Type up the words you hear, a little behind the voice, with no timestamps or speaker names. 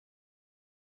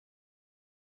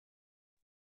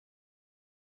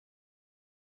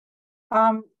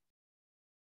Um,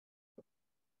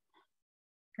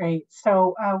 Great.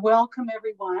 So welcome,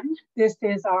 everyone. This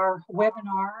is our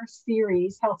webinar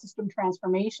series, Health System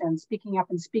Transformation, Speaking Up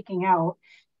and Speaking Out.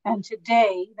 And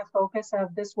today, the focus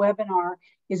of this webinar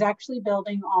is actually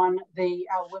building on the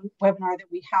webinar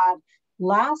that we had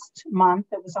last month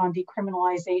that was on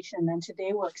decriminalization. And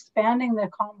today we're expanding the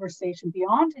conversation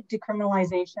beyond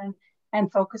decriminalization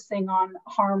and focusing on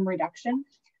harm reduction.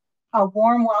 A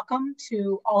warm welcome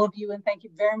to all of you, and thank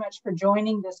you very much for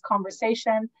joining this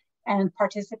conversation and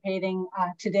participating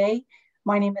today.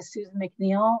 My name is Susan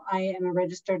McNeil. I am a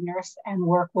registered nurse and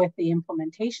work with the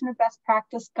implementation of best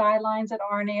practice guidelines at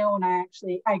RNAO,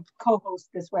 and I co-host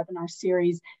this webinar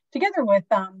series together with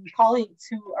colleagues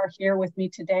who are here with me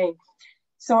today.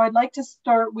 So I'd like to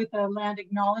start with a land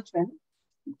acknowledgement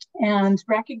and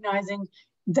recognizing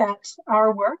that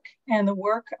our work and the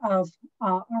work of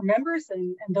our members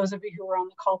and those of you who are on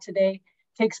the call today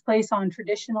takes place on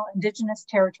traditional Indigenous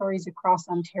territories across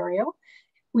Ontario.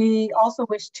 We also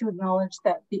wish to acknowledge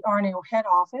that the RNAO head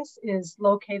office is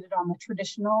located on the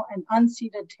traditional and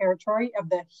unceded territory of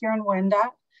the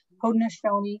Huron-Wendat,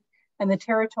 Haudenosaunee, and the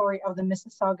territory of the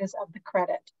Mississaugas of the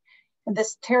Credit. And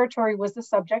this territory was the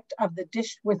subject of the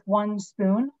Dish with One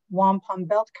Spoon Wampum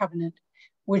Belt Covenant,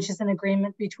 which is an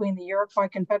agreement between the Iroquois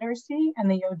Confederacy and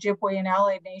the Ojibwe and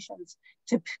Allied Nations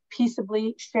to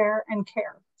peaceably share and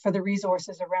care for the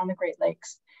resources around the Great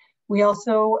Lakes. We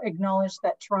also acknowledge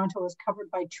that Toronto is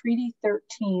covered by Treaty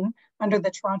 13 under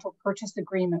the Toronto Purchase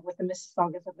Agreement with the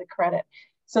Mississaugas of the Credit.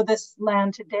 So this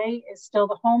land today is still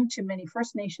the home to many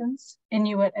First Nations,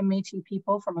 Inuit and Métis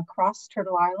people from across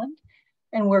Turtle Island,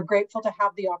 and we're grateful to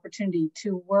have the opportunity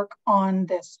to work on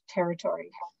this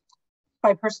territory.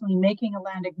 By personally making a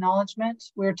land acknowledgement,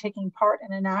 we're taking part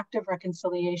in an act of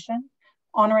reconciliation,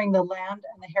 honoring the land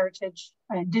and the heritage,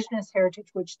 Indigenous heritage,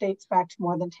 which dates back to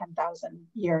more than 10,000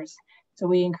 years. So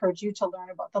we encourage you to learn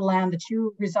about the land that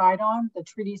you reside on, the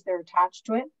treaties that are attached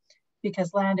to it,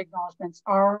 because land acknowledgements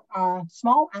are a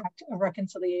small act of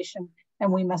reconciliation,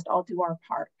 and we must all do our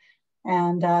part.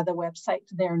 And the website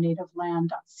there,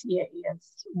 nativeland.ca,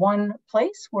 is one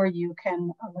place where you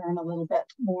can learn a little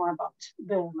bit more about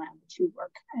the land that you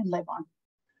work and live on.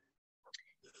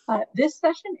 This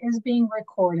session is being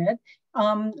recorded.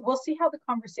 We'll see how the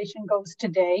conversation goes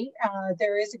today.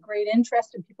 There is a great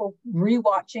interest in people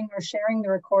rewatching or sharing the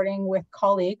recording with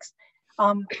colleagues.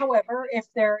 However, if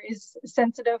there is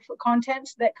sensitive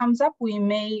content that comes up, we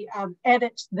may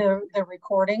edit the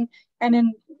recording. And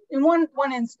in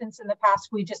one instance in the past,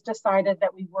 we just decided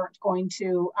that we weren't going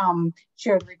to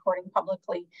share the recording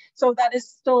publicly. So that is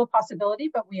still a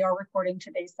possibility, but we are recording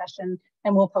today's session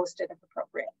and we'll post it if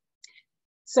appropriate.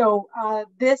 So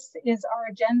this is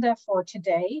our agenda for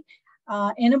today.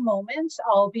 In a moment,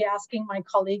 I'll be asking my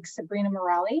colleague Sabrina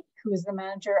Morali, who is the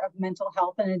manager of mental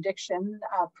health and addiction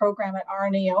program at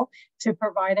RNAO, to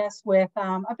provide us with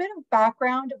a bit of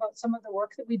background about some of the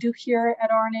work that we do here at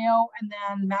RNAO. And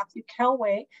then Matthew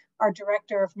Kelway, our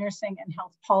director of nursing and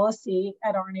health policy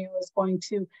at RNAO, is going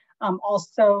to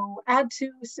also add to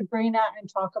Sabrina and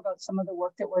talk about some of the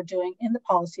work that we're doing in the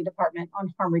policy department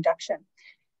on harm reduction.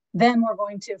 Then we're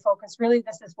going to focus, really,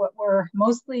 this is what we're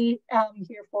mostly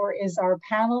here for, is our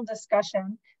panel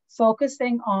discussion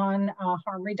focusing on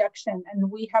harm reduction. And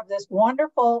we have this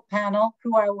wonderful panel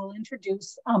who I will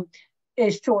introduce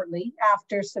shortly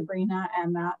after Sabrina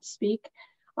and Matt speak.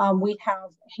 We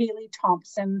have Hayley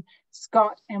Thompson,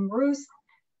 Scott M Roose,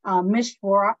 Mish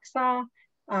Waraksa,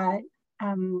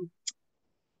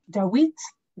 Dawit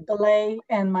Belay,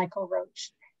 and Michael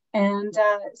Roach. And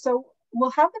so we'll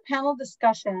have the panel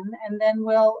discussion, and then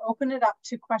we'll open it up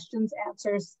to questions,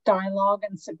 answers, dialogue,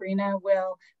 and Sabrina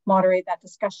will moderate that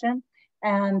discussion.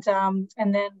 And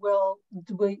then we're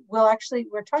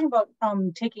talking about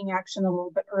taking action a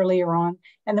little bit earlier on,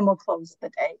 and then we'll close the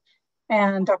day.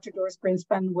 And Dr. Doris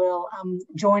Greenspan will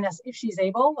join us if she's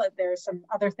able. There's some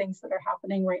other things that are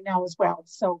happening right now as well.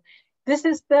 So this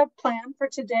is the plan for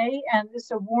today, and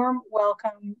it's a warm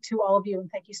welcome to all of you,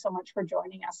 and thank you so much for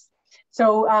joining us.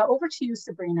 So over to you,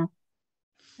 Sabrina.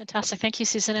 Fantastic. Thank you,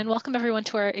 Susan, and welcome everyone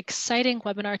to our exciting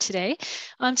webinar today.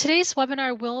 Today's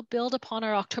webinar will build upon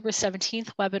our October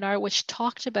 17th webinar, which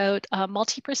talked about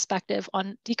multi-perspective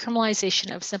on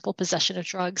decriminalization of simple possession of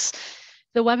drugs.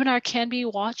 The webinar can be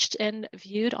watched and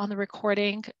viewed on the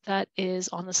recording that is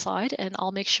on the slide, and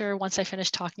I'll make sure once I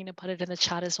finish talking to put it in the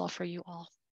chat as well for you all.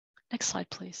 Next slide,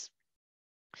 please.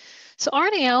 So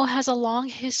RNAO has a long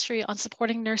history on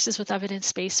supporting nurses with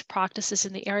evidence-based practices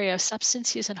in the area of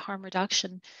substance use and harm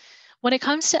reduction. When it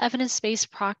comes to evidence-based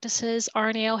practices,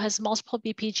 RNAO has multiple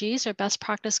BPGs or best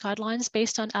practice guidelines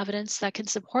based on evidence that can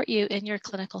support you in your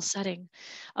clinical setting.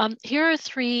 Here are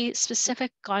 3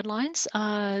 specific guidelines.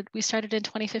 We started in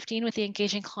 2015 with the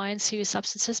Engaging Clients Who Use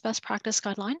Substances Best Practice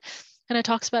Guideline. And it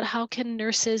talks about how can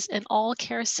nurses in all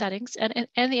care settings and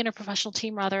the interprofessional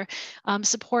team rather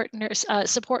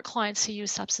support clients who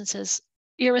use substances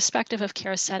irrespective of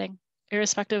care setting,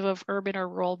 irrespective of urban or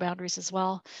rural boundaries as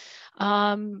well.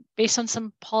 Based on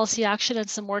some policy action and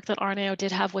some work that RNAO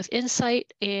did have with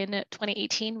Insight in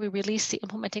 2018, we released the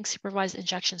Implementing Supervised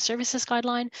Injection Services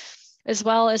Guideline, as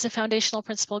well as a foundational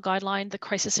principle guideline. The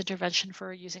crisis intervention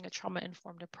for using a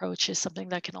trauma-informed approach is something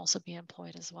that can also be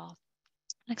employed as well.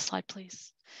 Next slide,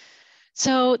 please.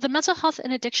 So the mental health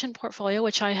and addiction portfolio,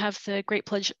 which I have the great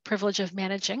privilege of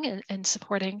managing and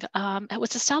supporting,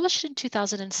 was established in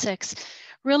 2006,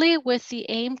 really with the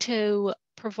aim to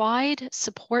provide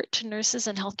support to nurses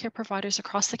and healthcare providers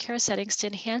across the care settings to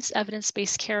enhance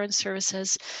evidence-based care and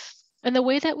services. And the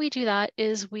way that we do that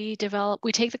is we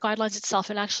take the guidelines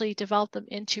itself and actually develop them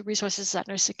into resources that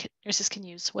nurses can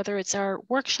use, whether it's our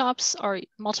workshops, our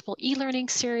multiple e-learning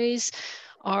series,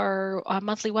 our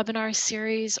monthly webinar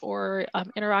series, or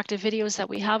interactive videos that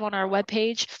we have on our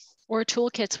webpage, or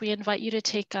toolkits. We invite you to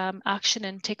take action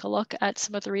and take a look at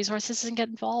some of the resources and get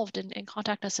involved and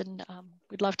contact us, and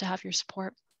we'd love to have your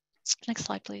support. Next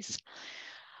slide, please.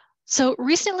 So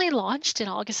recently launched in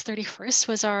August 31st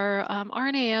was our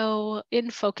RNAO In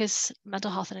Focus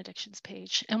Mental Health and Addictions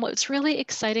page. And what's really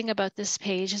exciting about this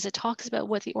page is it talks about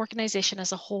what the organization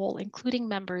as a whole, including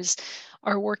members,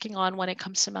 are working on when it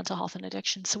comes to mental health and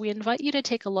addiction. So we invite you to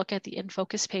take a look at the In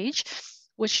Focus page,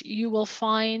 which you will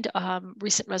find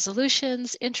recent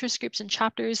resolutions, interest groups and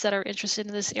chapters that are interested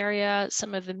in this area,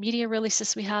 some of the media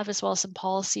releases we have, as well as some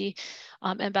policy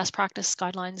and best practice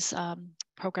guidelines,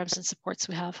 programs and supports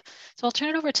we have. So I'll turn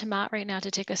it over to Matt right now to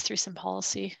take us through some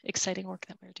policy, exciting work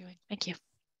that we're doing. Thank you.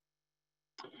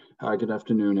 Hi, good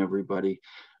afternoon, everybody.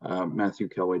 Matthew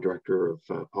Kelly, Director of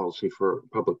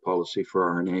Public Policy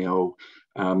for RNAO.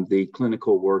 The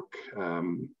clinical work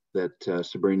that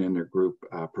Sabrina and her group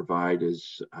provide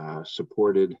is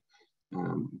supported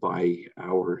by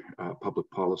our public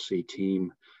policy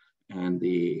team, and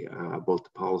both the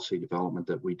policy development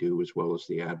that we do as well as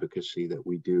the advocacy that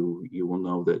we do. You will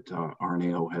know that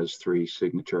RNAO has 3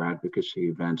 signature advocacy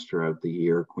events throughout the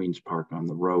year: Queen's Park on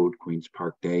the Road, Queen's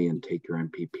Park Day, and Take Your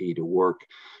MPP to Work.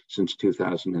 Since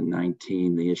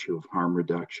 2019, the issue of harm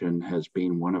reduction has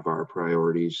been one of our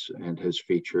priorities and has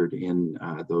featured in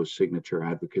those signature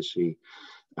advocacy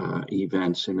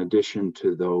events. In addition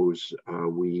to those,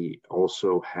 we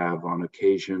also have on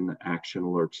occasion action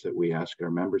alerts that we ask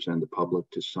our members and the public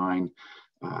to sign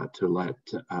to let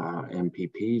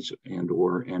MPPs and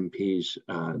or MPs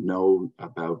know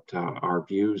about our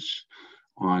views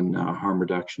on harm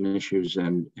reduction issues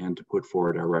and to put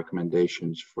forward our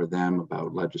recommendations for them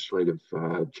about legislative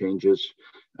changes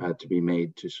to be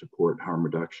made to support harm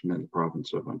reduction in the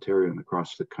province of Ontario and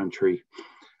across the country.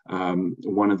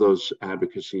 One of those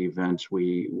advocacy events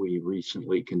we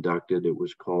recently conducted, it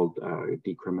was called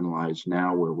Decriminalize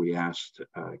Now, where we asked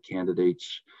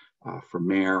candidates for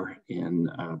mayor in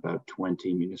about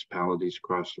 20 municipalities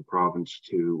across the province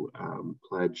to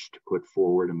pledge to put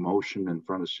forward a motion in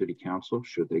front of City Council,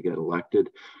 should they get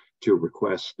elected, to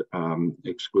request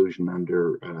exclusion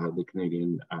under the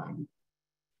Canadian,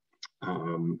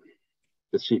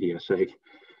 the CDSA,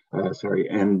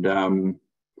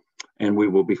 and we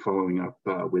will be following up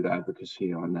with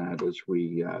advocacy on that as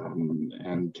we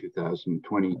end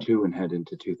 2022 and head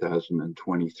into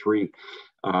 2023.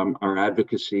 Our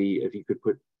advocacy, if you could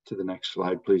put to the next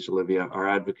slide, please, Olivia. Our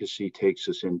advocacy takes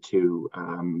us into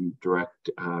direct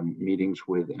meetings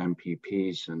with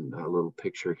MPPs, and a little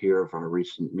picture here of our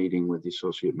recent meeting with the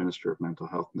Associate Minister of Mental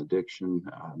Health and Addiction,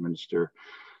 Minister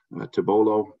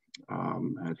Tibolo.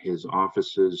 At his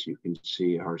offices, you can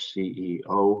see our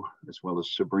CEO as well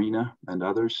as Sabrina and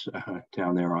others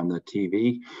down there on the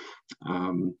TV.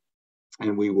 And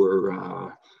we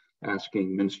were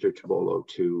asking Minister Tibolo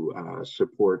to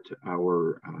support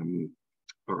our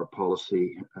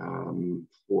policy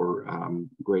for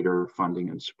greater funding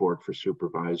and support for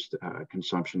supervised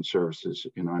consumption services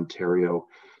in Ontario,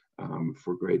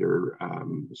 for greater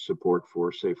support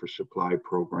for safer supply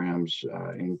programs,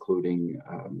 including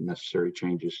necessary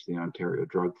changes to the Ontario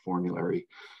drug formulary,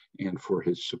 and for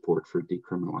his support for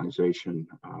decriminalization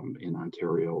in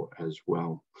Ontario as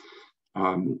well.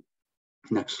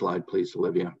 Next slide, please,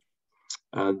 Olivia.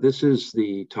 This is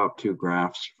the top 2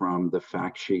 graphs from the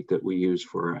fact sheet that we use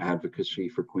for our advocacy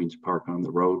for Queen's Park on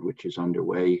the Road, which is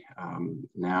underway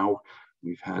now.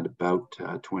 We've had about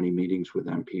 20 meetings with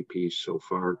MPPs so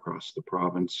far across the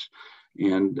province.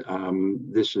 And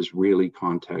this is really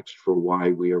context for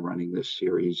why we are running this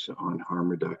series on harm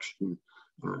reduction,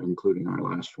 including our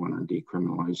last one on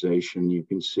decriminalization. You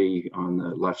can see on the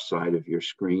left side of your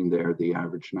screen there the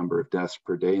average number of deaths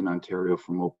per day in Ontario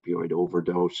from opioid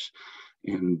overdose.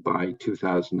 And by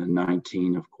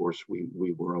 2019, of course, we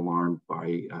were alarmed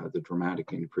by the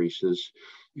dramatic increases.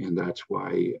 And that's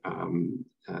why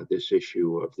this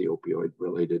issue of the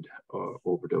opioid-related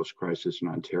overdose crisis in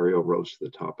Ontario rose to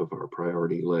the top of our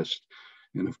priority list.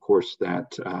 And of course,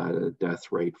 that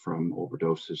death rate from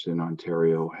overdoses in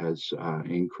Ontario has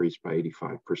increased by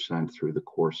 85% through the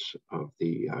course of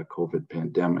the COVID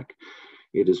pandemic.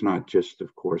 It is not just,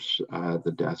 of course,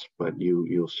 the deaths, but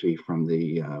you'll see from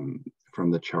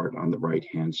the chart on the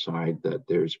right-hand side that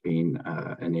there's been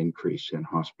an increase in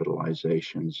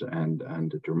hospitalizations and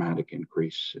a dramatic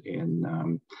increase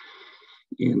in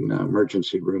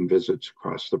emergency room visits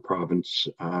across the province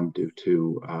due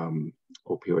to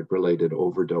opioid-related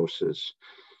overdoses.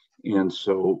 And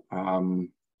so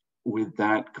with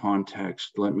that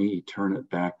context, let me turn it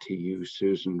back to you,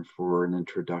 Susan, for an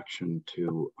introduction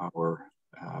to our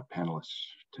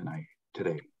panelists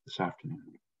this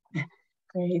afternoon.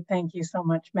 Great, thank you so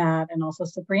much, Matt, and also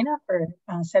Sabrina for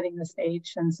setting the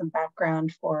stage and some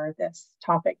background for this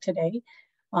topic today.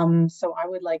 So I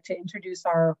would like to introduce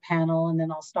our panel, and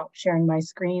then I'll stop sharing my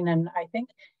screen. And I think,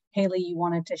 Hayley, you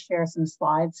wanted to share some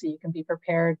slides, so you can be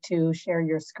prepared to share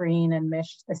your screen, and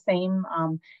Mish the same.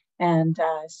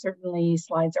 Certainly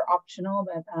slides are optional,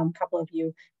 but a couple of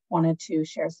you wanted to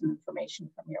share some information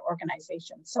from your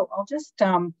organization. So I'll just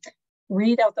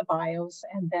read out the bios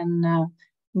and then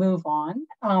move on.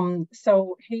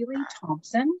 So Hayley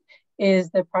Thompson is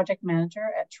the project manager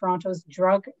at Toronto's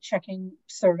Drug Checking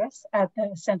Service at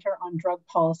the Centre on Drug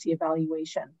Policy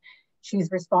Evaluation.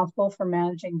 She's responsible for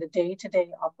managing the day-to-day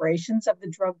operations of the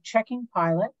drug checking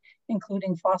pilot,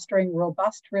 including fostering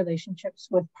robust relationships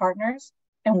with partners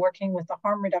and working with the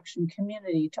harm reduction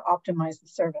community to optimize the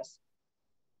service.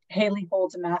 Hayley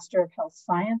holds a Master of Health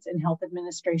Science in Health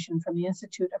Administration from the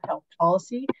Institute of Health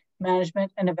Policy,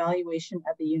 Management and Evaluation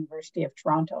at the University of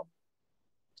Toronto.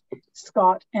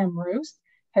 Scott M Roose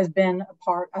has been a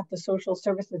part of the social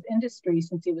services industry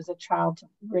since he was a child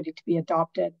ready to be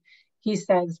adopted. He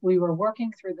says, we were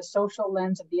working through the social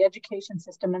lens of the education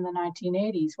system in the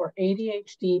 1980s, where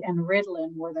ADHD and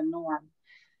Ritalin were the norm.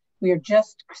 We are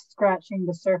just scratching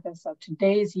the surface of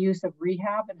today's use of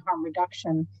rehab and harm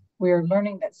reduction. We are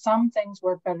learning that some things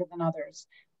work better than others.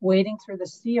 Wading through the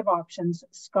sea of options,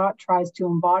 Scott tries to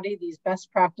embody these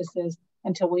best practices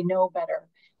until we know better.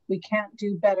 We can't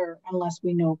do better unless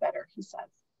we know better, he says.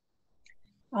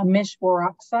 Mish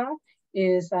Waraksa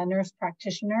is a nurse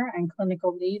practitioner and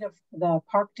clinical lead of the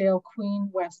Parkdale Queen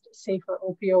West Safer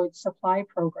Opioid Supply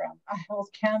Program, a Health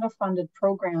Canada funded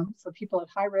program for people at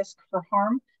high risk for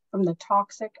harm from the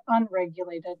toxic,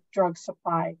 unregulated drug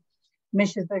supply.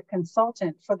 Mish is a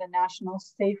consultant for the National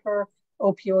Safer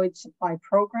Opioid Supply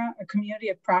Program, a community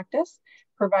of practice,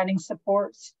 providing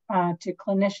support to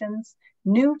clinicians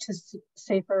new to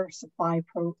safer supply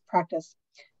practice.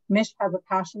 Mish has a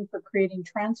passion for creating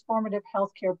transformative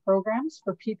healthcare programs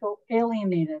for people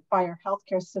alienated by our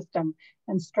healthcare system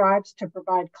and strives to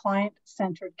provide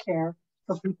client-centered care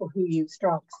for people who use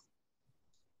drugs.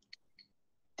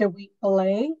 DeWitt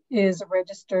Belay is a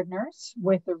registered nurse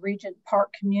with the Regent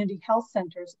Park Community Health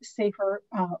Center's Safer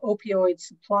Opioid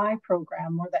Supply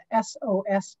Program, or the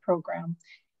SOS program.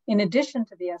 In addition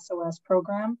to the SOS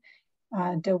program,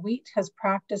 DeWitt has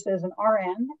practiced as an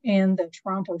RN in the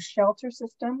Toronto Shelter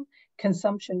System,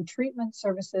 Consumption Treatment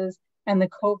Services, and the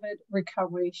COVID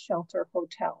Recovery Shelter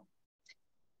Hotel.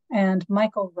 And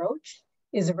Michael Roach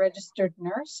is a registered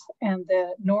nurse and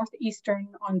the Northeastern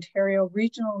Ontario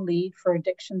Regional Lead for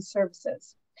Addiction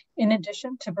Services. In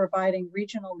addition to providing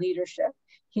regional leadership,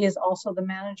 he is also the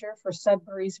manager for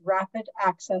Sudbury's Rapid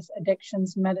Access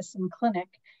Addictions Medicine Clinic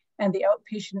and the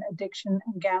Outpatient Addiction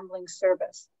and Gambling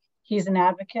Service. He's an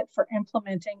advocate for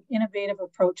implementing innovative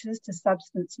approaches to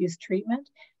substance use treatment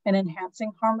and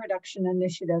enhancing harm reduction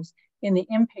initiatives in the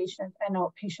inpatient and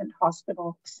outpatient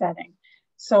hospital setting.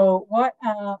 So what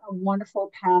a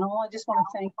wonderful panel. I just want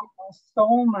to thank you all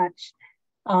so much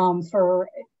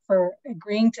for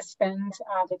agreeing to spend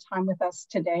the time with us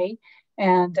today.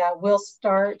 And we'll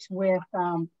start with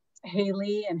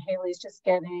Hayley, and Hayley's just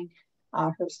getting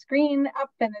her screen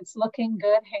up and it's looking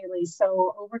good, Hayley.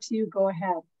 So over to you, go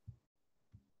ahead.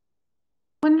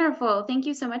 Wonderful. Thank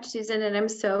you so much, Susan. And I'm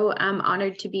so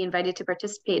honored to be invited to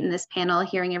participate in this panel,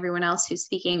 hearing everyone else who's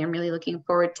speaking. I'm really looking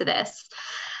forward to this.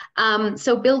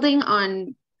 So building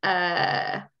on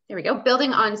there we go.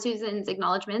 Building on Susan's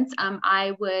acknowledgements,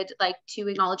 I would like to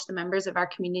acknowledge the members of our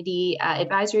community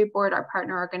advisory board, our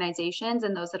partner organizations,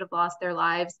 and those that have lost their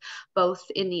lives both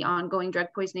in the ongoing drug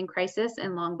poisoning crisis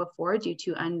and long before due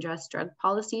to unjust drug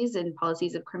policies and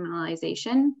policies of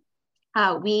criminalization.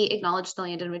 We acknowledge the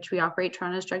land in which we operate.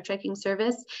 Toronto's drug checking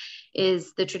service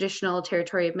is the traditional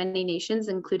territory of many nations,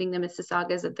 including the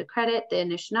Mississaugas of the Credit, the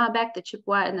Anishinaabe, the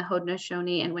Chippewa, and the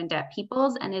Haudenosaunee and Wendat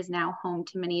peoples, and is now home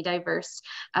to many diverse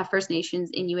First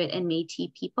Nations, Inuit, and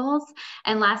Métis peoples.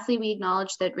 And lastly, we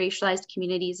acknowledge that racialized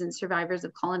communities and survivors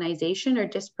of colonization are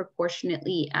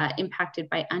disproportionately impacted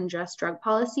by unjust drug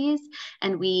policies.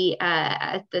 And we,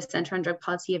 at the Centre on Drug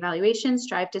Policy Evaluation,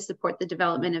 strive to support the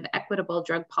development of equitable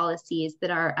drug policies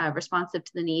that are responsive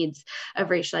to the needs of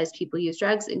racialized people who use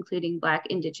drugs, including Black,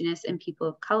 Indigenous, and people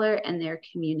of color and their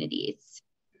communities.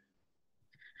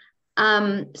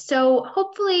 So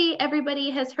hopefully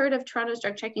everybody has heard of Toronto's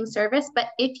drug checking service, but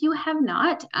if you have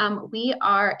not, we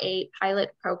are a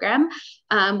pilot program.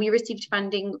 We received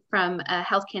funding from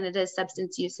Health Canada's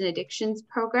Substance Use and Addictions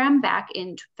program back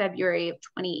in February of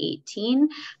 2018.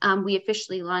 We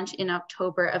officially launched in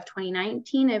October of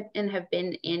 2019 and have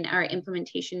been in our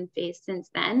implementation phase since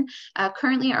then.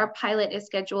 Currently, our pilot is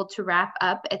scheduled to wrap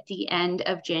up at the end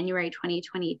of January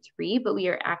 2023, but we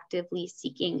are actively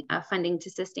seeking funding to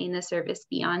sustain the service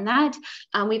beyond that.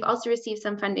 We've also received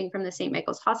some funding from the St.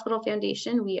 Michael's Hospital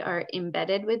Foundation. We are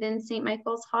embedded within St.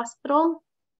 Michael's Hospital.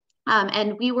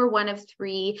 And we were one of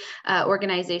 3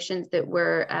 organizations that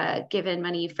were given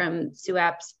money from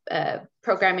SUAP's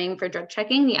programming for drug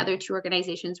checking. The other 2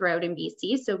 organizations were out in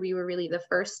BC. So we were really the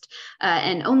first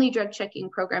and only drug checking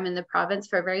program in the province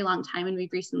for a very long time. And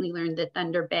we've recently learned that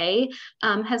Thunder Bay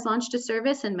has launched a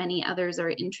service and many others are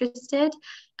interested.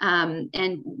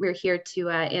 And we're here to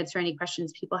answer any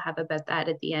questions people have about that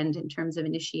at the end in terms of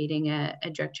initiating a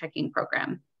drug checking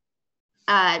program.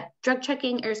 Drug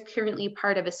checking is currently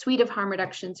part of a suite of harm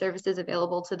reduction services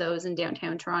available to those in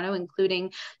downtown Toronto,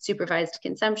 including supervised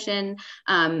consumption,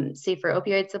 safer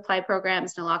opioid supply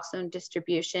programs, naloxone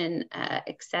distribution,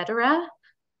 etc.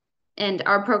 And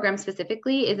our program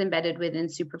specifically is embedded within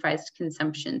supervised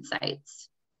consumption sites.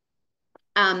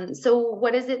 So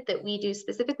what is it that we do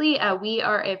specifically? We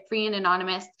are a free and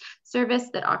anonymous service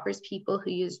that offers people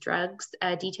who use drugs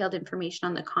detailed information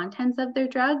on the contents of their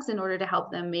drugs in order to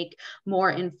help them make more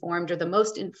informed or the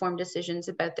most informed decisions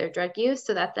about their drug use.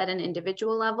 So that's at an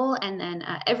individual level. And then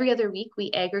every other week,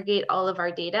 we aggregate all of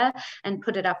our data and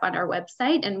put it up on our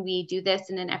website. And we do this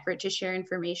in an effort to share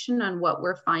information on what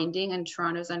we're finding in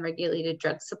Toronto's unregulated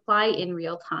drug supply in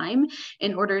real time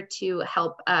in order to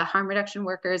help harm reduction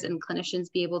workers and clinicians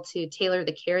be able to tailor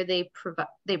the care they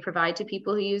provide to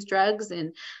people who use drugs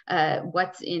and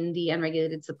what's in the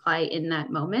unregulated supply in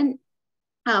that moment.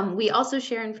 We also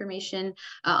share information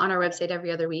on our website every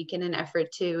other week in an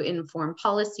effort to inform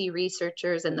policy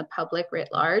researchers and the public writ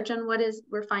large on what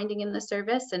we're finding in the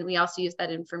service. And we also use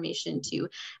that information to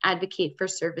advocate for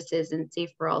services and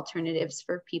safer alternatives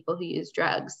for people who use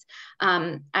drugs.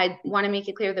 I want to make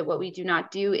it clear that what we do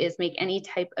not do is make any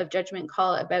type of judgment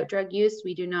call about drug use.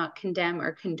 We do not condemn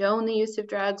or condone the use of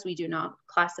drugs. We do not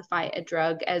classify a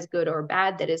drug as good or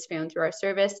bad that is found through our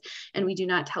service. And we do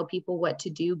not tell people what to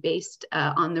do based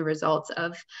on the results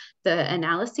of the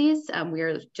analyses. We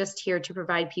are just here to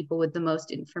provide people with the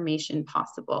most information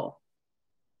possible.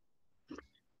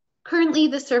 Currently,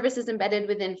 the service is embedded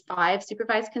within 5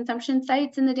 supervised consumption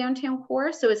sites in the downtown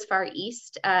core. So as far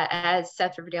east as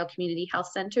South Riverdale Community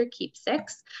Health Centre, Keep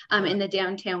 6. In the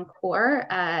downtown core,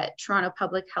 Toronto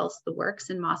Public Health, The Works,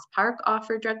 and Moss Park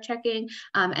offer drug checking.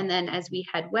 And then as we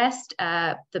head west,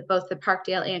 both the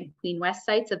Parkdale and Queen West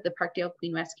sites of the Parkdale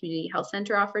Queen West Community Health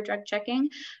Centre offer drug checking.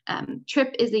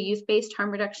 TRIP is a youth-based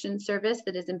harm reduction service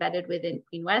that is embedded within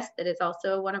Queen West that is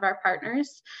also one of our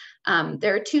partners.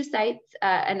 There are 2 sites.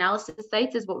 Analysis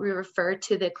sites is what we refer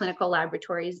to the clinical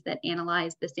laboratories that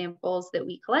analyze the samples that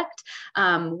we collect.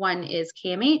 One is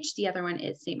KMH, the other one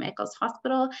is St. Michael's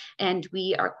Hospital, and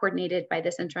we are coordinated by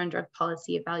the Centre on Drug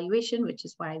Policy Evaluation, which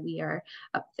is why we are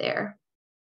up there.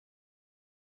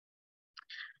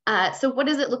 So what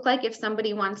does it look like if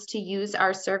somebody wants to use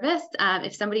our service?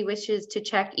 If somebody wishes to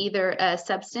check either a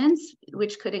substance,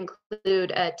 which could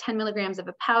include 10 milligrams of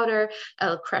a powder,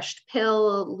 a crushed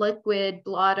pill, liquid,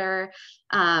 blotter,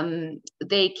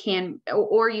 they can,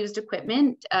 or used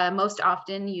equipment, most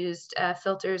often used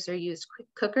filters or used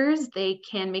cookers, they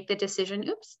can make the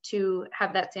decision, to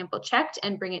have that sample checked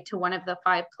and bring it to one of the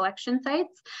 5 collection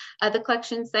sites. The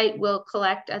collection site will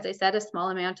collect, as I said, a small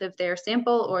amount of their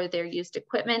sample or their used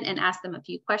equipment equipment and ask them a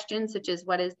few questions, such as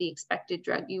what is the expected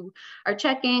drug you are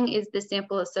checking? Is the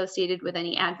sample associated with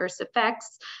any adverse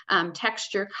effects?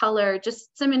 Texture, color,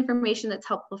 just some information that's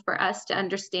helpful for us to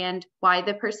understand why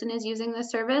the person is using the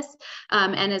service.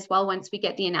 And as well, once we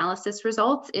get the analysis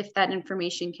results, if that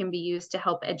information can be used to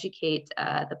help educate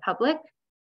the public.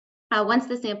 Once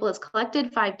the sample is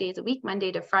collected 5 days a week,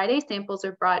 Monday to Friday, samples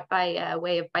are brought by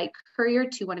way of bike courier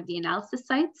to one of the analysis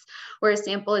sites, where a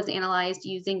sample is analyzed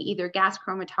using either gas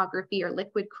chromatography or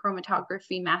liquid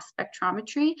chromatography mass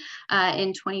spectrometry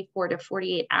in 24 to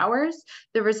 48 hours.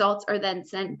 The results are then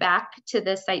sent back to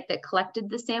the site that collected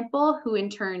the sample, who in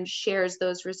turn shares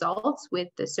those results with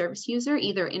the service user,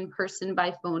 either in person,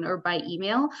 by phone, or by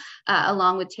email,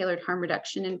 along with tailored harm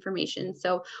reduction information.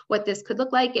 So what this could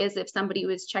look like is if somebody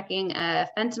was checking a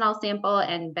fentanyl sample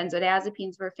and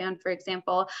benzodiazepines were found, for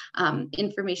example,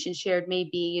 information shared may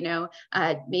be,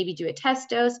 maybe do a test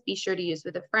dose, be sure to use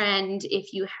with a friend.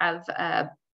 If you have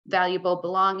valuable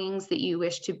belongings that you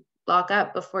wish to lock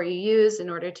up before you use in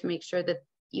order to make sure that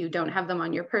you don't have them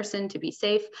on your person to be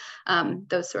safe,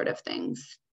 those sort of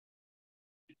things.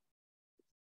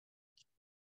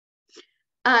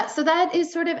 So that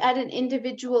is sort of at an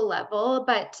individual level,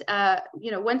 but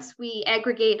once we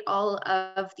aggregate all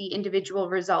of the individual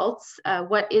results,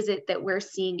 what is it that we're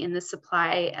seeing in the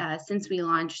supply since we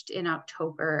launched in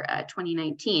October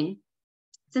 2019?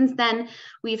 Since then,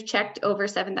 we've checked over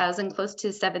 7,000, close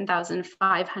to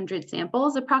 7,500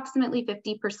 samples. Approximately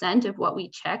 50% of what we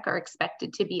check are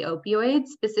expected to be opioids.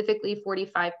 Specifically,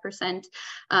 45%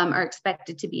 are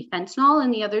expected to be fentanyl,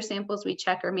 and the other samples we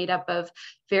check are made up of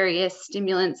various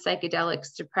stimulants, psychedelics,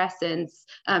 depressants,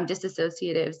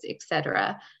 dissociatives,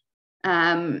 etc.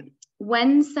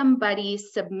 When somebody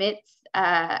submits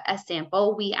a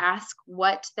sample, we ask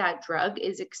what that drug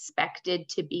is expected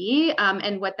to be.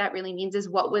 And what that really means is,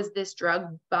 what was this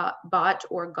drug bought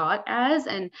or got as?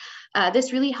 And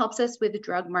this really helps us with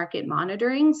drug market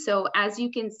monitoring. So as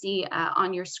you can see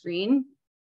on your screen,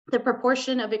 the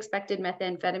proportion of expected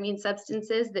methamphetamine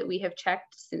substances that we have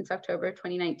checked since October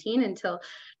 2019 until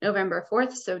November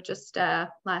 4th, so just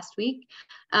last week,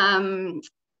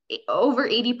 over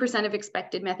 80% of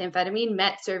expected methamphetamine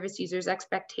met service users'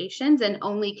 expectations and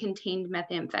only contained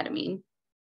methamphetamine.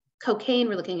 Cocaine,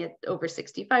 we're looking at over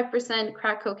 65%,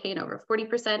 crack cocaine over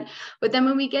 40%. But then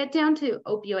when we get down to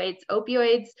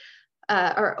opioids,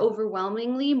 are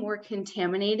overwhelmingly more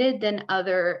contaminated than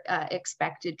other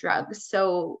expected drugs.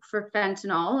 So for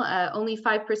fentanyl, only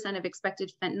 5% of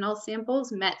expected fentanyl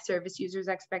samples met service users'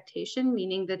 expectation,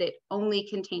 meaning that it only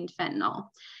contained fentanyl.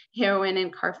 Heroin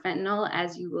and carfentanil,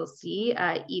 as you will see,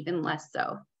 even less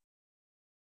so.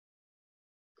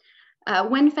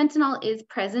 When fentanyl is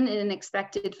present in an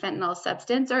expected fentanyl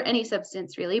substance, or any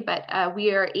substance really, but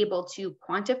we are able to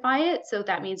quantify it. So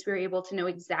that means we're able to know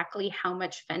exactly how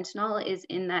much fentanyl is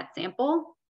in that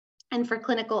sample. And for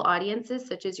clinical audiences,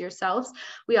 such as yourselves,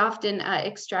 we often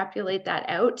extrapolate that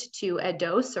out to a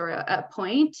dose or a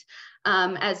point,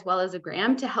 as well as a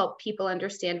gram, to help people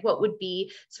understand what would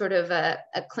be sort of a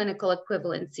clinical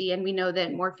equivalency. And we know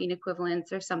that morphine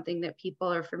equivalents are something that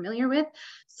people are familiar with.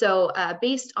 So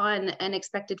based on an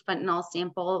expected fentanyl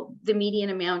sample, the median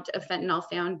amount of fentanyl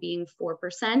found being 4%.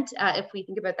 If we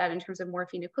think about that in terms of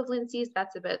morphine equivalencies,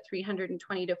 that's about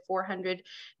 320 to 400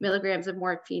 milligrams of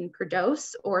morphine per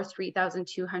dose, or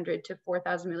 3,200 to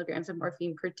 4,000 milligrams of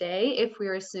morphine per day, if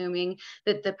we're assuming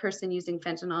that the person using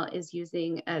fentanyl is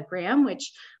using a gram,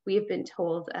 which we have been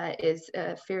told is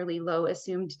a fairly low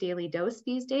assumed daily dose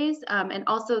these days. And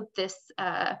also this,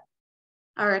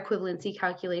 our equivalency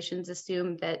calculations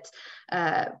assume that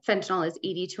fentanyl is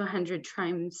 80 to 100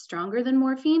 times stronger than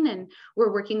morphine. And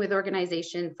we're working with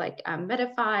organizations like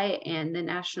Medify and the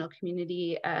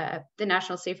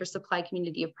National Safer Supply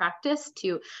Community of Practice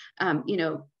to,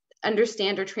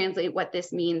 understand or translate what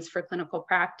this means for clinical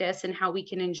practice and how we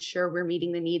can ensure we're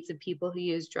meeting the needs of people who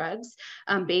use drugs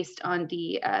based on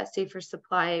the safer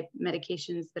supply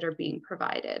medications that are being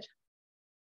provided.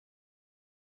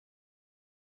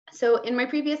 So in my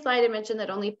previous slide, I mentioned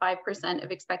that only 5% of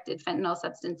expected fentanyl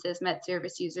substances met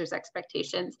service users'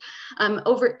 expectations.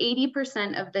 Over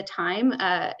 80% of the time,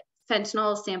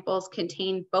 fentanyl samples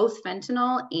contain both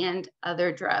fentanyl and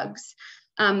other drugs.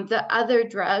 The other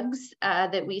drugs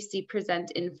that we see present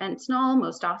in fentanyl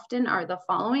most often are the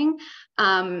following.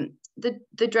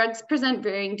 The drugs present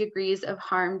varying degrees of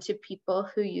harm to people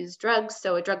who use drugs.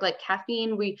 So a drug like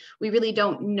caffeine, we really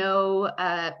don't know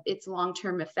its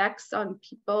long-term effects on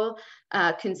people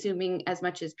consuming as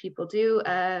much as people do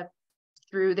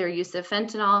through their use of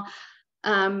fentanyl.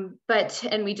 And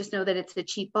we just know that it's a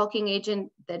cheap bulking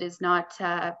agent that is not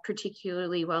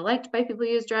particularly well liked by people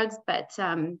who use drugs, but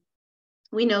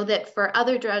we know that for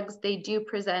other drugs, they do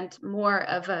present more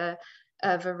of a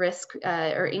risk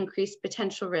or increased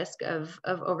potential risk of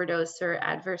overdose or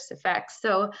adverse effects.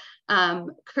 So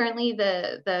currently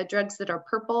the drugs that are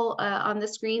purple on the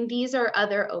screen, these are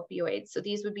other opioids. So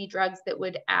these would be drugs that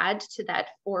would add to that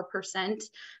 4%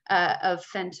 of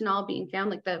fentanyl being found,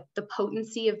 like the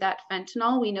potency of that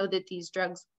fentanyl. We know that these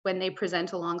drugs, when they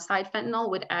present alongside fentanyl,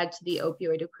 would add to the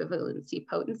opioid equivalency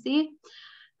potency.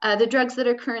 The drugs that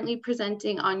are currently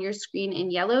presenting on your screen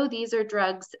in yellow, these are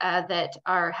drugs that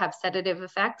have sedative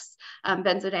effects,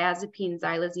 benzodiazepines,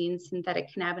 xylazine, synthetic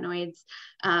cannabinoids.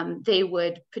 They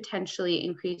would potentially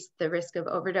increase the risk of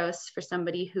overdose for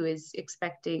somebody who is who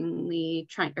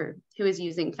is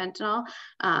using fentanyl.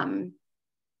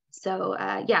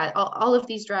 Yeah, all of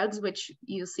these drugs, which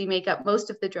you'll see make up most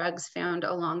of the drugs found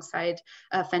alongside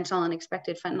fentanyl and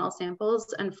expected fentanyl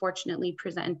samples, unfortunately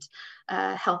present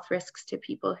health risks to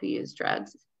people who use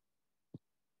drugs.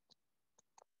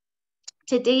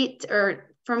 To date,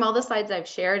 or from all the slides I've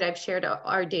shared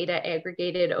our data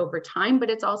aggregated over time,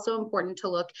 but it's also important to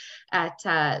look at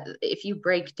if you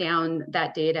break down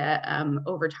that data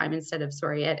over time instead of,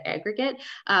 at aggregate.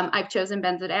 I've chosen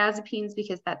benzodiazepines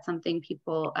because that's something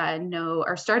people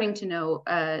are starting to know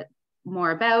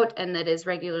more about, and that is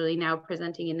regularly now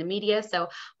presenting in the media. So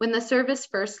when the service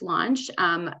first launched,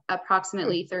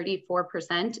 approximately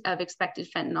 34% of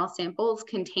expected fentanyl samples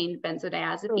contained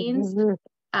benzodiazepines.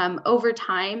 Over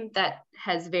time, that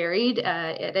has varied.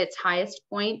 At its highest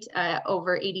point,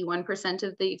 over 81%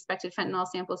 of the expected fentanyl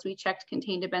samples we checked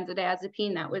contained a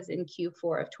benzodiazepine. That was in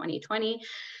Q4 of 2020.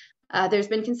 There's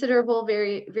been considerable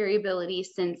variability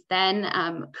since then.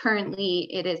 Currently,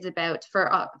 it is about,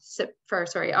 for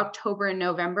October and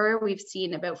November, we've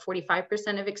seen about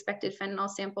 45% of expected fentanyl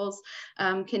samples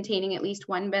containing at least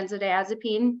one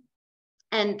benzodiazepine.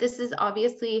 And this is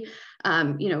obviously,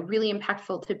 really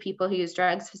impactful to people who use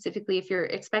drugs, specifically if you're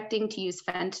expecting to use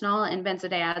fentanyl and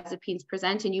benzodiazepines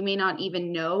present, and you may not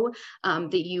even know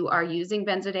that you are using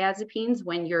benzodiazepines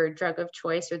when your drug of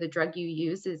choice or the drug you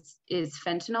use is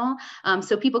fentanyl.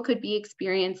 So people could be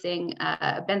experiencing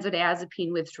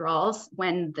benzodiazepine withdrawals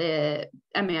when the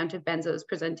amount of benzos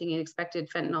presenting in expected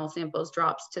fentanyl samples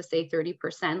drops to, say,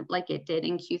 30%, like it did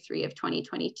in Q3 of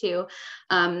 2022.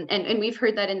 And we've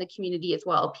heard that in the community as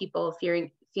well, people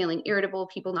feeling irritable,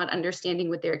 people not understanding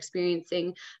what they're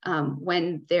experiencing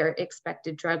when their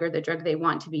expected drug or the drug they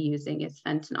want to be using is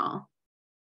fentanyl.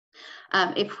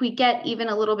 If we get even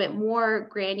a little bit more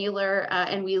granular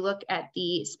and we look at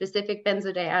the specific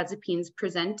benzodiazepines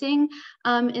presenting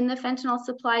in the fentanyl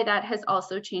supply, that has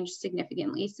also changed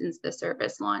significantly since the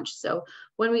service launched. So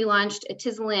when we launched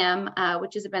atizolame,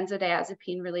 which is a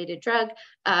benzodiazepine related drug,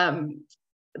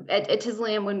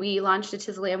 atizolame, when we launched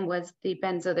atizolame, was the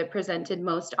benzo that presented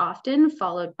most often,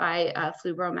 followed by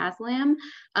flualprazolam.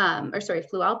 And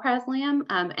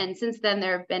since then,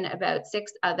 there have been about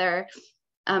 6 other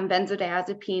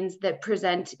benzodiazepines that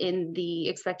present in the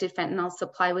expected fentanyl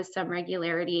supply with some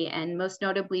regularity. And most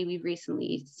notably, we've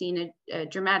recently seen a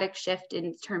dramatic shift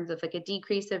in terms of like a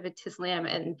decrease of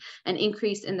atizolame and an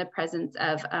increase in the presence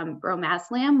of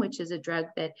bromazlam, which is a drug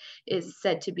that is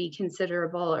said to be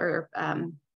considerable or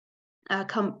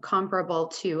comparable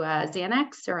to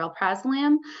Xanax or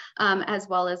alprazolam, as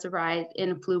well as a rise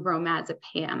in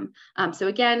flubrorazepam. So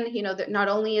again, not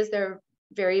only is there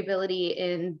variability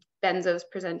in benzos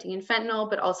presenting in fentanyl,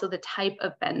 but also the type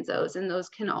of benzos, and those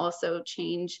can also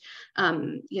change,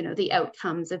 the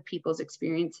outcomes of people's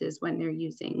experiences when they're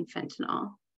using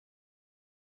fentanyl.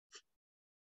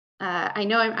 I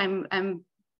know I'm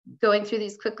going through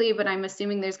these quickly, but I'm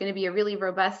assuming there's going to be a really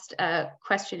robust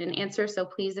question and answer. So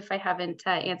please, if I haven't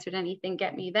answered anything,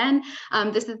 get me then.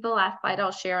 This is the last slide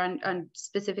I'll share on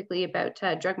specifically about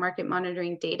drug market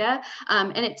monitoring data.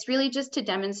 And it's really just to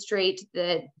demonstrate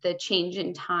the change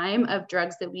in time of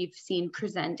drugs that we've seen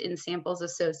present in samples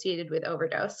associated with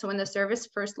overdose. So when the service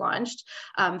first launched,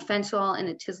 fentanyl and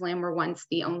atizolame were once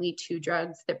the only 2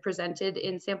 drugs that presented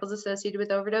in samples associated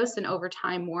with overdose. And over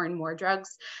time, more and more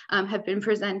drugs have been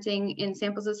presenting in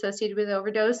samples associated with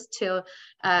overdose. Till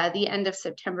the end of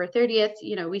September 30th,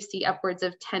 we see upwards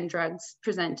of 10 drugs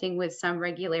presenting with some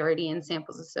regularity in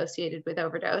samples associated with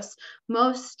overdose.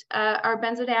 Most are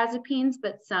benzodiazepines,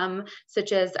 but some,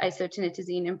 such as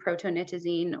isotonitazine and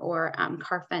protonitazine or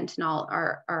carfentanil,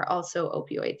 are also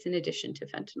opioids in addition to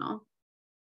fentanyl.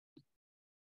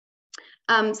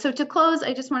 So to close,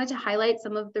 I just wanted to highlight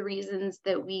some of the reasons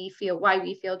that why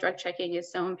we feel drug checking is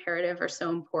so imperative or so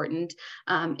important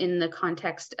in the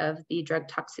context of the drug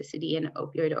toxicity and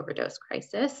opioid overdose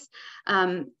crisis.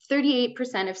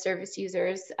 38% of service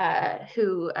users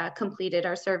who completed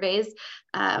our surveys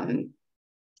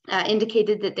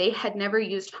indicated that they had never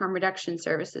used harm reduction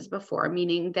services before,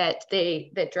 meaning that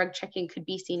drug checking could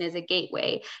be seen as a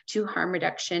gateway to harm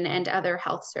reduction and other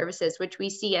health services, which we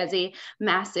see as a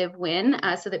massive win,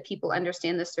 so that people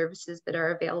understand the services that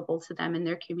are available to them in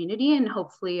their community and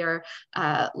hopefully are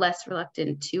less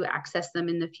reluctant to access them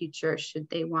in the future should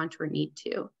they want or need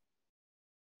to.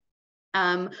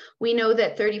 We know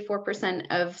that 34%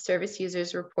 of service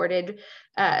users reported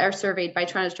or surveyed by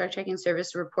Toronto's drug checking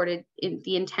service reported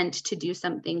the intent to do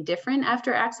something different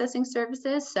after accessing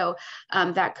services. So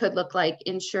that could look like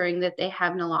ensuring that they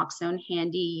have naloxone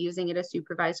handy, using it at a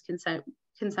supervised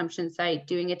consumption site,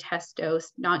 doing a test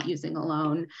dose, not using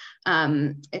alone,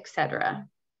 etc.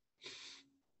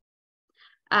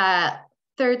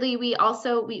 Thirdly, we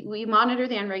monitor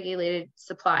the unregulated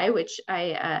supply, which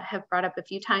I have brought up a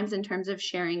few times in terms of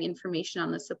sharing information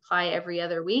on the supply every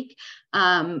other week.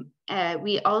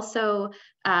 We also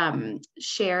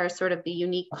share sort of the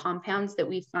unique compounds that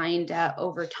we find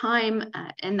over time,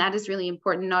 and that is really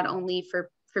important not only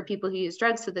for people who use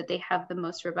drugs so that they have the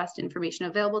most robust information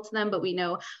available to them, but we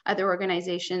know other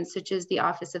organizations such as the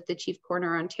Office of the Chief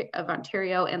Coroner of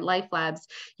Ontario and Life Labs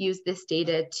use this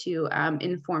data to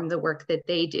inform the work that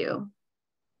they do.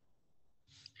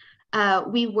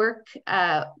 We work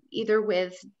either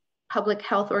with public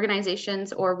health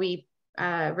organizations or we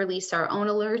release our own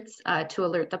alerts to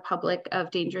alert the public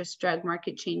of dangerous drug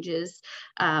market changes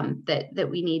that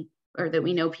we need or that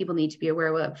we know people need to be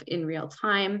aware of in real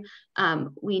time.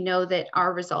 We know that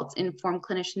our results inform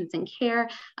clinicians in care.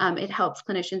 It helps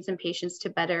clinicians and patients to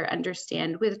better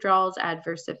understand withdrawals,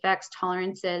 adverse effects,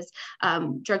 tolerances.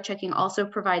 Drug checking also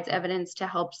provides evidence to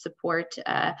help support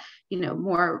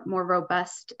more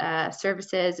robust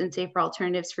services and safer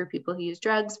alternatives for people who use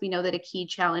drugs. We know that a key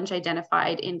challenge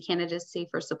identified in Canada's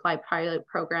Safer Supply pilot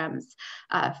programs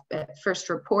first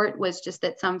report was just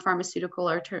that some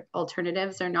pharmaceutical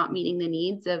alternatives are not meeting the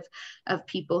needs of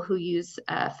people who use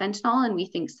fentanyl, and we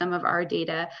think some of our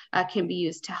data can be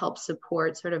used to help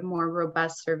support sort of more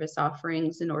robust service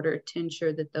offerings in order to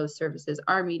ensure that those services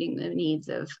are meeting the needs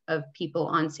of people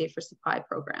on safer supply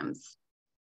programs.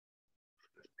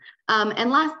 And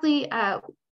lastly,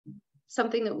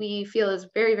 something that we feel is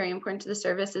very, very important to the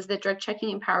service is that drug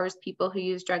checking empowers people who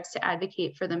use drugs to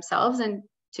advocate for themselves and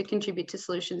to contribute to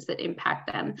solutions that impact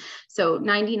them. So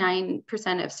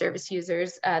 99% of service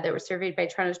users that were surveyed by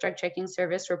Toronto's drug checking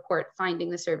service report finding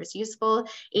the service useful.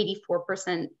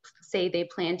 84% say they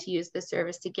plan to use the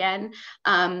service again.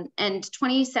 And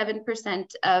 27%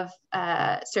 of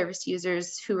service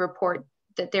users who report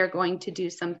that they're going to do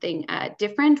something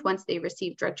different once they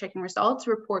receive drug checking results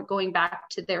report going back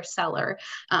to their seller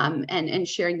and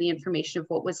sharing the information of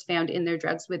what was found in their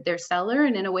drugs with their seller.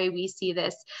 And in a way, we see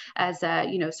this as a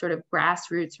sort of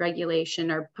grassroots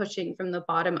regulation or pushing from the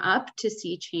bottom up to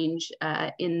see change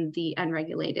in the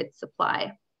unregulated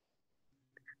supply.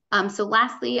 So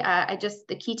lastly,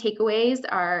 the key takeaways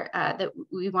are that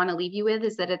we want to leave you with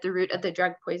is that at the root of the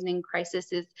drug poisoning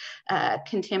crisis is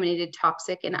contaminated,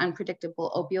 toxic, and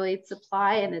unpredictable opioid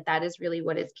supply, and that is really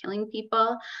what is killing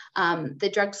people.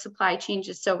 The drug supply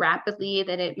changes so rapidly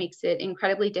that it makes it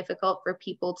incredibly difficult for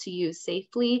people to use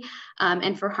safely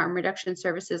and for harm reduction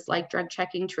services like drug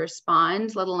checking to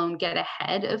respond, let alone get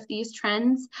ahead of these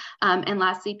trends. And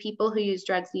lastly, people who use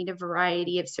drugs need a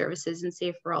variety of services and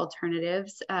safer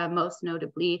alternatives. Most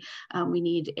notably, we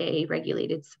need a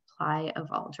regulated supply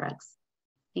of all drugs.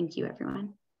 Thank you,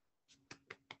 everyone.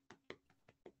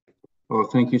 Well,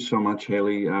 thank you so much,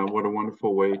 Hayley. What a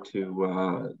wonderful way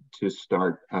to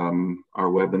start our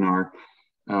webinar.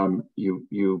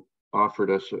 You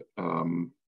offered us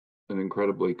an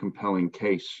incredibly compelling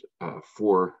case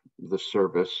for the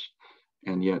service,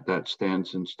 and yet that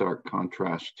stands in stark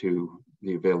contrast to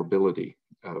the availability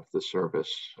of the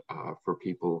service for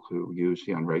people who use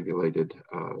the unregulated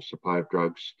supply of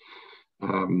drugs.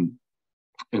 And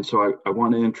so I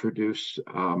want to introduce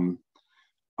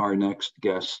our next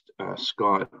guest,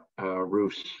 Scott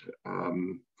Roose.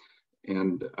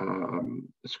 And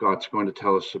Scott's going to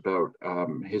tell us about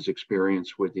his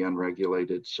experience with the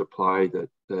unregulated supply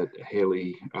that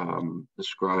Hayley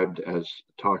described as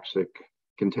toxic,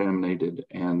 contaminated,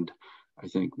 and I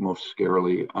think most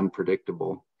scarily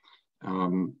unpredictable.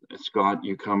 Scott,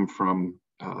 you come from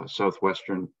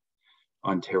southwestern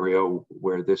Ontario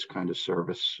where this kind of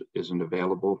service isn't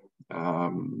available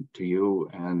to you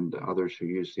and others who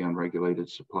use the unregulated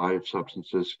supply of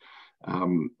substances.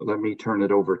 Let me turn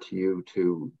it over to you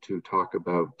to talk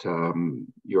about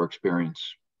your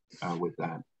experience with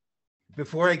that.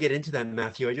 Before I get into that,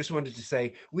 Matthew, I just wanted to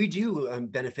say we do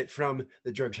benefit from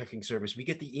the drug checking service. We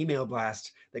get the email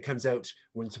blast that comes out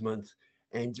once a month,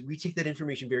 and we take that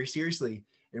information very seriously,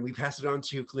 and we pass it on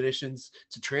to clinicians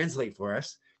to translate for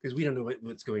us because we don't know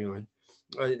what's going on,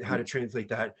 how to translate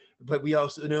that. But we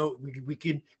also know we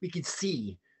can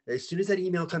see that as soon as that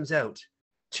email comes out,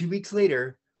 2 weeks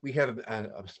later we have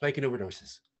a spike in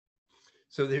overdoses.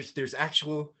 So there's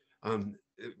actual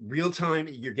real time.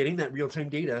 You're getting that real time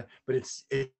data, but it's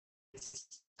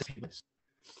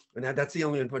and that's the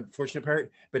only unfortunate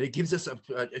part. But it gives us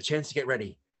a chance to get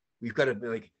ready. We've got to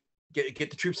like get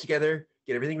the troops together,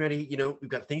 get everything ready. You know,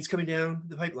 we've got things coming down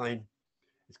the pipeline.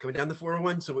 It's coming down the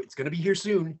 401, so it's going to be here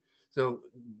soon. So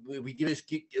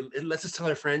it lets us tell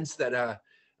our friends that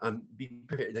be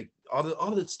prepared. Like all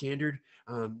the standard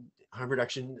harm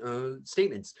reduction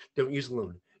statements. Don't use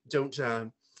alone. Don't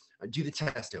do the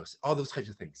test dose, all those types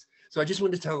of things. So I just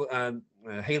wanted to tell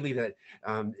Hayley that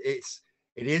it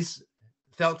is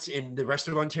felt in the rest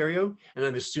of Ontario, and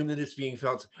I'm assuming that it's being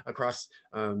felt across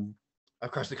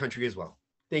the country as well.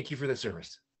 Thank you for the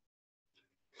service.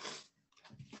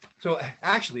 So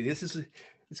actually, it's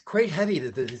quite heavy,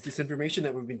 this information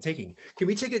that we've been taking. Can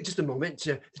we take just a moment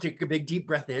to take a big deep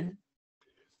breath in?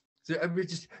 So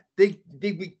just big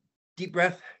deep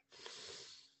breath.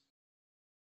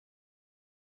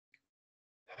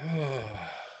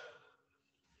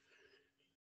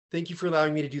 Thank you for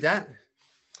allowing me to do that.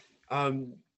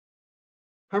 Harm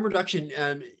reduction,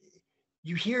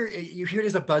 you hear it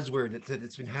as a buzzword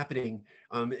that's been happening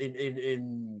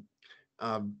in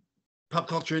pop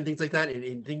culture and things like that,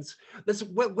 and things.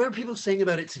 What are people saying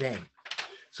about it today?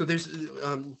 So there's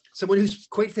someone who's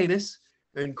quite famous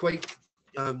and quite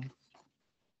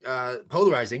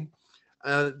polarizing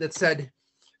that said,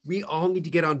 we all need to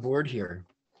get on board here.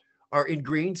 Our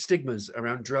ingrained stigmas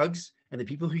around drugs and the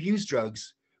people who use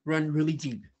drugs run really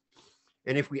deep.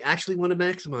 And if we actually want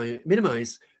to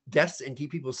minimize deaths and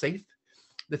keep people safe,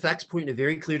 the facts point in a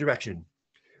very clear direction.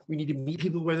 We need to meet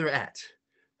people where they're at,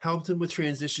 help them with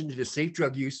transition to safe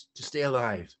drug use to stay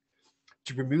alive,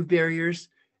 to remove barriers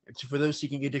for those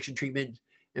seeking addiction treatment.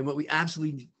 And what we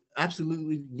absolutely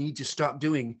need to stop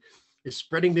doing is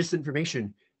spreading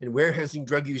misinformation and warehousing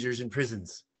drug users in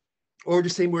prisons. Or to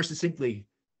say more succinctly,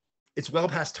 it's well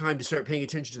past time to start paying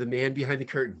attention to the man behind the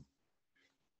curtain.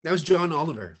 That was John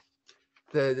Oliver,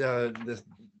 the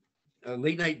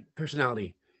late night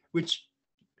personality, which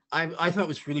I thought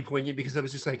was really poignant because I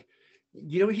was just like,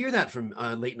 you don't hear that from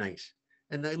late night.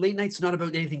 And the late night's not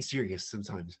about anything serious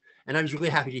sometimes. And I was really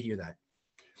happy to hear that.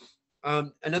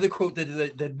 Another quote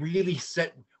that really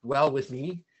set well with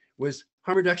me was,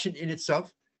 harm reduction in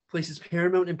itself places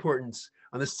paramount importance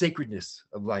on the sacredness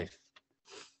of life.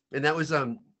 And that was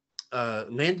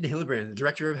Landon Hillebrand, the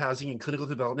Director of Housing and Clinical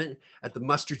Development at the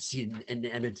Mustard Seed in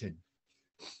Edmonton.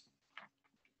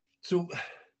 So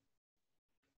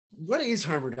what is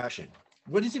harm reduction?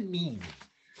 What does it mean?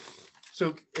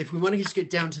 So if we want to just get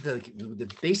down to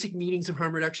the basic meanings of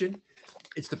harm reduction,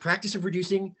 it's the practice of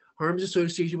reducing harms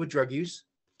associated with drug use.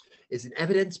 It's an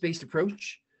evidence-based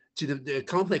approach to the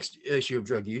complex issue of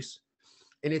drug use,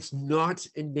 and it's not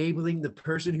enabling the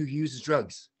person who uses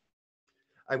drugs.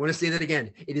 I want to say that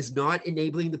again. It is not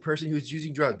enabling the person who is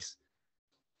using drugs.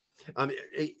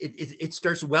 It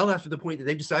starts well after the point that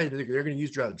they've decided that they're going to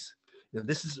use drugs. Now,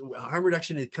 this is harm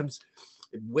reduction. It comes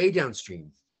way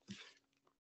downstream.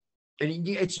 And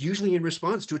it's usually in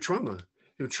response to a trauma.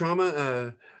 That's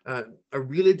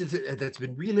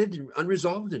been relived and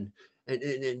unresolved, and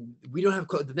we don't have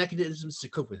the mechanisms to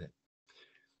cope with it.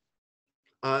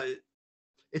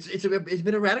 It's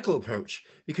been a radical approach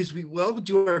because we will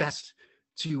do our best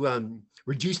to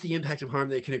reduce the impact of harm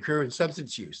that can occur in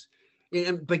substance use,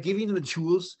 and by giving them the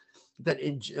tools that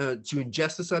to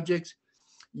ingest the subject,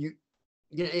 it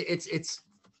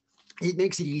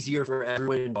makes it easier for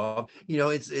everyone involved. You know,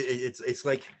 it's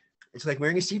like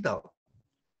wearing a seatbelt.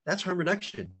 That's harm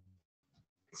reduction.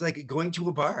 It's like going to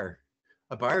a bar.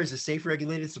 A bar is a safe,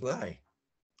 regulated supply.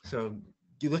 So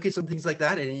you look at some things like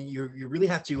that, and you really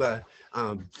have to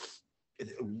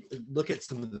look at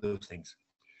some of those things.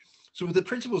 So the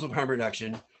principles of harm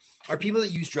reduction are people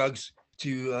that use drugs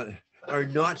are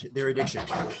not their addiction.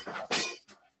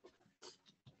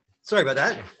 Sorry about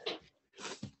that.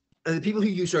 The people who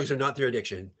use drugs are not their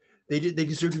addiction. They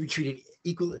deserve to be treated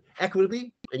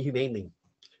equitably and humanely.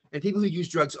 And people who use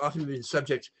drugs often have been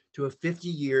subject to a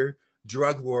 50-year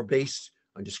drug war based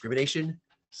on discrimination,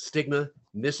 stigma,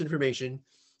 misinformation,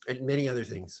 and many other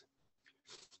things.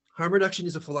 Harm reduction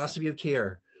is a philosophy of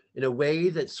care in a way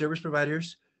that service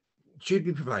providers should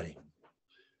be providing.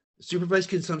 Supervised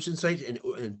consumption sites and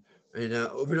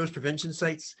overdose prevention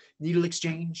sites, needle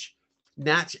exchange,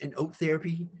 NAT and OAT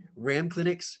therapy, RAM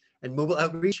clinics, and mobile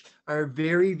outreach are a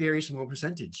very, very small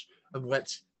percentage of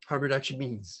what harm reduction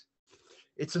means.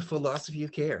 It's a philosophy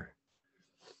of care.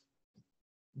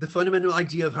 The fundamental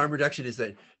idea of harm reduction is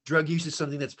that drug use is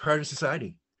something that's part of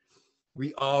society.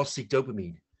 We all seek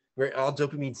dopamine. We're all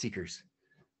dopamine seekers.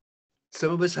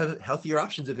 Some of us have healthier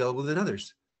options available than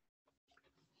others.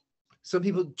 Some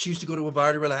people choose to go to a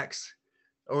bar to relax,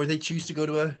 or they choose to go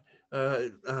to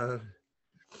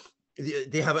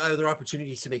they have other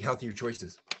opportunities to make healthier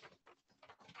choices.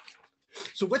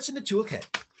 So what's in the toolkit?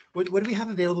 What do we have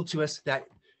available to us that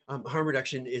harm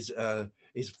reduction is at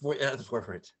the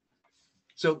forefront?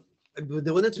 So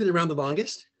the one that's been around the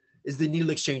longest is the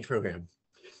needle exchange program.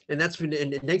 And that's been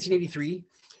in 1983,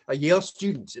 a Yale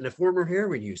student and a former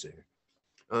heroin user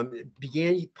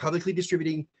began publicly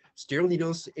distributing sterile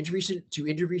needles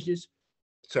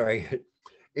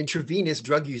intravenous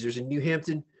drug users in New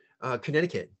Hampton,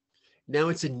 Connecticut. Now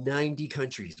it's in 90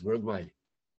 countries worldwide.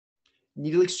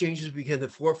 Needle exchanges became the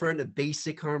forefront of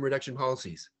basic harm reduction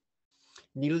policies.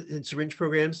 Needle and syringe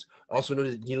programs, also known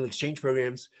as needle exchange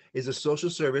programs, is a social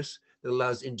service that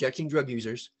allows injecting drug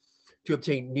users to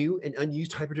obtain new and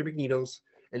unused hypodermic needles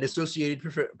and associated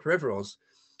peripherals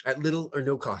at little or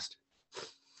no cost.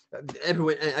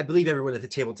 Everyone, I believe everyone at the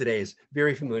table today is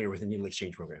very familiar with the needle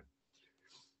exchange program.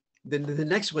 Then the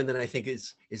next one that I think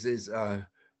is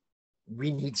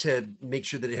we need to make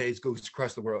sure that it goes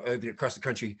across the world, across the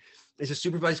country, is a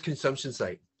supervised consumption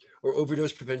site or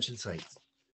overdose prevention site.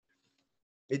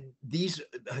 These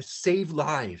save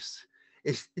lives.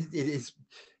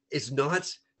 It's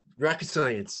not rocket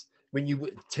science. When you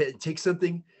take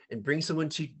something and bring someone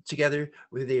together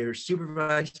where they are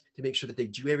supervised to make sure that they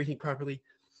do everything properly,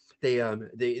 they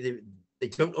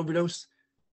don't overdose.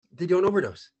 They don't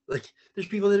overdose. Like, there's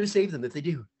people that have saved them if they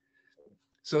do.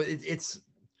 So it's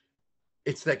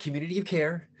that community of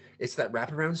care. It's that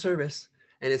wraparound service,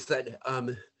 and it's that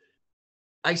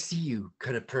I see you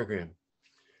kind of program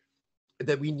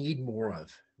that we need more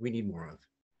of. We need more of.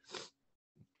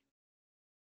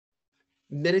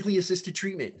 Medically assisted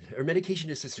treatment or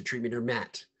medication assisted treatment, or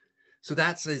MAT. So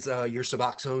that's your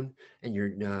Suboxone and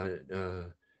your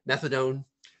methadone.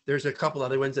 There's a couple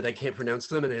other ones that I can't pronounce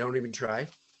them and I don't even try.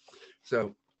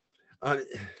 So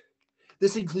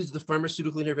this includes the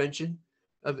pharmaceutical intervention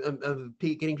of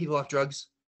getting people off drugs.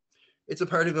 It's a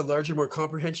part of a larger, more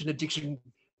comprehensive addiction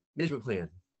management plan.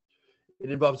 It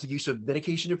involves the use of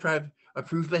medication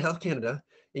approved by Health Canada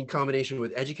in combination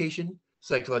with education,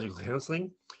 psychological counseling,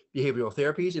 behavioral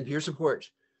therapies, and peer support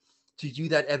to do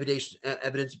that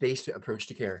evidence-based approach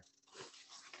to care.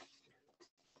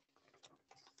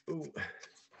 Ooh.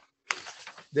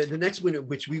 The next one,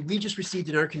 which we just received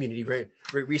in our community very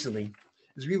recently,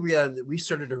 is we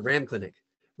started a RAM clinic,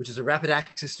 which is a rapid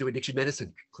access to addiction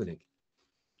medicine clinic.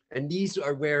 And these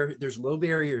are where there's low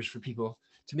barriers for people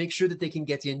to make sure that they can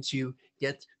get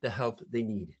the help they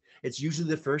need. It's usually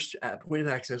the first point of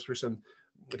access for some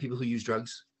people who use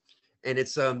drugs. And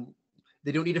it's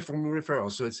they don't need a formal referral.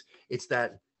 So it's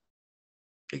that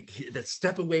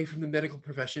step away from the medical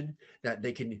profession that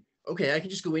they can, okay, I can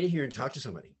just go in here and talk to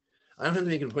somebody. I don't have to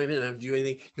make an appointment. I don't have to do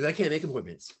anything because I can't make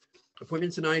appointments.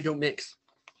 Appointments and I don't mix.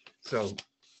 So,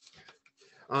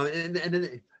 and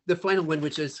then the final one,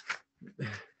 which is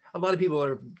a lot of people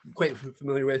are quite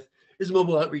familiar with, is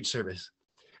mobile outreach service.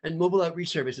 And mobile outreach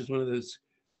service is one of those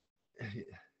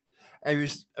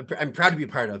I'm proud to be a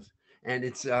part of. And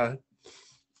it's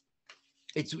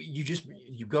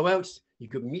you go out, you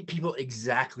could meet people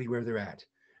exactly where they're at,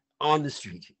 on the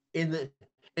street, in the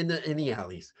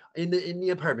alleys, in the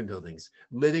apartment buildings,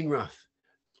 living rough,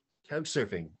 couch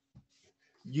surfing.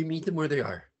 You meet them where they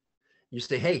are. You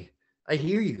say, hey, I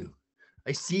hear you.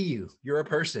 I see you. You're a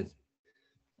person.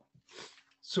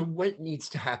 So what needs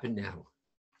to happen now?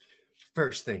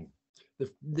 First thing,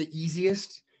 the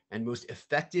easiest and most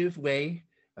effective way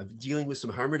of dealing with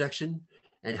some harm reduction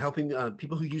and helping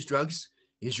people who use drugs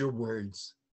is your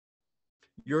words.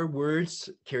 Your words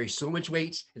carry so much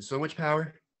weight and so much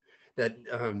power that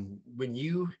when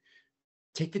you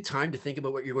take the time to think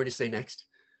about what you're going to say next,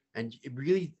 and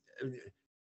really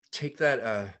take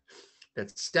that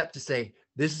step to say,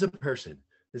 this is a person.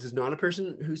 This is not a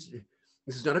person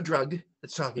this is not a drug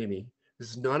that's talking to me. This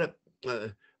is not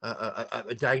a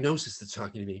diagnosis that's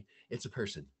talking to me. It's a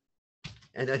person.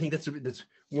 And I think that's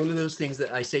one of those things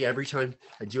that I say every time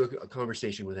I do a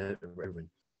conversation with everyone.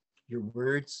 Your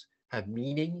words have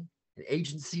meaning and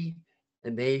agency,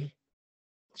 and they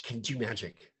can do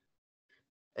magic,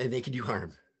 and they can do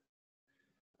harm.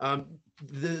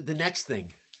 The next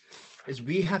thing is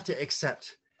we have to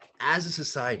accept as a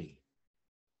society,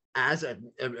 as a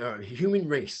human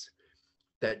race,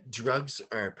 that drugs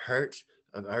are a part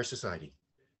of our society,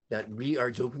 that we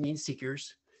are dopamine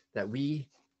seekers, that we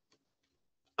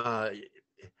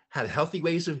have healthy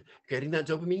ways of getting that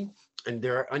dopamine, and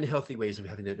there are unhealthy ways of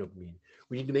having that dopamine.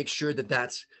 We need to make sure that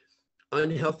that's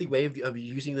unhealthy way of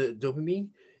using the dopamine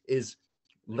is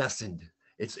lessened.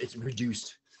 It's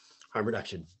reduced, harm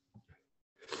reduction.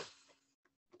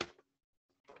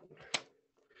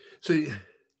 So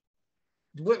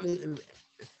what,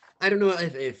 I don't know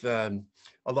if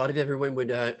a lot of everyone would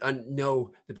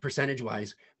know the percentage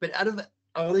wise, but out of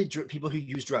all the people who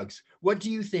use drugs, what do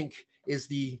you think is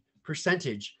the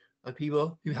percentage of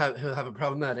people who have a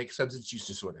problematic substance use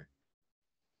disorder?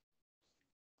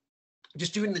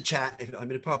 Just do it in the chat. I'm going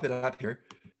to pop it up here.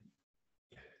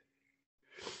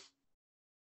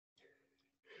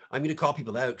 I'm going to call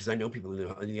people out because I know people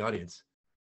in the audience.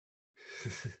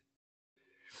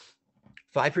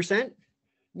 5%?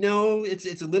 No,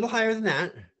 it's a little higher than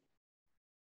that.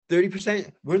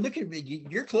 30%. We're looking.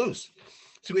 You're close.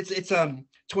 So it's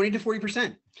 20 to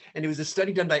 40%. And it was a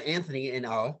study done by Anthony and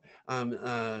al.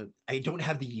 I don't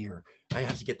have the year. I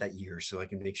have to get that year so I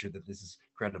can make sure that this is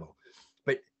credible.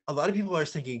 But a lot of people are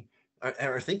thinking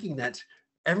that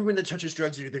everyone that touches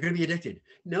drugs, they're going to be addicted.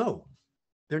 No,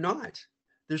 they're not.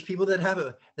 There's people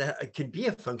that can be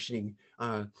a functioning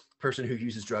person who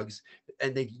uses drugs,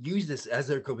 and they use this as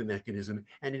their coping mechanism,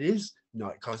 and it is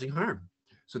not causing harm.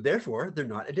 So therefore, they're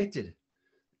not addicted.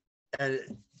 And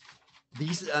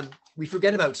these we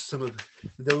forget about some of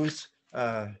those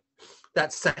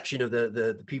that section of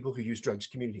the people who use drugs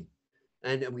community,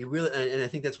 and we really and I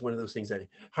think that's one of those things that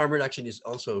harm reduction is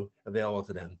also available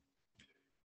to them.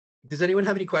 Does anyone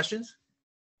have any questions?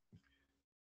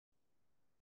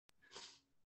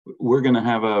 We're going to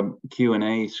have a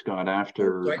Q&A, Scott,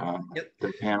 after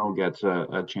the panel gets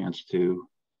a chance to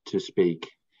speak.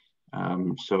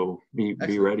 So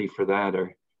be ready for that.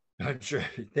 Or I'm sure.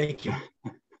 Thank you.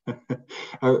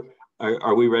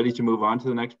 Are we ready to move on to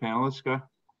the next panelist, Scott?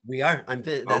 We are.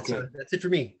 That's it for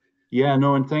me. Yeah,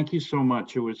 no, and thank you so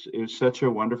much. It was such a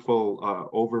wonderful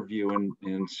overview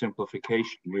and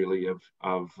simplification, really, of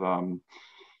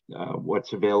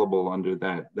what's available under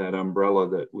that umbrella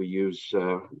that we use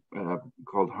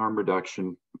called harm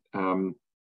reduction. And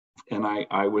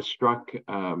I was struck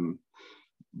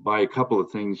by a couple of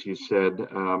things you said,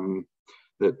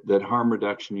 that harm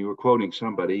reduction, you were quoting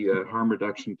somebody, harm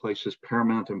reduction places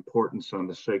paramount importance on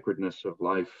the sacredness of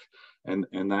life.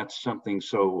 And that's something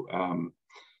so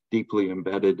deeply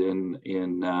embedded in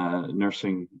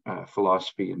nursing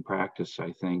philosophy and practice,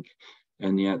 I think.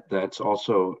 And yet that's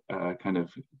also kind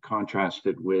of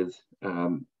contrasted with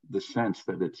the sense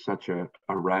that it's such a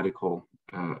radical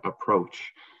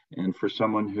approach. And for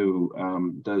someone who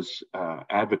does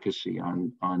advocacy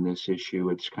on this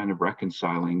issue, it's kind of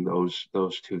reconciling those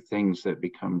two things that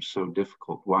become so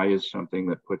difficult. Why is something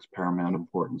that puts paramount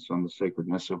importance on the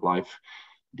sacredness of life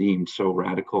deemed so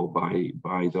radical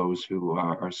by those who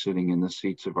are sitting in the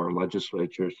seats of our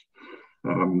legislatures?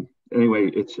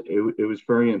 Anyway, it was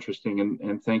very interesting,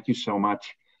 and thank you so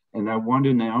much. And I want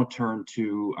to now turn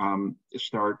to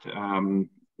start the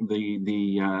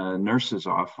nurses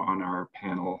off on our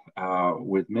panel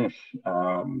with Mish,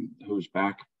 who's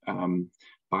back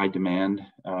by demand.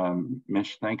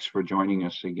 Mish, thanks for joining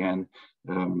us again.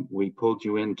 We pulled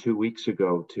you in 2 weeks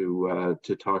ago to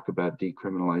talk about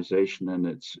decriminalization and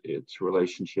its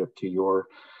relationship to your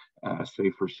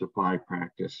safer supply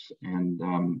practice, and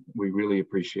we really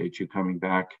appreciate you coming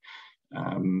back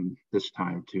this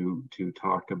time to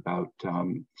talk about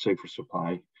safer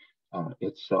supply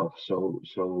itself. So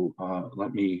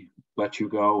let me let you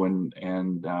go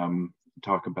and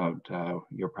talk about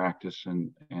your practice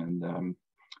and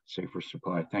safer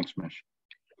supply. Thanks, Mish.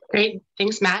 Great,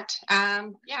 thanks, Matt.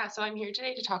 Yeah, so I'm here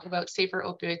today to talk about safer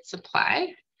opioid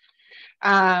supply.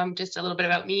 Just a little bit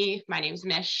about me. My name is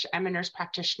Mish. I'm a nurse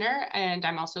practitioner, and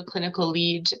I'm also clinical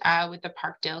lead with the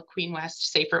Parkdale Queen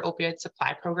West Safer Opioid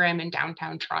Supply Program in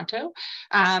downtown Toronto.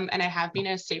 And I have been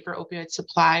a safer opioid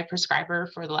supply prescriber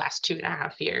for the last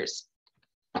 2.5 years.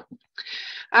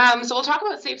 So we'll talk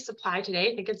about safe supply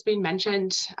today. I think it's been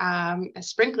mentioned a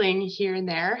sprinkling here and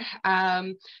there.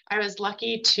 I was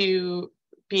lucky to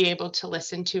be able to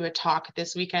listen to a talk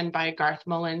this weekend by Garth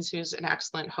Mullins, who's an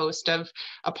excellent host of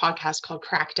a podcast called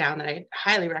Crackdown that I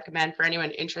highly recommend for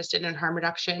anyone interested in harm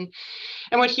reduction.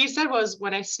 And what he said was,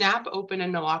 when I snap open a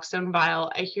naloxone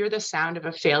vial, I hear the sound of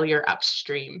a failure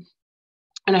upstream.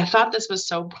 And I thought this was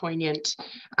so poignant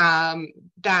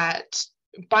that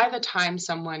by the time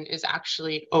someone is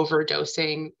actually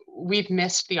overdosing, we've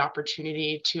missed the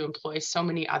opportunity to employ so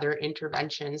many other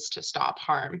interventions to stop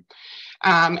harm.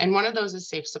 And one of those is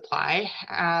safe supply.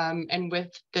 And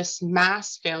with this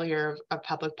mass failure of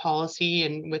public policy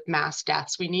and with mass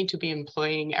deaths, we need to be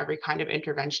employing every kind of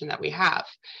intervention that we have,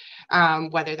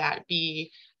 whether that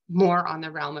be more on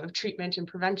the realm of treatment and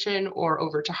prevention or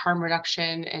over to harm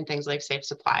reduction and things like safe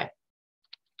supply.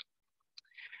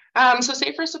 So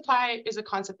safer supply is a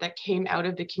concept that came out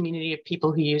of the community of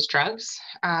people who use drugs.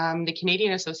 The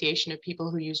Canadian Association of People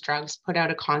Who Use Drugs put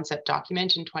out a concept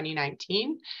document in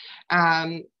 2019,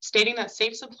 stating that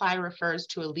safe supply refers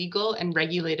to a legal and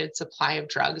regulated supply of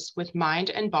drugs with mind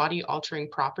and body altering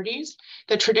properties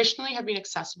that traditionally have been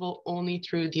accessible only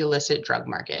through the illicit drug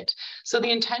market. So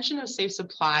the intention of safe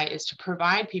supply is to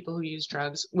provide people who use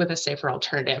drugs with a safer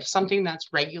alternative, something that's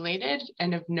regulated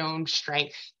and of known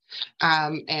strength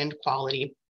and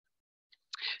quality.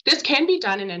 This can be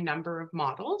done in a number of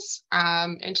models.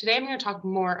 And today I'm going to talk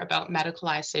more about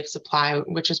medicalized safe supply,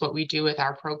 which is what we do with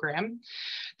our program.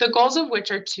 The goals of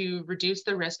which are to reduce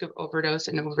the risk of overdose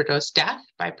and overdose death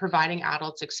by providing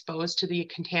adults exposed to the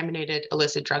contaminated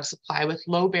illicit drug supply with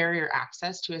low barrier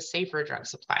access to a safer drug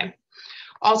supply.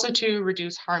 Also to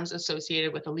reduce harms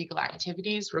associated with illegal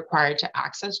activities required to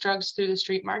access drugs through the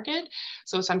street market.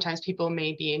 So sometimes people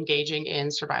may be engaging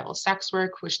in survival sex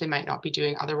work, which they might not be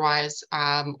doing otherwise,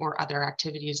 or other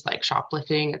activities like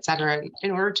shoplifting, et cetera,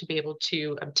 in order to be able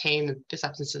to obtain the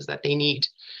substances that they need.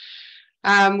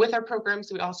 With our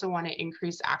programs, we also want to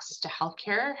increase access to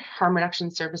healthcare, harm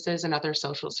reduction services, and other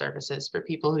social services for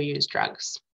people who use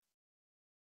drugs.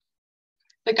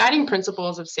 The guiding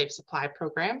principles of safe supply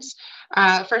programs,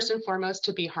 first and foremost,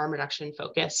 to be harm reduction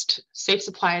focused. Safe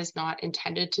supply is not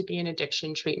intended to be an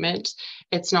addiction treatment.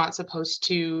 It's not supposed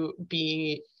to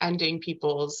be ending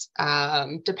people's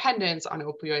dependence on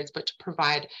opioids, but to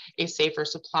provide a safer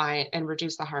supply and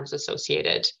reduce the harms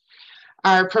associated.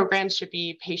 Our programs should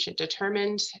be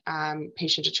patient-determined and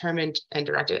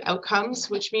directed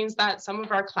outcomes, which means that some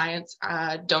of our clients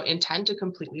don't intend to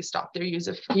completely stop their use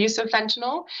of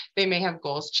fentanyl. They may have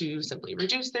goals to simply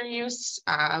reduce their use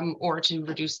or to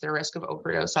reduce their risk of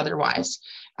overdose otherwise.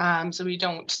 So we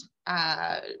don't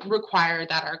require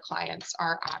that our clients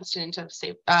are abstinent of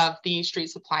the street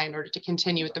supply in order to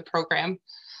continue with the program.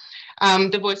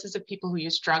 The voices of people who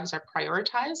use drugs are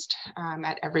prioritized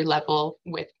at every level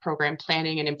with program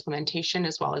planning and implementation,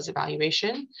 as well as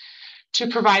evaluation, to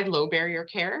provide low barrier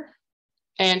care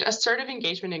and assertive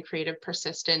engagement and creative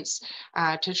persistence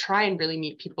to try and really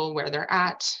meet people where they're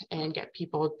at and get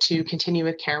people to continue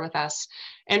with care with us,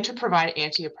 and to provide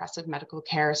anti-oppressive medical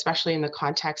care, especially in the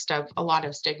context of a lot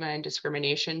of stigma and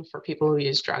discrimination for people who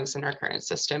use drugs in our current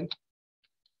system.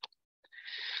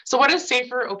 So what does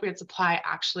safer opioid supply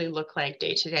actually look like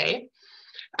day to day?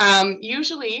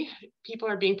 Usually, people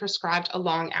are being prescribed a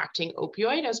long-acting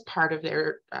opioid as part of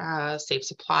their safe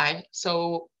supply.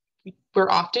 So we're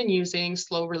often using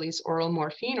slow-release oral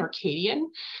morphine, or Cadian.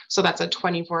 So that's a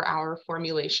 24-hour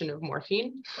formulation of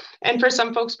morphine. And for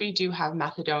some folks, we do have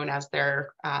methadone as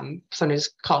their, sometimes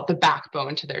called the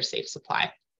backbone to their safe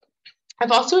supply.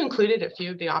 I've also included a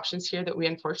few of the options here that we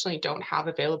unfortunately don't have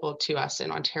available to us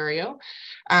in Ontario.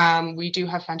 We do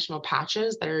have fentanyl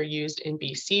patches that are used in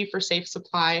BC for safe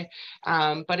supply,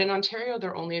 but in Ontario,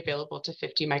 they're only available to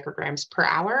 50 micrograms per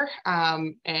hour.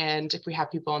 And if we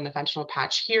have people on the fentanyl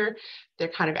patch here, they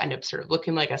kind of end up sort of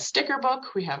looking like a sticker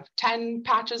book. We have 10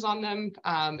 patches on them.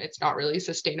 It's not really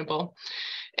sustainable.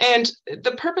 And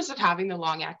the purpose of having the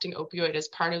long-acting opioid as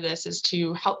part of this is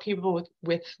to help people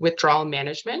with withdrawal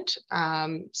management,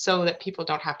 so that people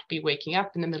don't have to be waking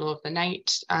up in the middle of the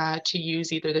night to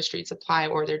use either the street supply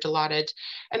or their Dilaudid,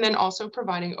 and then also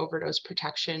providing overdose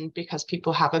protection because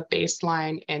people have a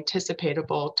baseline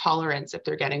anticipatable tolerance if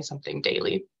they're getting something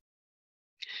daily.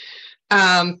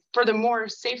 For the more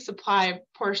safe supply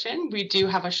portion, we do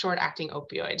have a short-acting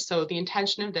opioid. So the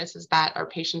intention of this is that our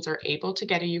patients are able to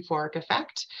get a euphoric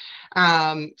effect,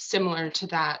 similar to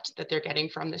that they're getting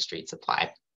from the street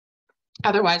supply.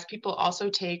 Otherwise, people also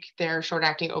take their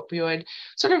short-acting opioid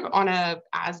sort of on a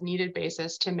as-needed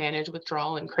basis to manage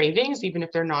withdrawal and cravings, even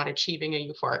if they're not achieving a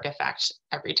euphoric effect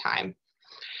every time.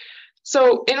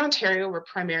 So in Ontario, we're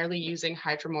primarily using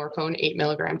hydromorphone 8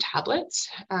 milligram tablets,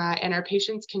 and our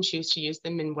patients can choose to use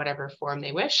them in whatever form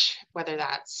they wish, whether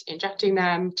that's injecting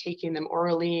them, taking them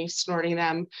orally, snorting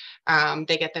them.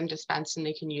 They get them dispensed and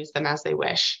they can use them as they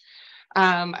wish.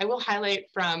 I will highlight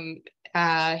from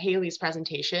Hayley's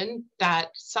presentation that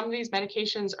some of these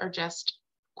medications are just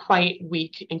quite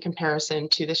weak in comparison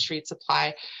to the street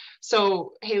supply.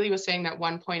 So Hayley was saying that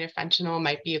 1 point of fentanyl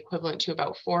might be equivalent to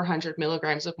about 400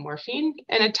 milligrams of morphine,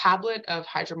 and a tablet of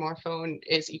hydromorphone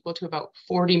is equal to about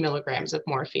 40 milligrams of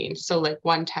morphine, so like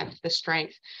 1/10 the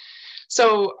strength.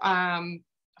 So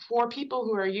for people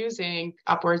who are using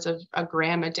upwards of a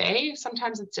gram a day,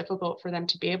 sometimes it's difficult for them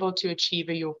to be able to achieve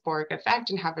a euphoric effect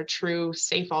and have a true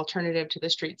safe alternative to the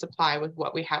street supply with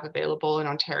what we have available in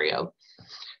Ontario.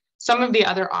 Some of the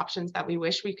other options that we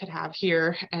wish we could have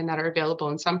here and that are available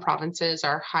in some provinces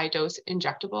are high dose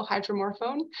injectable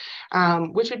hydromorphone,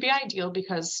 which would be ideal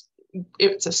because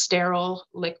it's a sterile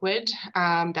liquid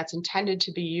that's intended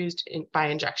to be used by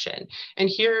injection. And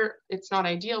here it's not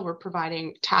ideal. We're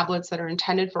providing tablets that are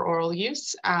intended for oral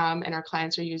use, and our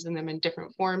clients are using them in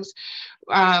different forms,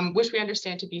 which we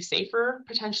understand to be safer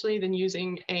potentially than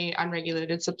using an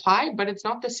unregulated supply, but it's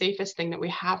not the safest thing that we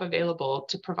have available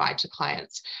to provide to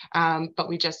clients. But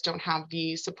we just don't have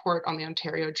the support on the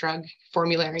Ontario drug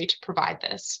formulary to provide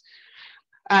this.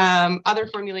 Other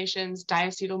formulations,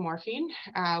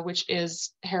 diacetylmorphine, which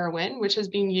is heroin, which has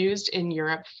been used in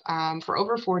Europe for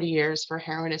over 40 years for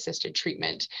heroin-assisted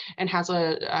treatment and has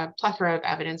a plethora of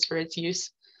evidence for its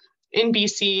use. In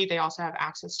BC, they also have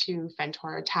access to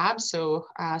Fentora tabs, so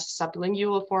a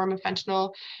sublingual form of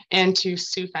fentanyl, and to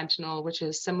sufentanil, which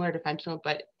is similar to fentanyl,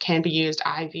 but can be used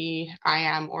IV,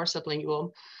 IM, or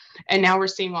sublingual. And now we're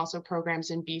seeing also programs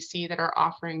in BC that are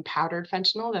offering powdered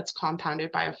fentanyl that's compounded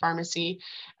by a pharmacy.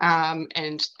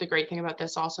 And the great thing about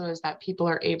this also is that people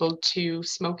are able to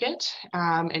smoke it.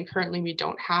 And currently we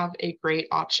don't have a great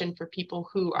option for people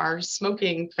who are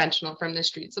smoking fentanyl from the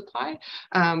street supply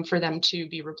for them to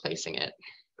be replacing it.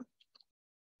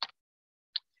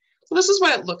 So this is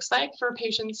what it looks like for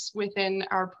patients within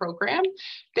our program.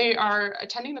 They are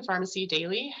attending the pharmacy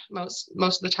daily, most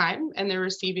of the time, and they're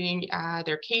receiving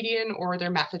their Cadian or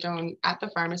their methadone at the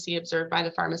pharmacy observed by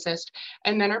the pharmacist,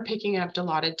 and then are picking up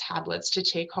allotted tablets to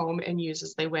take home and use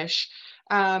as they wish.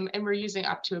 And we're using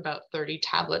up to about 30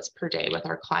 tablets per day with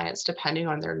our clients, depending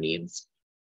on their needs.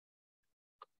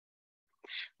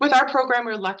 With our program,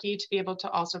 we're lucky to be able to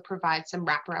also provide some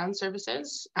wraparound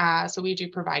services. So we do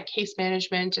provide case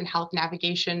management and health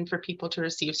navigation for people to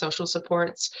receive social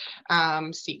supports,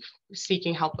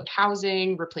 seeking help with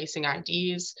housing, replacing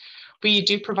IDs. We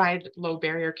do provide low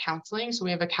barrier counseling. So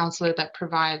we have a counselor that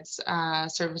provides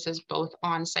services both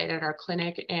on site at our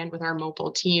clinic and with our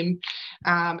mobile team.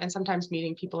 And sometimes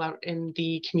meeting people out in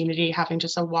the community, having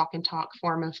just a walk and talk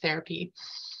form of therapy.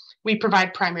 We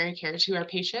provide primary care to our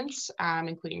patients,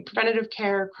 including preventative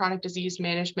care, chronic disease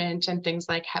management, and things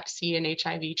like Hep C and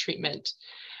HIV treatment.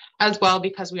 As well,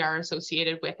 because we are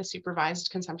associated with a supervised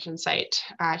consumption site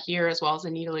here, as well as a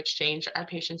needle exchange, our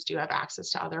patients do have access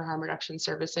to other harm reduction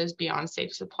services beyond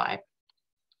safe supply.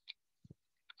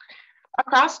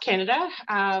 Across Canada,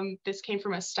 this came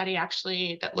from a study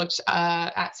actually that looked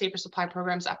at safer supply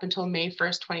programs up until May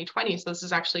 1st, 2020. So this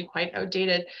is actually quite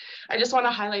outdated. I just want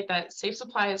to highlight that safe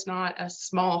supply is not a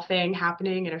small thing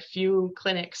happening in a few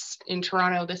clinics in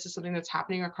Toronto. This is something that's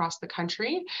happening across the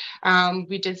country.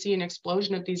 We did see an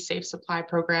explosion of these safe supply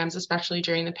programs, especially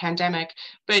during the pandemic.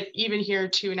 But even here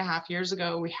 2.5 years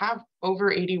ago, we have over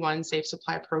 81 safe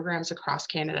supply programs across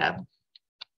Canada.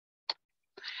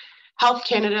 Health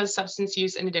Canada's Substance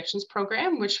Use and Addictions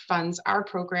Program, which funds our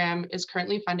program, is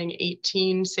currently funding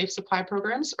 18 safe supply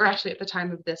programs, or actually at the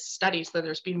time of this study, so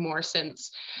there's been more since.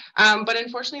 But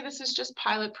unfortunately, this is just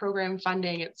pilot program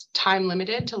funding. It's time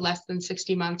limited to less than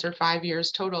 60 months or 5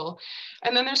 years total.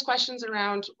 And then there's questions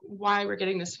around why we're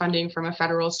getting this funding from a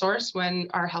federal source when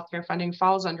our healthcare funding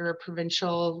falls under a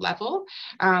provincial level,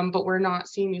 but we're not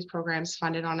seeing these programs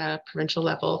funded on a provincial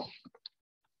level.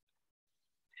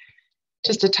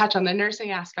 Just to touch on the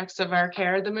nursing aspects of our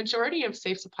care, the majority of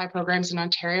safe supply programs in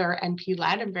Ontario are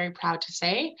NP-led, I'm very proud to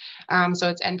say. So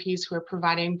it's NPs who are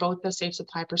providing both the safe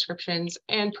supply prescriptions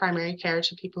and primary care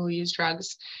to people who use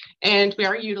drugs. And we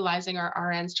are utilizing our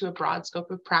RNs to a broad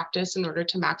scope of practice in order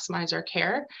to maximize our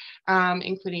care,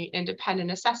 including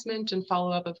independent assessment and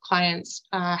follow-up of clients,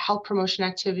 health promotion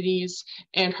activities,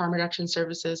 and harm reduction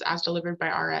services as delivered by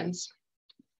RNs.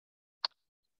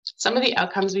 Some of the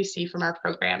outcomes we see from our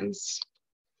programs.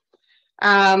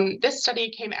 This study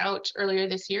came out earlier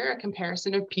this year, a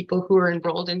comparison of people who were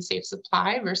enrolled in Safe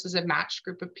Supply versus a matched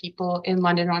group of people in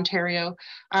London, Ontario.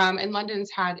 And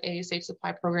London's had a Safe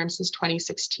Supply program since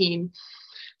 2016.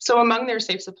 So among their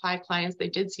Safe Supply clients, they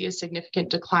did see a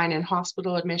significant decline in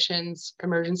hospital admissions,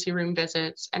 emergency room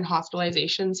visits, and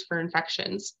hospitalizations for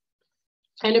infections,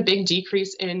 and a big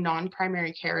decrease in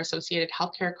non-primary care associated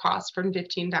healthcare costs from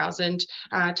 $15,000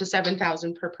 to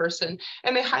 $7,000 per person.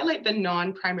 And they highlight the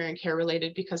non-primary care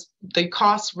related because the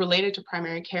costs related to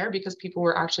primary care because people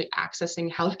were actually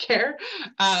accessing healthcare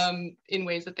in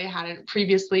ways that they hadn't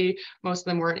previously. Most of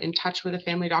them weren't in touch with a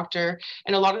family doctor.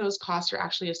 And a lot of those costs are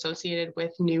actually associated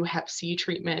with new Hep C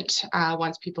treatment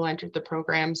once people entered the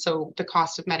program. So the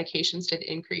cost of medications did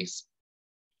increase.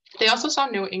 They also saw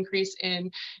no increase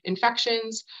in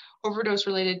infections,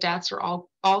 overdose-related deaths, or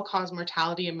all-cause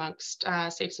mortality amongst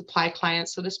Safe Supply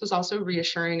clients. So this was also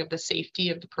reassuring of the safety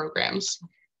of the programs.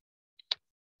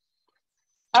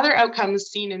 Other outcomes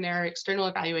seen in their external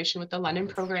evaluation with the London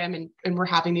program, and we're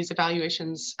having these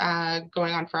evaluations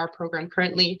going on for our program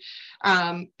currently,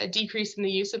 a decrease in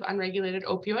the use of unregulated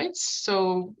opioids.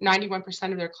 So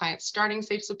 91% of their clients starting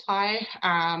Safe Supply,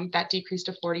 that decreased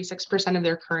to 46% of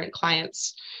their current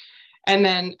clients. And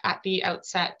then at the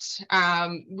outset,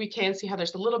 we can see how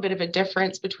there's a little bit of a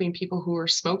difference between people who are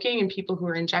smoking and people who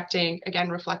are injecting, again,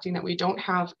 reflecting that we don't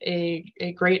have a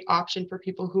great option for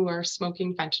people who are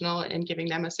smoking fentanyl and giving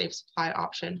them a Safe Supply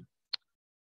option.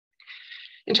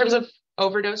 In terms of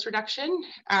overdose reduction,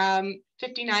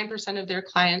 59% of their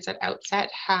clients at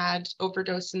outset had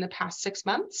overdosed in the past 6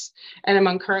 months, and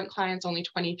among current clients, only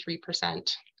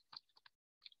 23%.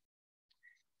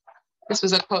 This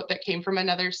was a quote that came from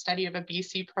another study of a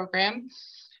BC program.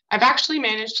 I've actually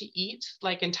managed to eat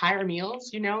like entire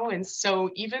meals, you know, and so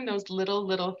even those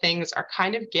little things are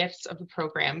kind of gifts of the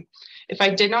program. If I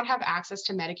did not have access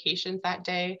to medications that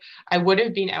day, I would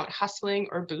have been out hustling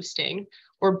or boosting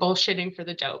or bullshitting for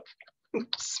the dope.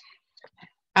 Oops.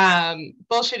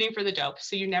 Bullshitting for the dope,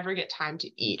 so you never get time to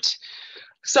eat.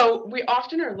 So we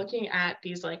often are looking at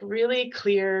these like really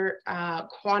clear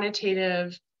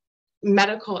quantitative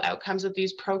medical outcomes of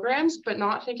these programs, but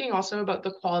not thinking also about the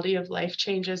quality of life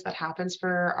changes that happens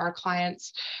for our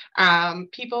clients.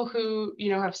 People who,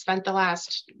 you know, have spent the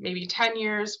last maybe 10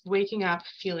 years waking up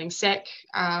feeling sick,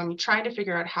 trying to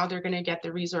figure out how they're going to get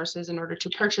the resources in order to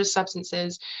purchase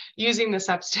substances, using the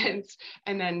substance,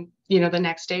 and then, you know, the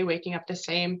next day waking up the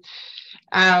same.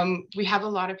 We have a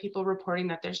lot of people reporting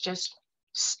that there's just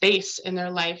space in their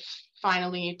life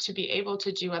finally to be able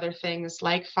to do other things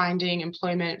like finding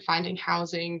employment, finding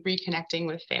housing, reconnecting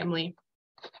with family.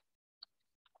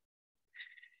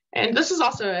 And this is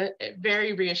also a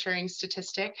very reassuring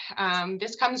statistic.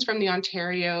 This comes from the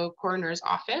Ontario Coroner's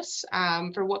Office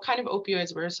for what kind of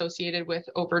opioids were associated with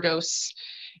overdose.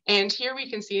 And here we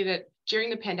can see that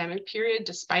during the pandemic period,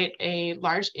 despite a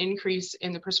large increase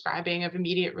in the prescribing of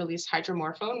immediate release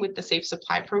hydromorphone with the Safe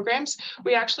Supply programs,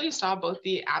 we actually saw both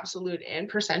the absolute and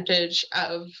percentage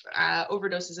of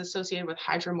overdoses associated with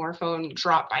hydromorphone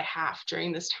drop by half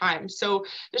during this time. So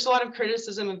there's a lot of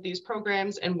criticism of these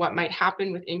programs and what might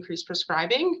happen with increased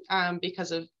prescribing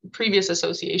because of previous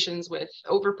associations with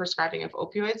overprescribing of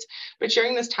opioids. But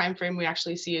during this time frame, we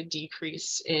actually see a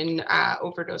decrease in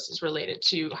overdoses related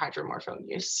to hydromorphone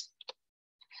use.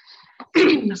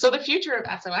 So the future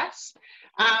of SOS,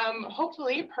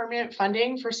 hopefully permanent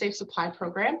funding for Safe Supply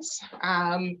programs.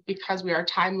 Because we are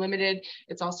time limited,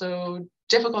 it's also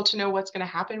difficult to know what's going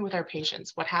to happen with our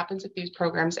patients. What happens if these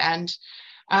programs end?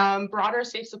 Broader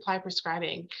Safe Supply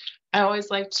prescribing. I always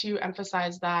like to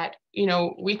emphasize that, you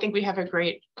know, we think we have a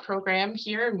great program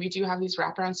here and we do have these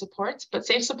wraparound supports, but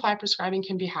Safe Supply prescribing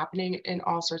can be happening in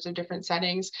all sorts of different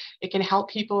settings. It can help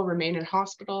people remain in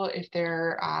hospital if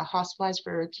they're hospitalized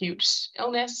for acute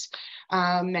illness.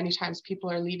 Many times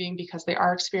people are leaving because they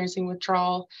are experiencing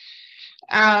withdrawal.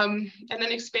 And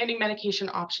then expanding medication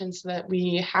options so that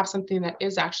we have something that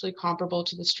is actually comparable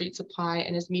to the street supply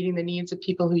and is meeting the needs of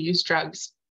people who use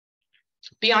drugs.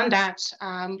 Beyond that,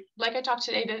 like I talked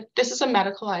today, this is a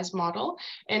medicalized model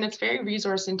and it's very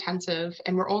resource intensive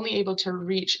and we're only able to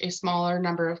reach a smaller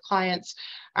number of clients.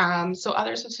 So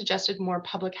others have suggested more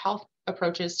public health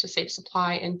approaches to Safe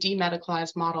Supply and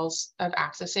demedicalized models of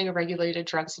accessing a regulated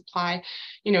drug supply.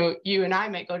 You know, you and I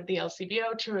might go to the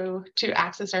LCBO to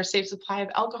access our Safe Supply of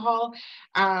alcohol.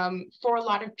 For a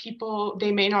lot of people,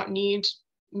 they may not need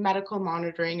medical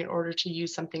monitoring in order to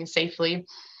use something safely.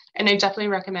 And I definitely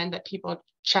recommend that people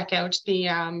check out the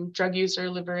Drug User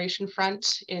Liberation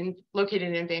Front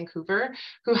located in Vancouver,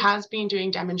 who has been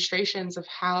doing demonstrations of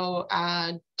how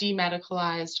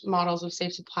demedicalized models of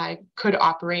safe supply could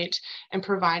operate and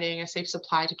providing a safe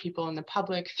supply to people in the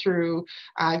public through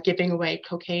giving away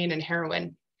cocaine and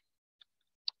heroin.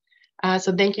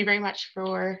 So thank you very much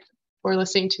for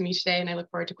listening to me today, and I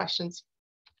look forward to questions.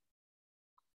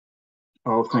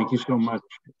 Oh, thank you so much,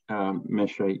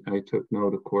 Mish. I took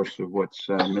note, of course, of what's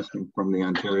missing from the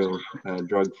Ontario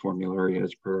drug formulary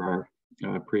as per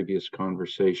our previous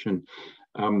conversation.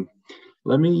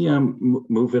 Let me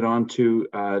move it on to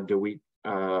Deweet,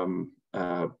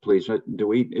 please.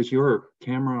 Deweet, is your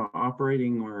camera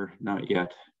operating or not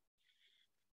yet?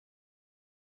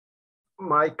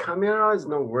 My camera is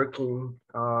not working.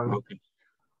 Okay.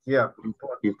 Yeah.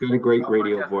 You've got a great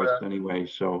radio voice anyway,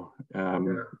 so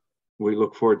we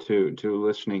look forward to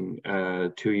listening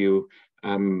to you.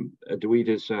 Deweet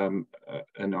is an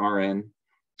RN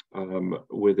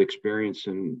with experience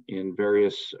in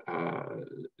various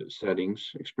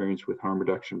settings, experience with harm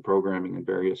reduction programming in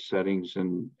various settings,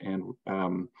 and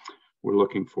we're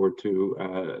looking forward to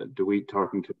Deweet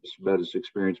talking to us about his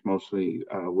experience mostly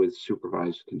with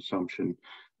supervised consumption,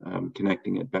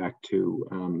 connecting it back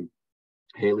to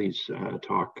Hayley's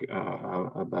talk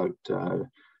about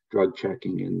drug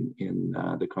checking in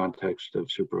the context of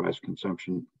supervised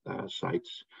consumption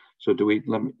sites. So Deweet,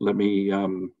 let me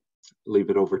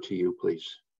leave it over to you, please.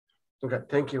 Okay,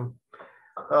 thank you.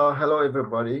 Hello,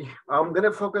 everybody. I'm going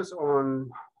to focus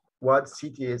on what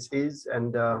CTS is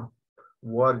and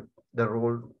what the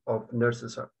role of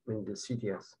nurses are in the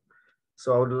CTS.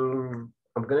 So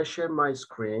I'm going to share my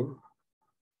screen.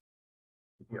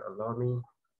 If you allow me.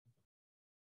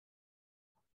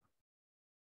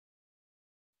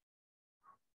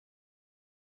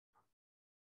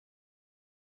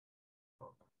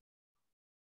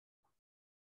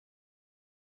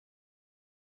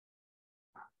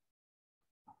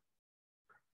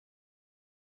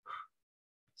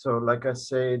 So like I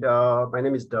said, my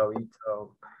name is David.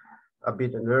 I've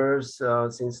been a nurse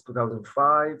since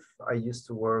 2005. I used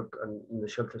to work in the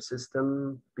shelter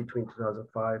system between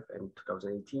 2005 and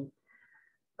 2018.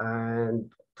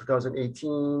 And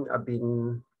 2018, I've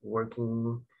been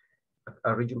working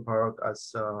at Regent Park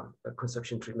as a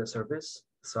conception treatment service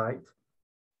site.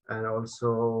 And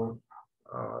also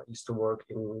used to work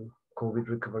in COVID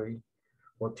recovery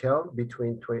hotel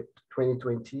between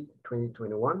 2020,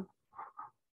 2021.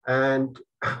 And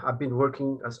I've been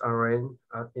working as RN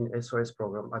in SOS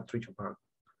program at Regent Park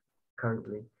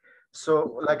currently.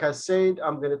 So like I said,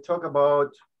 I'm going to talk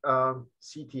about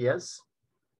CTS,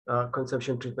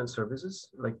 consumption treatment services,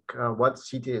 like what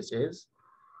CTS is.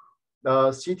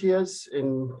 CTS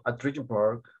at Regent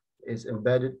Park is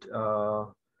embedded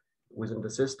within the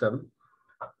system.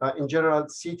 In general,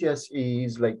 CTS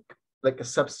is like a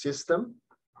subsystem.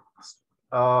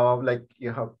 Like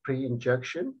you have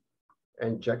pre-injection,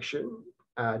 injection,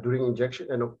 during injection,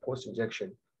 and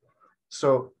post-injection.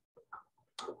 So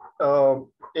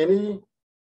any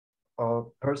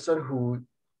person who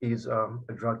is a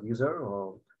drug user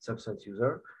or substance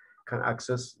user can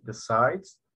access the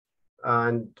sites,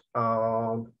 and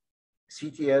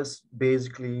CTS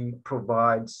basically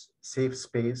provides safe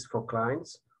space for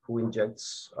clients who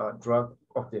injects drug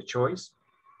of their choice.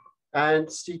 And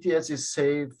CTS is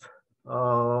safe,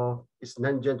 it's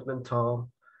non-judgmental,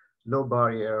 low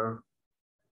barrier,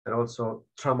 and also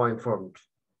trauma-informed.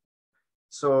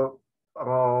 So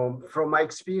from my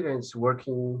experience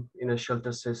working in a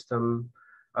shelter system,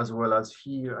 as well as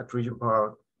here at Regent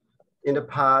Park, in the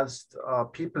past,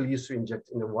 people used to inject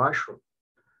in the washroom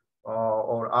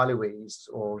or alleyways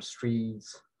or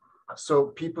streets. So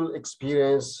people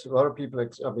experience, a lot of people,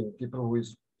 people who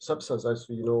is substance, as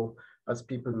you know, as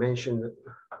people mentioned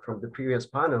from the previous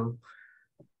panel,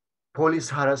 police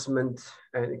harassment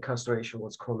and incarceration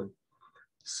was common.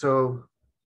 So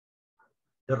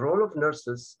the role of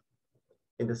nurses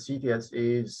in the CTS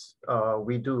is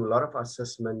we do a lot of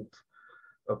assessment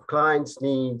of clients'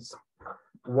 needs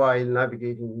while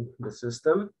navigating the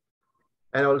system,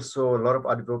 and also a lot of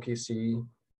advocacy,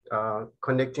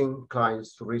 connecting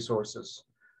clients to resources,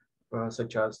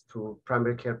 such as to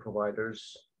primary care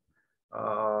providers,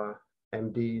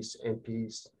 MDs,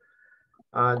 NPs.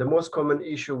 The most common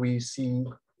issue we see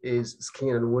is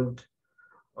skin and wound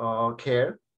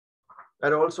care,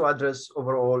 and also address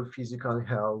overall physical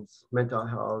health, mental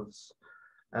health,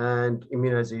 and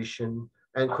immunization,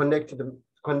 and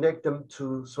connect them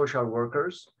to social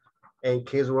workers and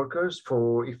case workers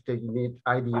for if they need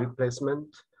ID replacement,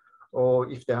 or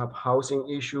if they have housing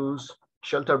issues,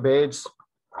 shelter beds,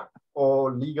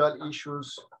 or legal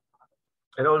issues,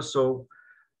 and also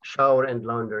shower and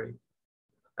laundry.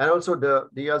 And also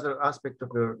the other aspect of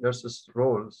the nurses'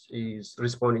 roles is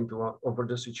responding to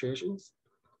overdose situations,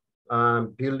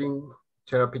 building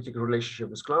therapeutic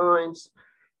relationship with clients,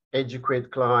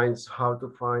 educate clients how to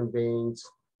find veins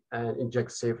and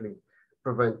inject safely,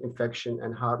 prevent infection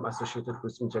and harm associated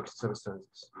with injected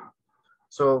substances.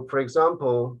 So for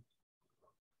example,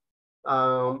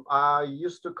 I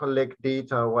used to collect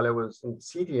data while I was in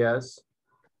CTS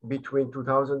between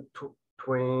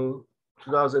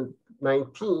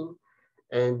 2019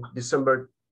 and December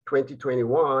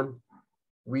 2021.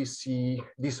 We see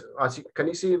this, can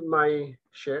you see my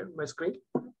screen?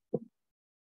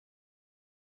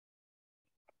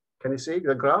 Can you see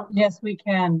the graph? Yes, we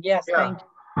can. Yes, yeah. Thank you.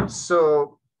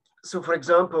 So for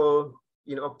example,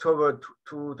 in October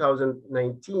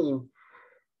 2019,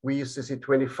 we used to see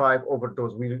 25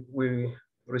 overdose. We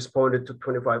responded to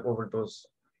 25 overdose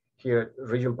here at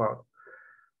Regent Park.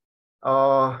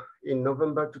 In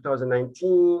November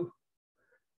 2019,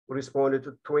 we responded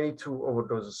to 22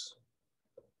 overdoses.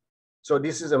 So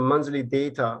this is a monthly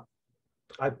data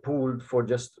I pulled for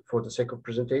the sake of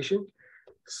presentation.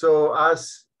 So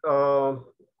as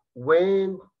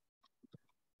when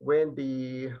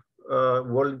the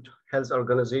World Health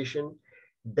Organization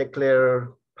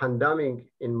declared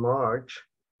pandemic in March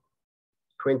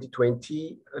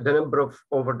 2020, the number of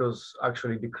overdose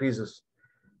actually decreases.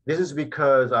 This is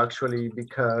because the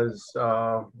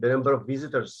number of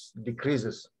visitors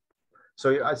decreases. So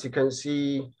as you can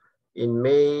see, in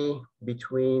May,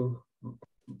 between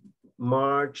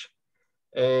March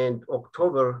and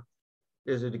October,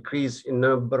 there's a decrease in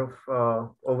number of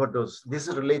overdose. This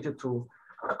is related to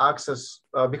access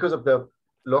because of the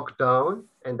lockdown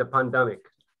and the pandemic.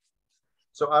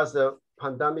 So as the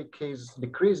pandemic case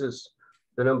decreases,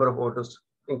 the number of overdose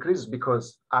increases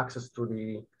because access to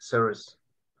the service,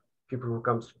 people who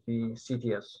comes to the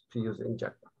CTS to use the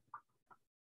injector.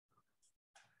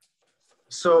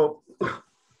 So,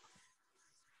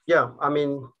 yeah, I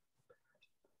mean,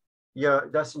 yeah,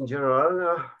 that's in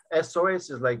general. SOS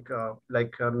is like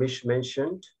Mish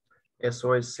mentioned,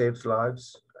 SOS saves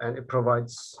lives and it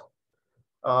provides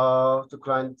to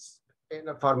clients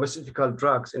pharmaceutical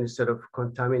drugs instead of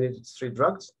contaminated street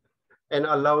drugs, and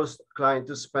allows client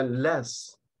to spend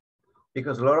less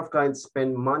because a lot of clients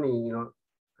spend money. You know,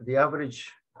 the average,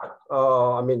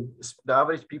 the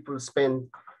average people spend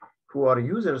who are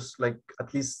users like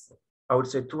at least I would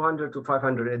say 200 to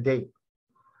 500 a day.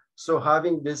 So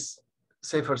having this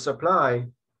safer supply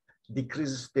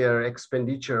decreases their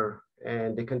expenditure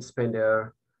and they can spend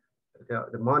the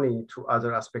money to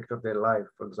other aspects of their life,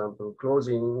 for example,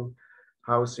 clothing,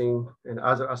 housing, and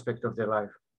other aspects of their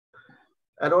life.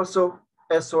 And also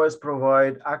SOS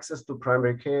provide access to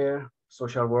primary care,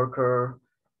 social worker,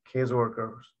 case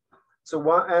workers. So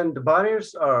one of the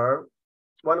barriers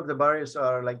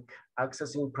are like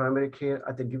accessing primary care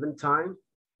at a given time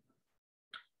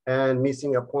and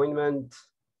missing appointment,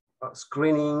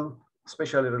 screening,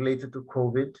 especially related to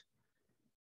COVID,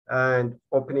 and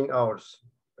opening hours.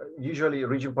 Usually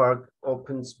Regent Park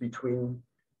opens between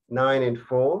 9 and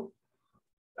 4,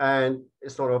 and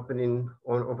it's not opening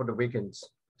over the weekends.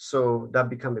 So that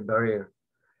becomes a barrier.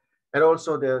 And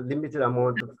also the limited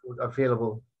amount of food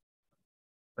available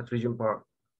at Regent Park.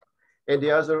 And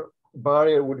the other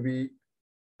barrier would be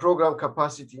program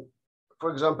capacity.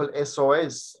 For example,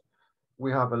 SOS,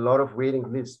 we have a lot of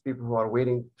waiting lists, people who are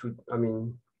waiting to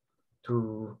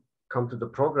come to the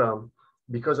program.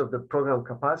 Because of the program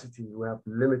capacity, we have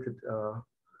limited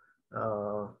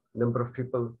number of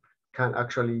people can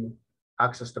actually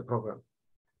access the program.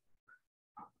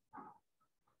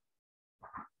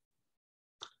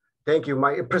 Thank you.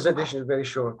 My presentation is very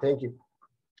short. Thank you.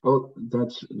 Oh,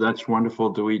 that's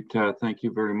wonderful, Doit. Thank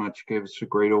you very much. Gave us a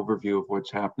great overview of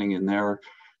what's happening in there,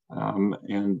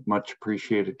 and much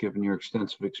appreciated given your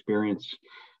extensive experience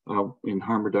in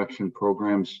harm reduction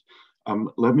programs.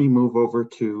 Let me move over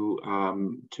to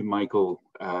Michael.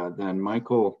 Then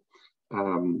Michael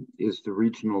is the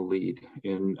regional lead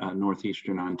in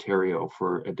Northeastern Ontario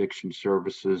for addiction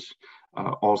services,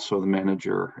 also the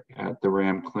manager at the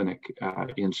RAM Clinic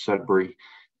in Sudbury.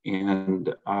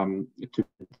 And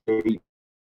today,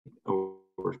 or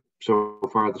so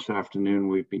far this afternoon,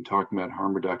 we've been talking about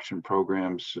harm reduction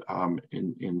programs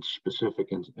in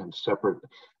specific and separate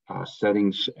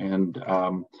settings. And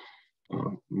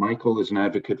Michael is an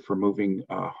advocate for moving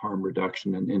harm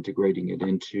reduction and integrating it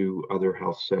into other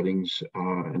health settings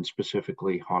and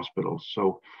specifically hospitals.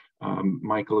 So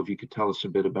Michael, if you could tell us a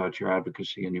bit about your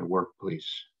advocacy and your work,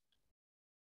 please.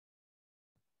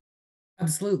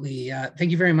 Absolutely.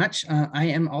 Thank you very much. I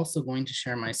am also going to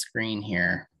share my screen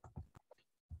here.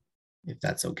 if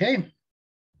that's okay.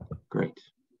 Great.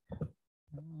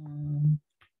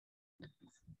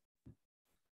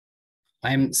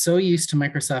 I'm so used to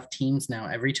Microsoft Teams now.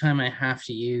 Every time I have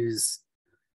to use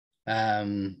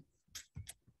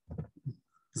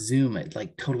Zoom, it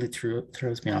like totally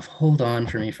throws me off. Hold on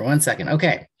for me for 1 second.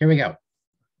 Okay, here we go.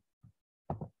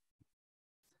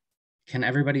 Can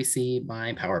everybody see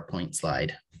my PowerPoint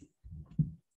slide?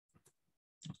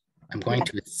 I'm going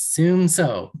to assume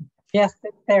so. Yes,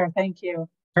 it's there. Thank you.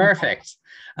 Perfect.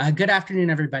 Good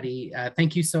afternoon, everybody.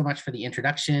 Thank you so much for the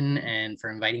introduction and for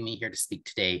inviting me here to speak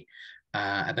today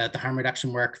about the harm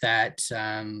reduction work that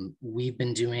we've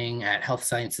been doing at Health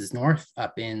Sciences North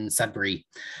up in Sudbury.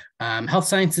 Health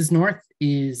Sciences North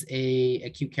is an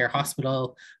acute care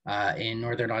hospital in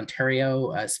Northern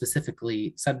Ontario,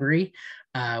 specifically Sudbury.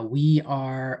 We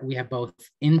have both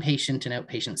inpatient and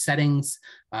outpatient settings,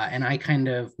 and I kind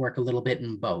of work a little bit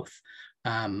in both.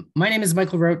 My name is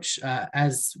Michael Roach.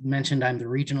 As mentioned, I'm the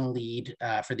regional lead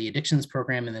for the addictions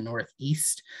program in the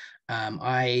Northeast.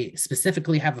 I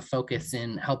specifically have a focus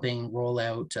in helping roll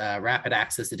out rapid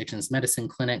access addictions medicine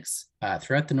clinics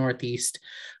throughout the Northeast,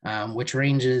 which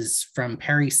ranges from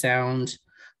Parry Sound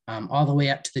all the way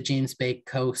up to the James Bay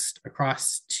coast,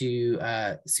 across to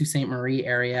Sault Ste. Marie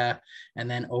area,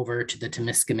 and then over to the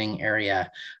Temiskaming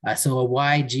area. So a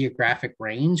wide geographic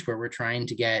range where we're trying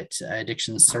to get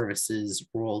addiction services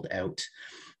rolled out.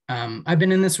 I've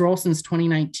been in this role since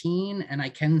 2019, and I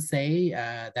can say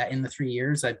that in the 3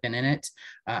 years I've been in it,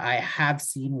 I have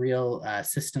seen real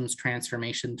systems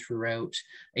transformation throughout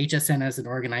HSN as an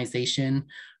organization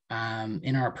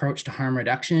in our approach to harm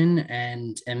reduction,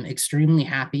 and am extremely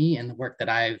happy in the work that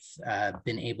I've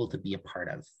been able to be a part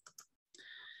of.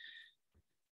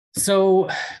 So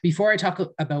before I talk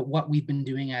about what we've been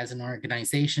doing as an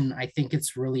organization, I think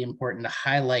it's really important to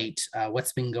highlight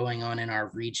what's been going on in our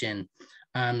region.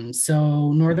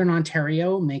 So Northern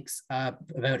Ontario makes up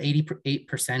about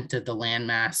 88% of the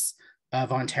landmass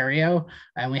of Ontario,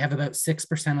 and we have about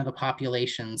 6% of the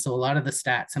population. So a lot of the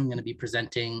stats I'm going to be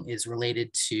presenting is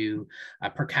related to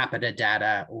per capita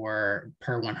data or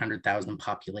per 100,000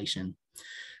 population.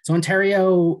 So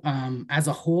Ontario as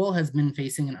a whole has been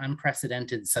facing an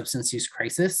unprecedented substance use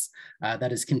crisis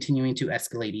that is continuing to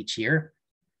escalate each year.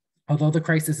 Although the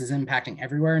crisis is impacting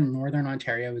everywhere, Northern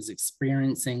Ontario is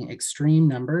experiencing extreme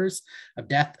numbers of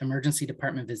death, emergency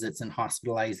department visits, and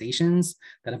hospitalizations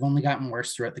that have only gotten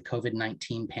worse throughout the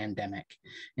COVID-19 pandemic.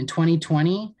 In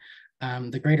 2020,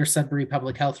 the Greater Sudbury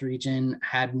Public Health Region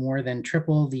had more than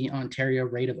triple the Ontario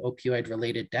rate of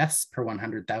opioid-related deaths per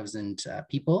 100,000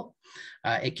 people.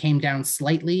 It came down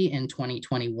slightly in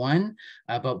 2021,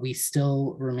 but we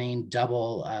still remain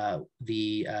double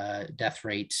the death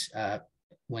rate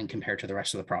when compared to the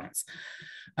rest of the province.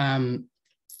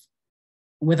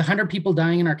 With 100 people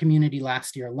dying in our community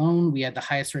last year alone, we had the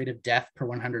highest rate of death per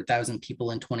 100,000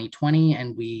 people in 2020,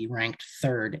 and we ranked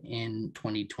third in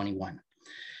 2021.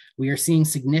 We are seeing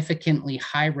significantly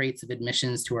high rates of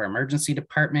admissions to our emergency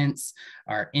departments,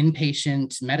 our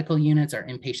inpatient medical units, our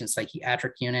inpatient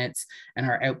psychiatric units, and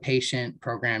our outpatient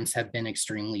programs have been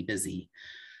extremely busy.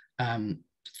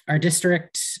 Our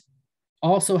district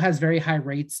also has very high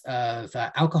rates of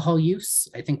alcohol use.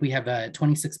 I think we have a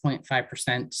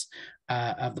 26.5%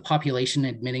 of the population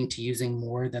admitting to using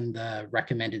more than the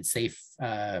recommended safe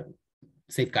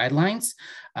guidelines.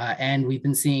 And we've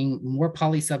been seeing more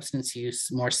polysubstance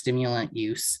use, more stimulant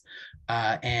use,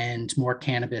 and more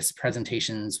cannabis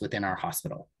presentations within our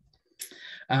hospital.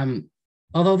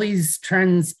 Although these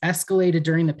trends escalated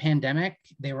during the pandemic,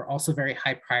 they were also very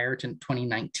high prior to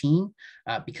 2019.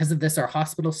 Because of this, our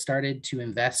hospital started to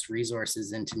invest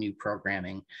resources into new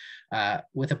programming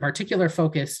with a particular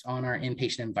focus on our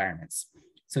inpatient environments.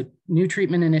 So new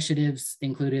treatment initiatives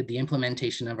included the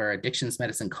implementation of our addictions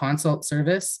medicine consult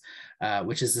service,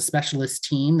 which is a specialist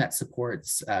team that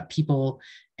supports people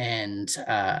and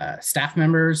staff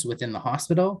members within the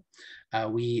hospital.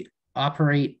 We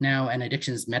operate now an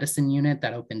addictions medicine unit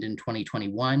that opened in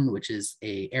 2021, which is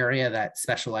an area that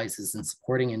specializes in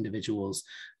supporting individuals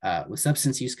with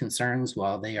substance use concerns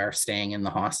while they are staying in the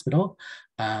hospital.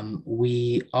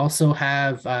 We also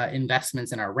have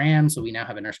investments in our RAM, so we now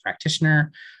have a nurse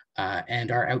practitioner, and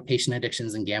our outpatient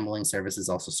addictions and gambling service is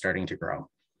also starting to grow.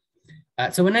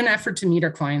 So in an effort to meet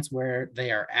our clients where they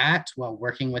are at while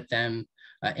working with them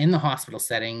in the hospital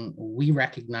setting, we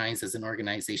recognize as an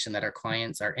organization that our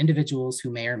clients are individuals who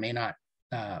may or may not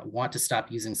want to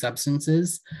stop using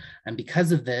substances. And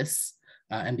because of this,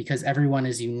 and because everyone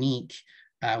is unique,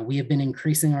 we have been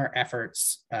increasing our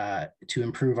efforts to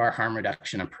improve our harm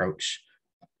reduction approach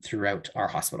throughout our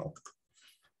hospital.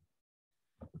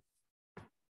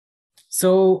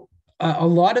 So a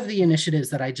lot of the initiatives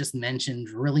that I just mentioned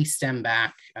really stem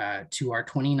back to our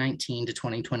 2019 to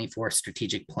 2024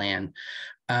 strategic plan.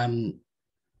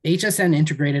 HSN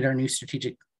integrated our new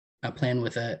strategic plan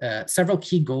with several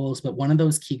key goals, but one of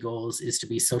those key goals is to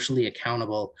be socially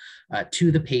accountable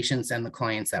to the patients and the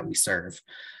clients that we serve.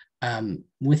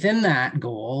 Within that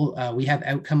goal, we have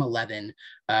outcome 11,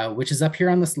 which is up here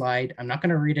on the slide. I'm not going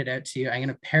to read it out to you. I'm going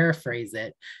to paraphrase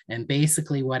it. And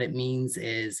basically what it means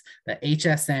is that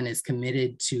HSN is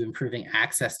committed to improving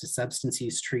access to substance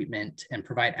use treatment and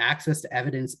provide access to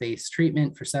evidence-based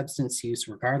treatment for substance use,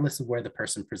 regardless of where the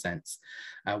person presents,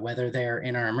 whether they're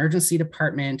in our emergency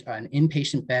department, an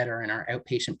inpatient bed, or in our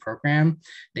outpatient program.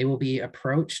 They will be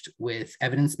approached with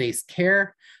evidence-based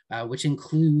care, which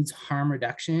includes harm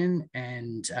reduction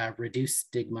and reduce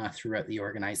stigma throughout the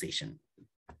organization.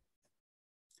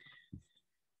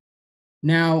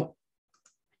 Now,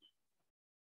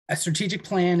 a strategic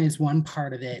plan is one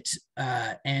part of it,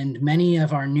 and many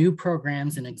of our new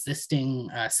programs and existing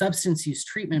substance use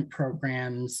treatment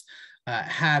programs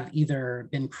have either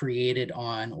been created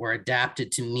on or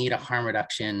adapted to meet a harm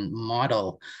reduction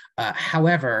model.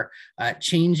 However,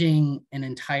 changing an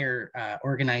entire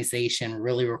organization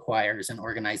really requires an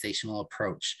organizational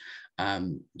approach.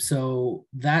 So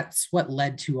that's what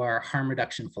led to our harm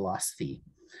reduction philosophy.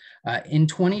 In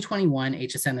 2021,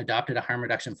 HSN adopted a harm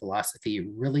reduction philosophy,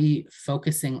 really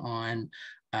focusing on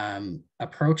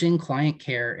approaching client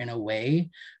care in a way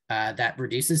that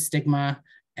reduces stigma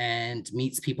and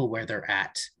meets people where they're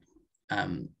at.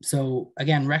 So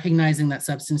again, recognizing that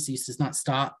substance use does not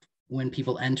stop when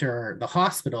people enter the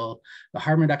hospital, the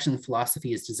harm reduction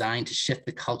philosophy is designed to shift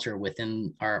the culture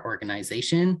within our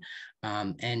organization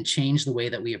and change the way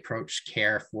that we approach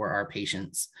care for our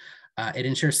patients. It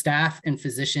ensures staff and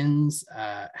physicians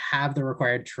have the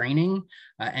required training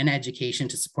and education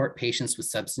to support patients with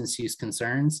substance use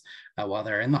concerns while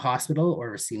they're in the hospital or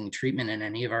receiving treatment in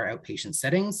any of our outpatient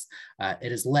settings.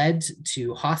 It has led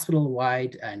to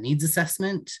hospital-wide needs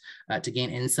assessment to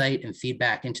gain insight and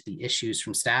feedback into the issues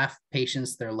from staff,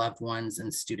 patients, their loved ones,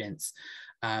 and students.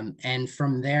 And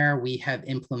from there, we have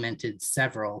implemented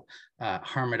several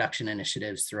harm reduction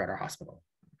initiatives throughout our hospital.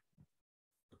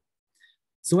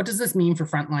 So what does this mean for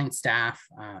frontline staff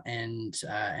and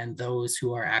those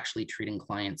who are actually treating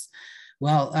clients?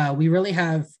 Well, we really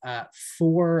have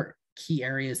 4 key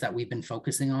areas that we've been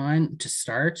focusing on to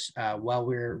start while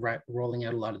we're rolling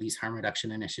out a lot of these harm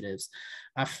reduction initiatives.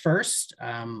 First,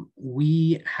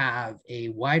 we have a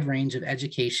wide range of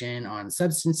education on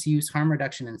substance use, harm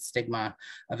reduction, and stigma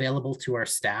available to our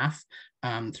staff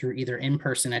through either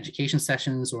in-person education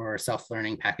sessions or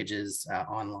self-learning packages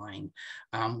online.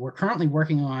 We're currently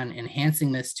working on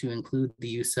enhancing this to include the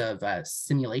use of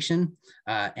simulation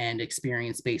and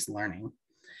experience-based learning.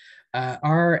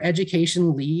 Our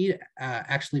education lead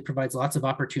actually provides lots of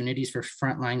opportunities for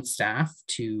frontline staff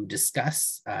to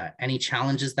discuss any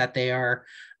challenges that they are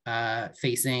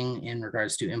facing in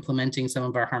regards to implementing some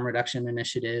of our harm reduction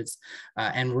initiatives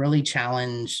and really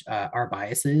challenge our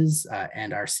biases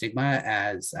and our stigma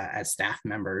as staff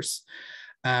members.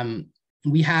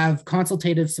 We have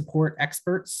consultative support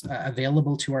experts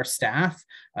available to our staff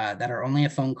that are only a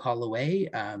phone call away,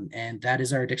 and that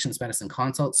is our addictions medicine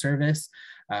consult service,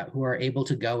 who are able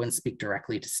to go and speak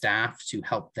directly to staff to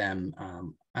help them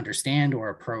understand or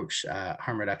approach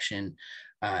harm reduction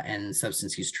and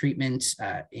substance use treatment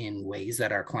in ways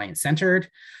that are client-centered.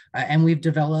 And we've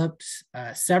developed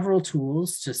several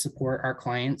tools to support our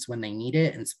clients when they need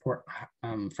it and support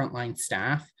frontline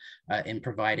staff in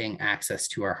providing access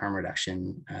to our harm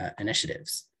reduction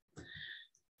initiatives.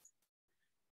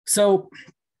 So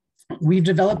we've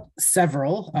developed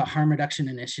several harm reduction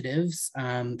initiatives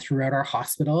throughout our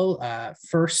hospital.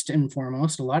 First and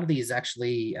foremost, a lot of these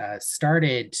actually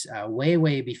started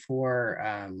way before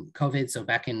COVID. So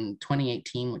back in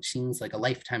 2018, which seems like a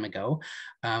lifetime ago,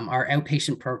 our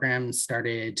outpatient program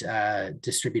started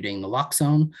distributing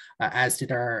naloxone, as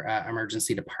did our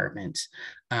emergency department.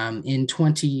 In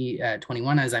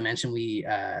 2021, as I mentioned,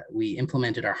 we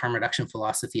implemented our harm reduction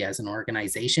philosophy as an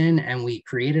organization, and we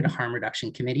created a harm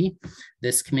reduction committee.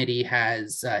 This committee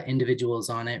has individuals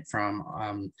on it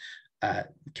from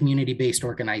community-based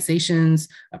organizations,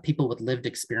 people with lived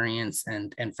experience,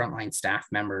 and frontline staff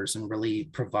members, and really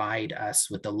provide us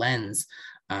with the lens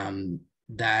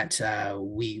that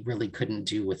we really couldn't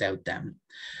do without them.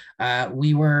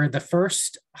 We were the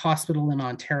first hospital in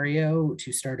Ontario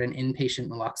to start an inpatient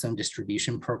naloxone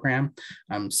distribution program.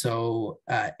 So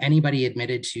anybody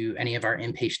admitted to any of our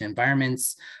inpatient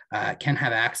environments can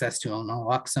have access to a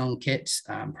naloxone kit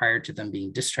prior to them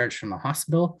being discharged from the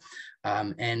hospital.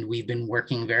 And we've been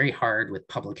working very hard with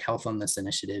public health on this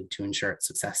initiative to ensure its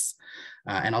success.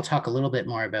 And I'll talk a little bit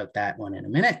more about that one in a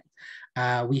minute.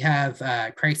 We have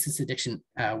crisis addiction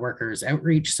workers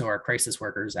outreach. So our crisis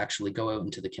workers actually go out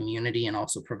into the community and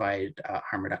also provide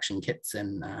harm reduction kits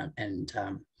and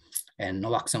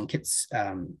naloxone kits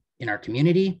in our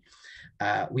community.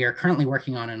 We are currently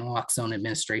working on a naloxone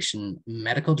administration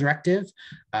medical directive.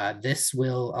 This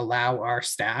will allow our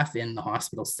staff in the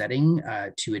hospital setting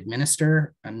to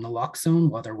administer a naloxone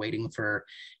while they're waiting for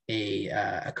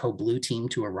a co-blue team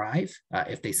to arrive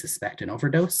if they suspect an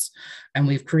overdose. And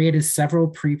we've created several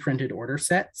pre-printed order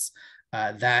sets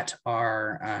that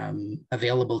are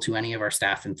available to any of our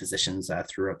staff and physicians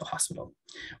throughout the hospital.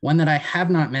 One that I have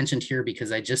not mentioned here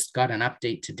because I just got an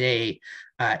update today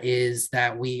is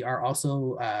that we are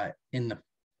also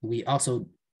we also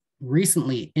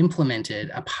recently implemented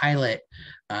a pilot,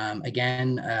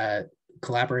 again,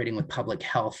 collaborating with public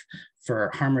health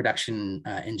for harm reduction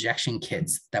injection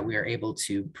kits that we are able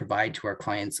to provide to our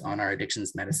clients on our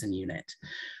addictions medicine unit.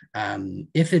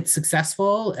 If it's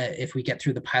successful, if we get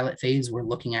through the pilot phase, we're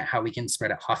looking at how we can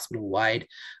spread it hospital-wide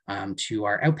to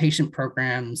our outpatient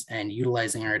programs and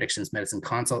utilizing our addictions medicine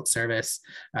consult service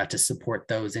to support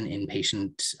those in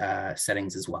inpatient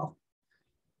settings as well.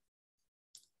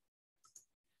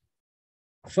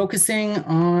 Focusing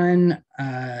on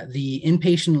the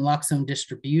inpatient naloxone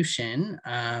distribution,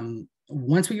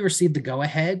 once we received the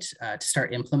go-ahead to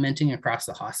start implementing across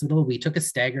the hospital, we took a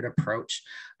staggered approach,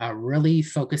 really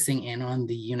focusing in on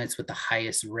the units with the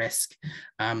highest risk.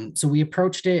 So we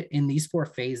approached it in these 4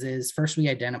 phases. First, we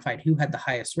identified who had the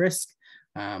highest risk,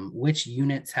 which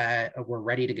units were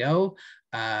ready to go,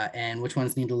 and which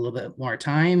ones need a little bit more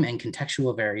time, and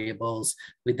contextual variables.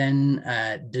 We then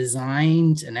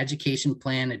designed an education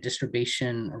plan, a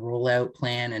distribution rollout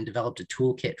plan, and developed a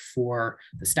toolkit for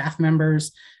the staff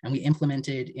members, and we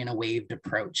implemented in a waved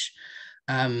approach.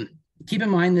 Keep in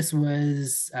mind, this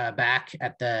was back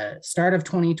at the start of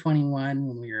 2021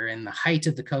 when we were in the height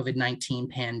of the COVID-19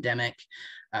 pandemic.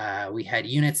 We had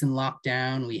units in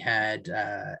lockdown, we had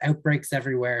outbreaks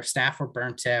everywhere, staff were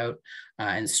burnt out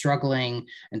and struggling.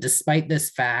 And despite this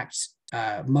fact,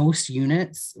 most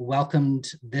units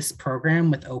welcomed this program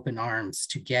with open arms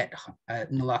to get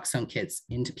naloxone kits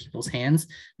into people's hands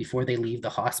before they leave the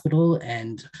hospital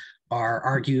and are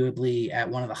arguably at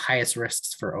one of the highest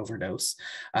risks for overdose.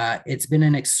 It's been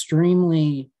an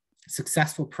extremely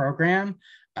successful program.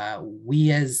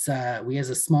 We as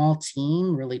a small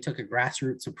team really took a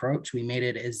grassroots approach. We made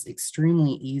it as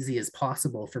extremely easy as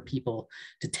possible for people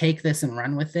to take this and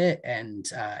run with it, and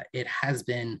it has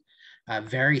been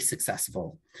very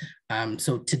successful.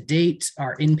 So to date,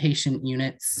 our inpatient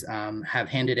units have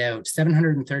handed out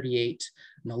 738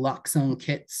 naloxone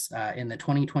kits in the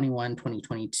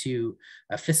 2021-2022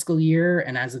 fiscal year.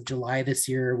 And as of July this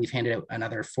year, we've handed out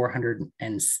another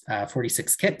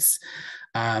 446 kits,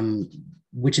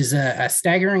 which is a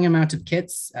staggering amount of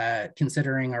kits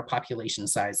considering our population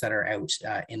size that are out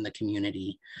in the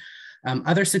community.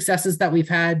 Other successes that we've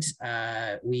had,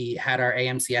 we had our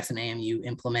AMCS and AMU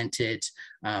implemented.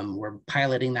 We're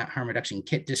piloting that harm reduction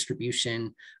kit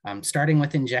distribution, starting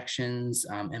with injections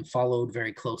and followed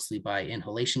very closely by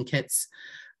inhalation kits.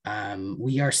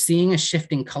 We are seeing a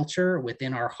shifting culture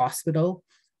within our hospital.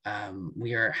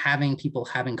 We are having people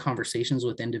having conversations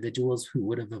with individuals who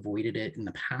would have avoided it in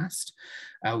the past.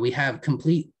 We have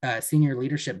complete senior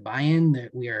leadership buy-in.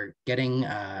 That we are getting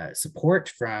support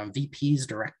from VPs,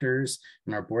 directors,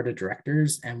 and our board of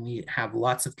directors. And we have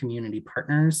lots of community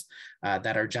partners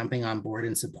that are jumping on board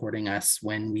and supporting us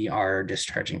when we are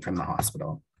discharging from the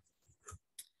hospital.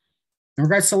 In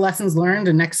regards to lessons learned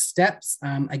and next steps,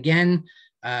 again,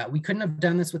 we couldn't have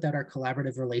done this without our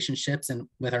collaborative relationships and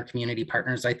with our community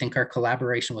partners. I think our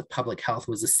collaboration with public health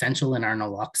was essential in our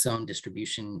naloxone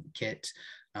distribution kit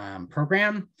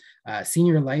program.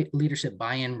 Senior leadership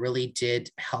buy-in really did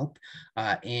help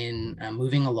in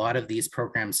moving a lot of these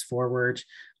programs forward,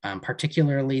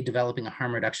 particularly developing a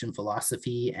harm reduction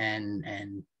philosophy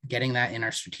and getting that in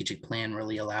our strategic plan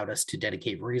really allowed us to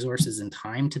dedicate resources and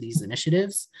time to these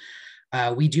initiatives.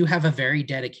 We do have a very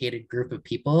dedicated group of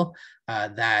people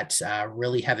that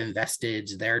really have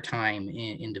invested their time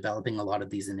in developing a lot of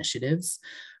these initiatives.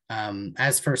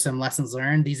 As for some lessons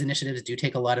learned, these initiatives do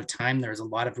take a lot of time. There's a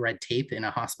lot of red tape in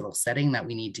a hospital setting that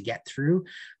we need to get through,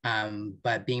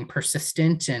 but being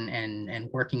persistent and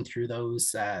working through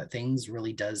those things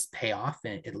really does pay off,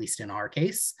 at least in our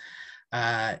case.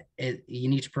 You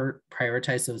need to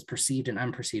prioritize those perceived and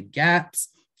unperceived gaps,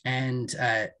 and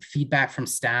feedback from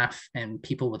staff and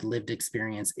people with lived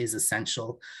experience is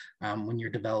essential when you're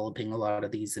developing a lot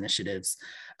of these initiatives.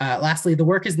 Lastly, the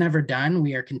work is never done.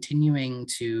 We are continuing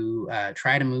to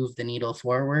try to move the needle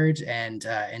forward and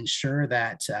ensure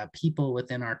that people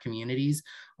within our communities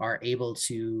are able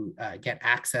to get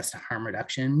access to harm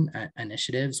reduction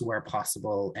initiatives where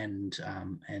possible and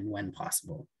when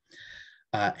possible.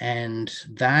 And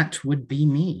that would be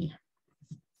me.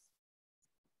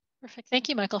 Perfect. Thank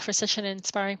you, Michael, for such an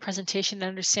inspiring presentation and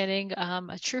understanding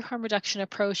a true harm reduction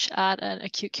approach at an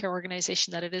acute care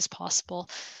organization, that it is possible,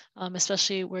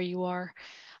 especially where you are.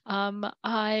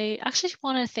 I actually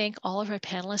want to thank all of our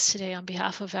panelists today on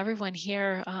behalf of everyone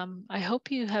here. I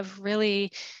hope you have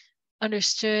really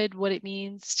understood what it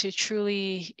means to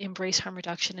truly embrace harm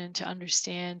reduction and to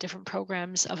understand different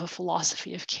programs of a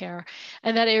philosophy of care,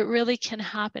 and that it really can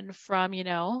happen from, you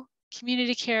know,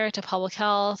 community care to public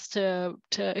health to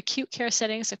acute care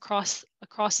settings across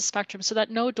the spectrum, so that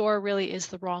no door really is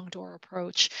the wrong door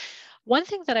approach. One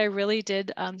thing that I really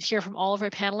did hear from all of our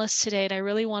panelists today, and I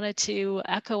really wanted to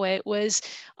echo it, was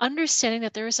understanding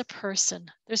that there is a person.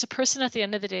 There's a person at the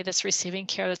end of the day that's receiving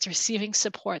care, that's receiving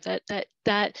support,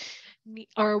 that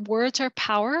our words are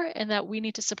power, and that we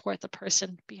need to support the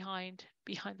person behind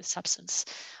the substance.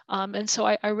 And so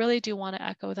I really do want to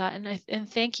echo that. And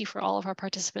thank you for all of our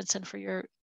participants and for your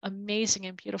amazing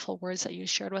and beautiful words that you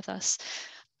shared with us.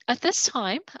 At this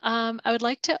time, I would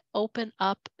like to open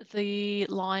up the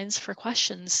lines for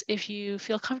questions. If you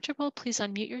feel comfortable, please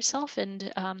unmute yourself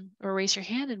and or raise your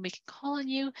hand, and we can call on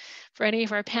you for any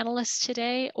of our panelists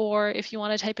today. Or if you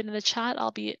want to type it in the chat,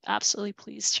 I'll be absolutely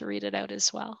pleased to read it out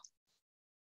as well.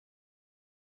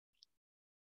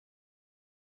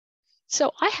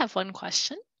 So I have one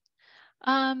question.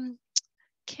 Can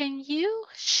you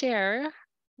share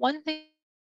one thing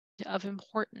of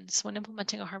importance when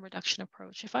implementing a harm reduction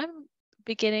approach? If I'm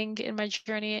beginning in my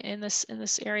journey in this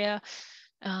area,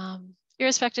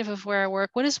 irrespective of where I work,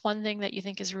 what is one thing that you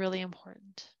think is really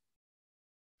important?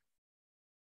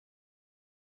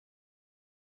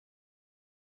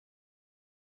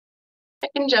 I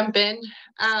can jump in.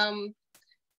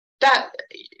 That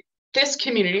this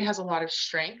community has a lot of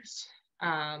strengths.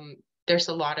 There's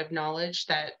a lot of knowledge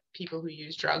that people who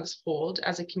use drugs hold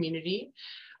as a community.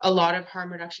 A lot of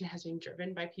harm reduction has been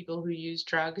driven by people who use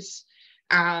drugs.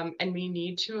 And we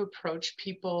need to approach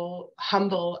people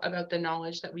humble about the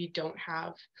knowledge that we don't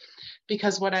have.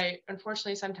 Because what I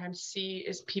unfortunately sometimes see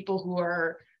is people who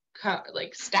are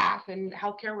like staff and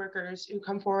healthcare workers who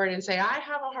come forward and say, I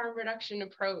have a harm reduction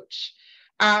approach.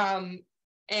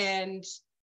 And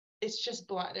it's just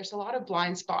there's a lot of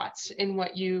blind spots in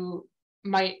what you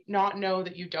might not know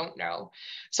that you don't know.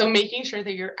 So making sure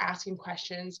that you're asking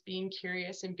questions, being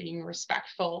curious and being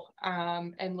respectful,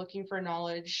 and looking for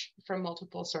knowledge from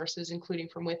multiple sources, including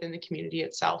from within the community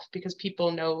itself, because people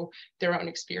know their own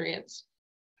experience.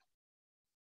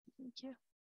 Thank you.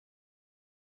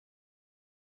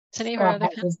 Any of our other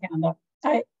his hand up.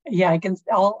 I can.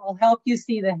 I'll help you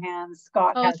see the hands.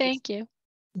 Scott. Oh, thank you.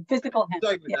 Physical hands.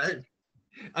 Sorry about that.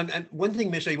 And one thing,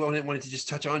 Mish, I wanted to just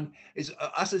touch on is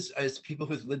us as people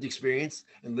with lived experience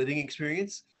and living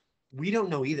experience, we don't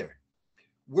know either.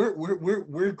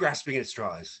 We're grasping at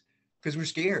straws because we're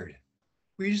scared.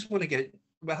 We just want to get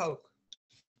well.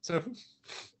 So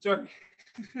sorry.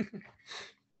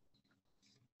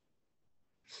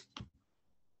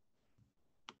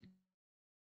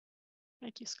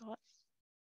 Thank you, Scott.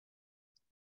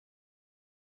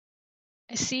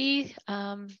 I see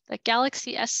that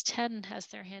Galaxy S10 has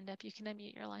their hand up. You can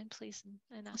unmute your line, please,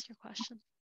 and ask your question.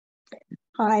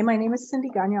 Hi, my name is Cindy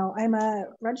Gagnon. I'm a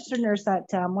registered nurse at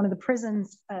one of the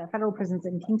prisons, federal prisons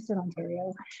in Kingston,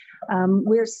 Ontario.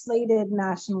 We're slated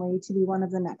nationally to be one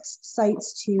of the next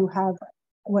sites to have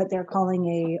what they're calling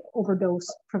a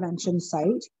overdose prevention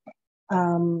site.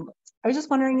 I was just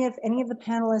wondering if any of the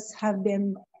panelists have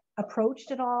been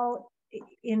approached at all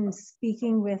in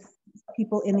speaking with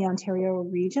people in the Ontario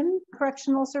Region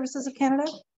Correctional Services of Canada.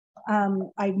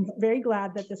 I'm very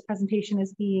glad that this presentation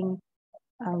is being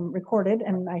recorded,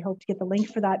 and I hope to get the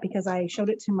link for that because I showed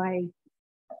it to my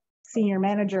senior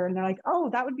manager and they're like, oh,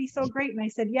 that would be so great. And I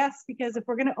said, yes, because if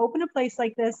we're going to open a place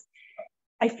like this,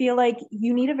 I feel like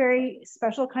you need a very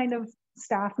special kind of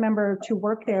staff member to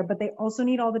work there, but they also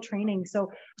need all the training.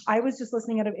 So I was just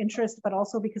listening out of interest, but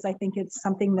also because I think it's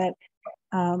something that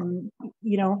You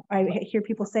know, I hear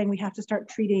people saying we have to start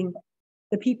treating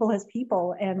the people as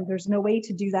people, and there's no way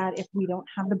to do that if we don't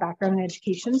have the background in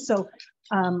education. So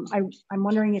I'm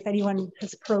wondering if anyone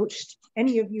has approached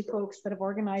any of you folks that have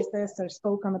organized this or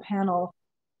spoke on the panel,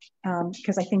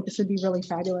 because I think this would be really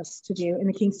fabulous to do in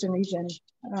the Kingston region,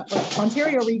 or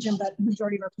Ontario region, but the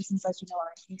majority of our prisons, as you know, are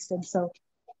in Kingston. So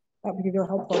that would be real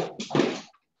helpful.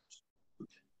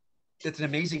 That's an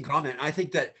amazing comment. I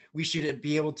think that we should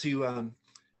be able to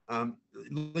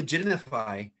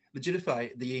legitimify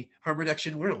the harm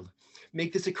reduction world.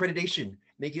 Make this accreditation,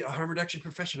 make it a harm reduction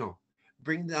professional,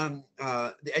 bring the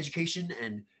education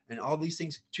and all these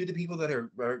things to the people that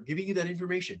are giving you that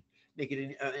information. Make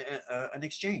it an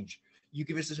exchange. You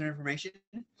give us this information,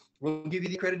 we'll give you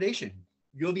the accreditation.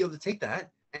 You'll be able to take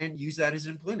that and use that as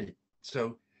employment.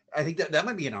 So I think that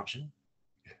might be an option.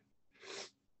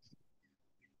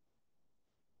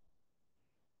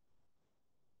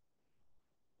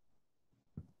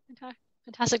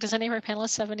 Fantastic. Does any of our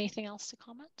panelists have anything else to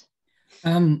comment?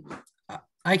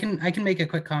 I can make a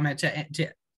quick comment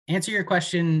to answer your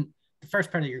question. The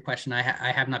first part of your question, I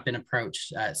have not been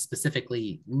approached,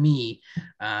 specifically me,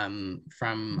 from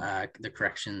the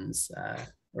corrections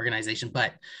organization,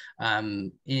 but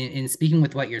in speaking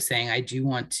with what you're saying, I do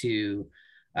want to,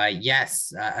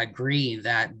 yes, agree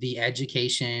that the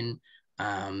education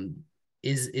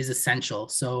is essential.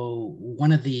 So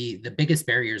one of the biggest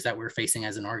barriers that we're facing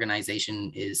as an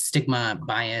organization is stigma,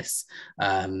 bias,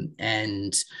 and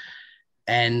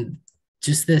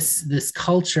just this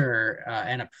culture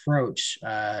and approach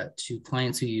to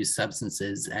clients who use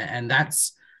substances. And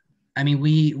that's, I mean,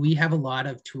 we have a lot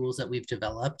of tools that we've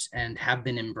developed and have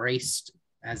been embraced,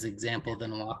 as example, the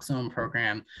naloxone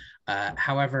program.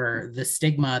 However, the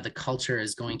stigma, the culture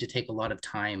is going to take a lot of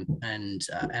time and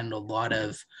a lot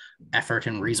of effort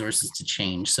and resources to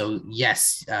change. So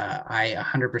yes, I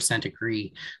 100%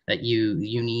 agree that you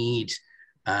need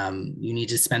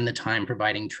to spend the time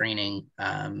providing training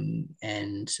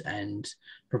and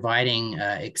providing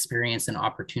experience and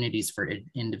opportunities for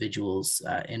individuals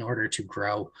in order to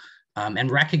grow and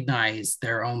recognize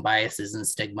their own biases and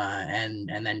stigma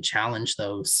and then challenge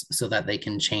those so that they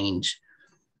can change.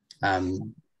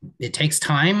 It takes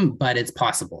time, but it's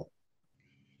possible.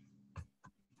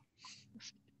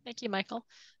 Thank you, Michael.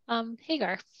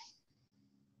 Hagar.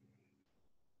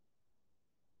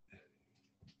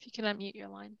 If you can unmute your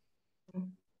line.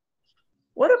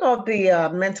 What about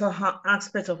the mental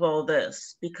aspect of all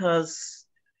this? Because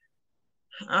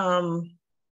the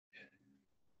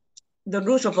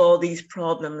root of all these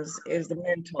problems is the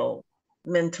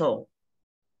mental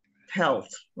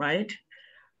health, right?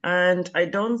 And I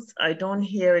don't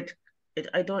hear it.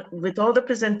 With all the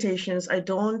presentations,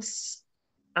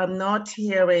 I'm not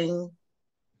hearing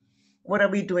what are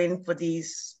we doing for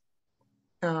these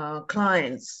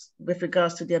clients with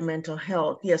regards to their mental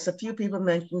health. Yes, a few people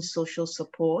mentioned social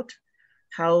support,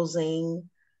 housing,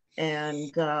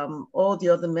 and all the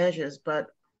other measures, but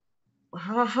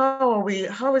how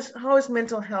is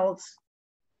mental health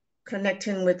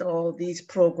connecting with all these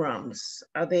programs?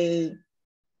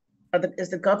 Is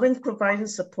the government providing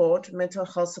support, mental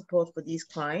health support for these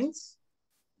clients?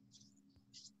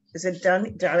 Is it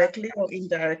done directly or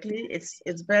indirectly?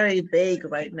 It's very vague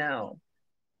right now.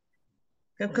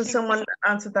 Can someone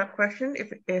answer that question?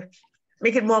 If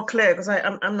make it more clear, because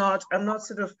I'm not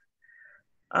sort of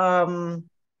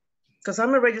because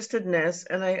I'm a registered nurse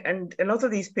and a lot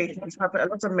of these patients have a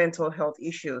lot of mental health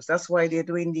issues. That's why they're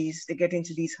doing these, they get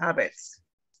into these habits.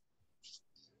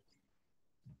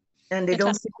 And they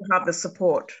don't seem to have the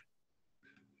support.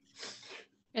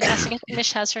 Fantastic. I think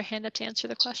Mish has her hand up to answer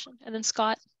the question. And then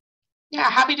Scott. Yeah,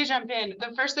 happy to jump in.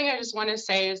 The first thing I just want to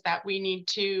say is that we need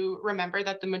to remember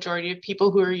that the majority of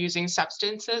people who are using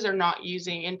substances are not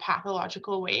using in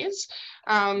pathological ways.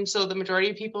 So the majority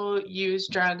of people use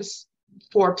drugs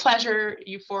for pleasure,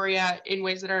 euphoria, in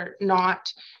ways that are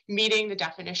not meeting the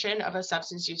definition of a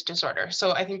substance use disorder.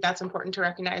 So I think that's important to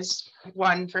recognize,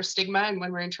 one, for stigma and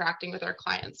when we're interacting with our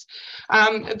clients.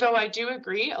 Though I do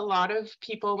agree, a lot of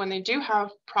people, when they do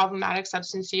have problematic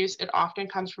substance use, it often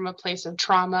comes from a place of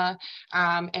trauma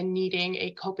and needing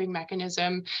a coping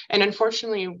mechanism. And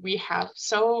unfortunately, we have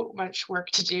so much work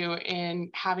to do in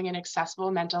having an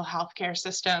accessible mental health care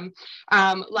system.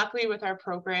 Luckily, with our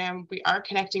program, we are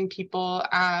connecting people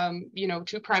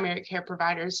to primary care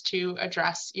providers to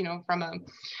address,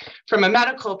 from a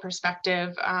medical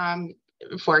perspective,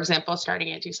 for example, starting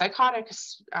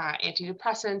antipsychotics,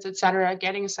 antidepressants, et cetera,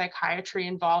 getting psychiatry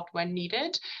involved when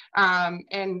needed,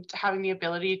 and having the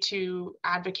ability to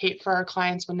advocate for our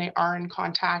clients when they are in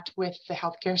contact with the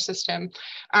healthcare system.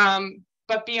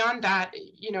 But beyond that,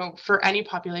 you know, for any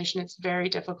population, it's very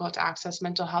difficult to access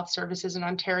mental health services in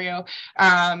Ontario.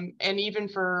 And even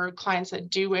for clients that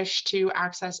do wish to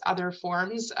access other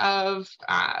forms of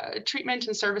treatment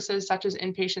and services, such as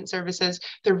inpatient services,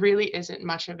 there really isn't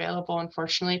much available,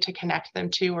 unfortunately, to connect them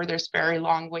to, or there's very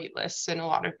long wait lists and a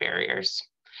lot of barriers.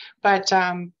 But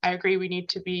I agree, we need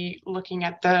to be looking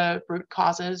at the root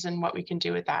causes and what we can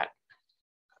do with that.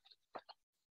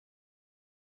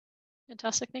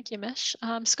 Fantastic, thank you, Mish.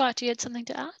 Scott, do you have something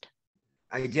to add?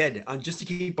 I did. Just to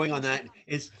keep going on that,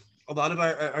 is a lot of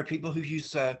our people who use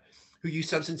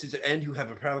substances and who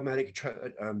have a problematic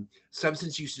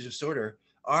substance use disorder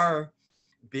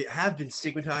have been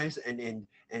stigmatized and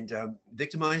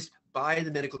victimized by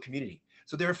the medical community.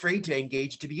 So they're afraid to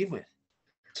engage to begin with.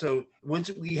 So once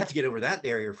we have to get over that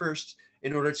barrier first,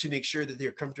 in order to make sure that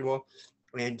they're comfortable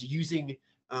and using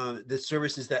the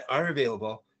services that are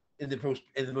available in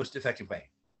the most effective way.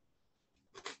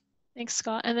 Thanks,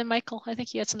 Scott. And then Michael, I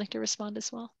think you had something to respond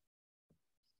as well.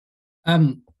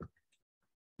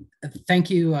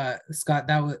 Thank you, Scott.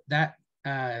 That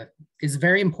is a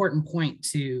very important point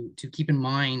to keep in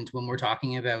mind when we're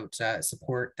talking about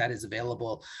support that is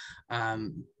available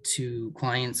to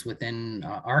clients within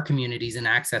our communities in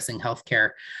accessing healthcare.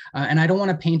 And I don't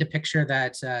want to paint a picture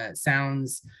that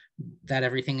sounds that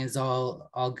everything is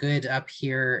all good up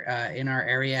here in our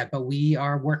area, but we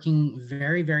are working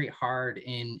very, very hard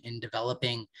in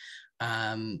developing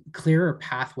clearer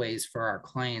pathways for our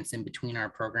clients in between our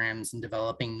programs and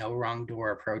developing no wrong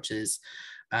door approaches.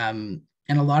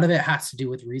 And a lot of it has to do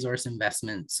with resource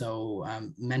investment. So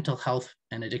mental health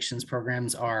and addictions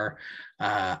programs are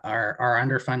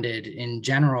underfunded in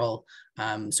general.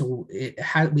 So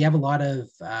we have a lot of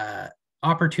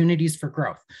opportunities for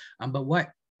growth. But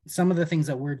some of the things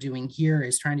that we're doing here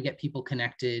is trying to get people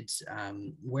connected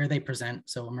where they present.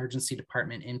 So emergency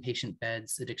department, inpatient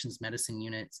beds, addictions medicine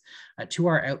units, to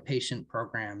our outpatient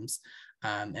programs.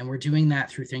 And we're doing that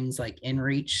through things like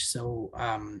InReach. So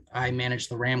I manage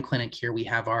the RAM clinic here. We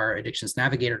have our addictions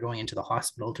navigator going into the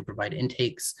hospital to provide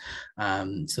intakes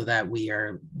so that we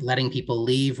are letting people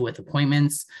leave with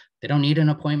appointments. They don't need an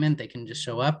appointment, they can just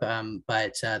show up.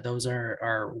 But those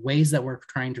are ways that we're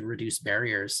trying to reduce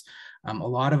barriers. A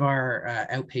lot of our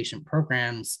outpatient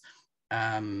programs,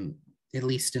 at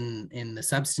least in the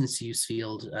substance use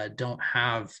field, don't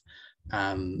have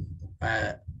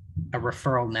a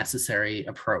referral necessary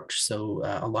approach. So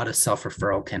a lot of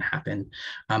self-referral can happen.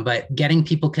 But getting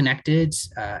people connected,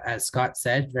 as Scott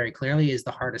said very clearly, is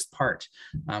the hardest part.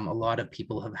 A lot of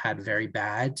people have had very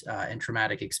bad and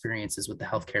traumatic experiences with the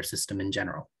healthcare system in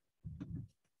general.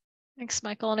 Thanks,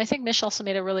 Michael. And I think Mish also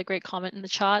made a really great comment in the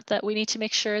chat that we need to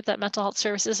make sure that mental health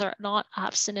services are not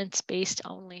abstinence-based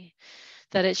only,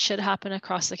 that it should happen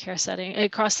across the care setting,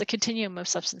 across the continuum of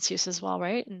substance use as well,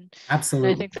 right? And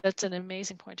absolutely. And I think that's an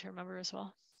amazing point to remember as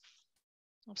well.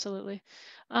 Absolutely.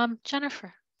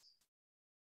 Jennifer.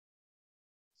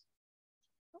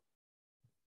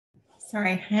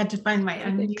 Sorry, I had to find my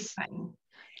unmute button.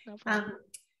 No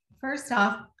first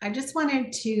off, I just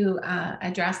wanted to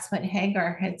address what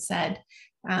Hagar had said,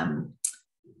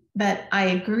 that I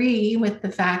agree with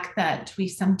the fact that we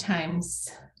sometimes,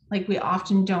 we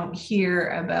often don't hear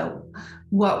about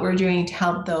what we're doing to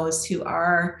help those who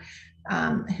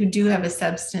do have a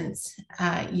substance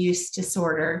use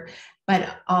disorder,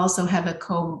 but also have a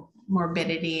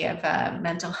comorbidity of a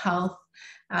mental health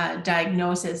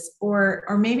diagnosis, or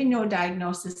maybe no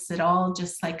diagnosis at all,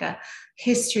 just like a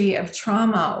history of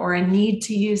trauma or a need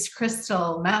to use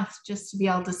crystal meth just to be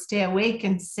able to stay awake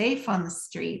and safe on the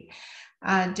street.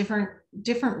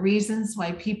 Different reasons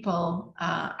why people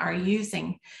are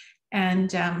using.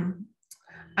 And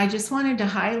I just wanted to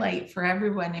highlight for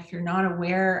everyone, if you're not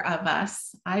aware of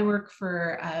us, I work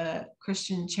for a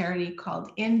Christian charity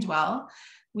called Indwell.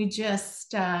 We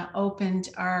just opened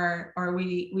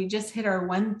we just hit our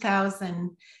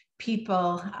 1,000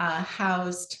 people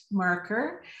housed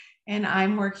marker. And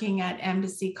I'm working at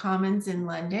Embassy Commons in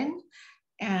London.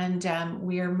 And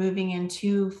we are moving in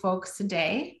 2 folks a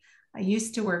day. I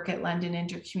used to work at London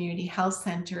Intercommunity Health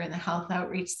Centre in the health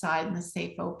outreach side, and the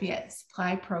Safe Opiate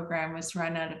Supply Program was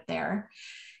run out of there.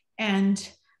 And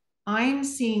I'm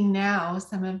seeing now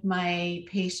some of my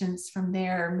patients from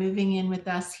there moving in with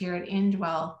us here at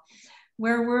Indwell,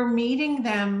 where we're meeting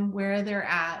them where they're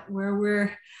at,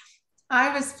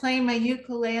 I was playing my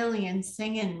ukulele and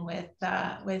singing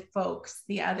with folks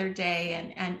the other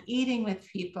day, and eating with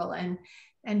people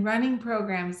and running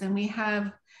programs. And we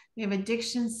have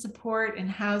addiction support and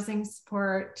housing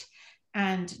support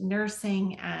and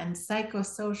nursing and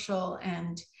psychosocial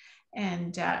and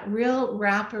real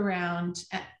wraparound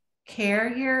care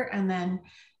here, and then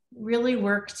really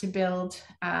work to build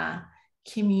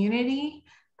community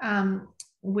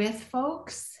with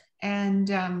folks.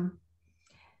 And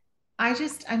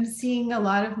I'm seeing a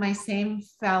lot of my same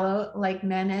fellow, like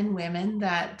men and women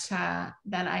that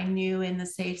I knew in the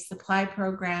Safe Supply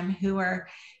program, who are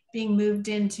being moved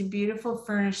into beautiful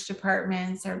furnished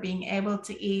apartments, or being able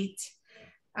to eat,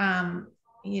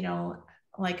 you know,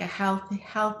 like a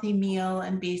healthy meal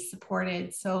and be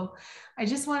supported. So I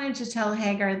just wanted to tell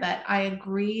Hagar that I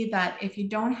agree that if you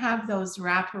don't have those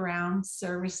wraparound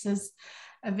services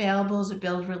available to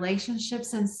build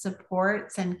relationships and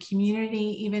supports and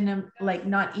community, even like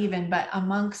not even, but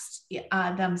amongst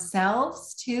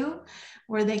themselves too,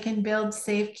 where they can build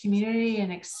safe community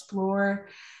and explore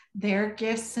their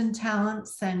gifts and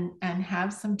talents and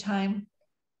have some time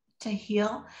to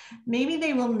heal, maybe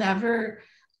they will never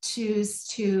choose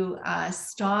to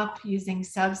stop using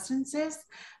substances,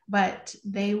 but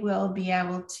they will be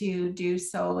able to do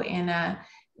so in a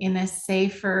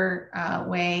safer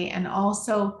way. And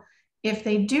also, if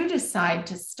they do decide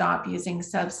to stop using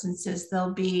substances,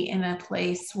 they'll be in a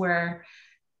place where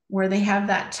they have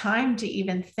that time to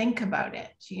even think about it,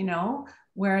 you know,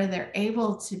 where they're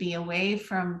able to be away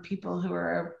from people who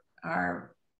are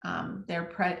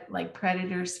like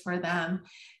predators for them,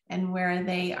 and where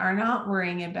they are not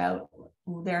worrying about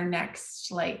their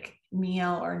next like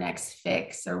meal or next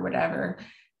fix or whatever.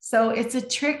 So it's a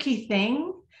tricky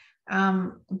thing,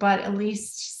 but at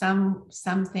least some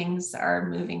things are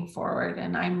moving forward,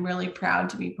 and I'm really proud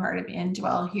to be part of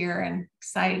Indwell here and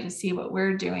excited to see what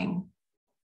we're doing.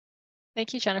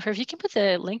 Thank you, Jennifer. If you can put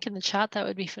the link in the chat, that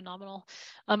would be phenomenal.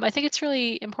 I think it's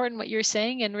really important what you're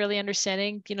saying, and really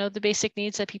understanding, you know, the basic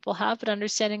needs that people have, but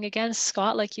understanding, again,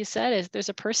 Scott, like you said, is there's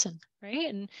a person,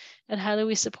 right? And how do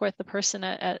we support the person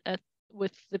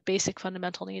with the basic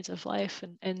fundamental needs of life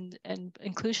and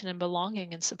inclusion and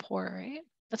belonging and support, right?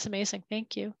 That's amazing.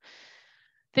 Thank you.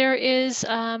 There is,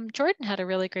 Jordan had a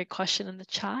really great question in the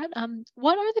chat.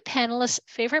 What are the panelists'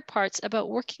 favorite parts about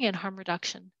working in harm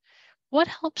reduction? What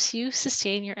helps you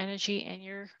sustain your energy and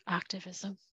your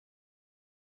activism?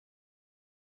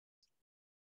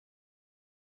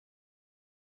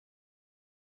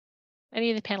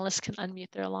 Any of the panelists can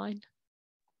unmute their line.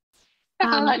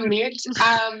 I'll unmute.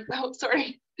 Oh,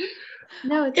 sorry.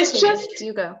 No, it's okay. Just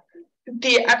you go.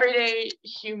 The everyday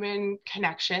human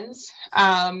connections.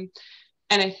 And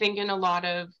I think in a lot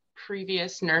of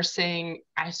previous nursing,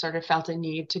 I sort of felt a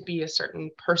need to be a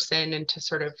certain person and to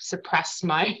sort of suppress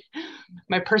my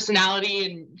personality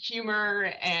and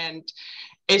humor. And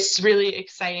it's really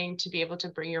exciting to be able to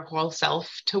bring your whole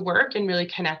self to work and really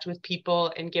connect with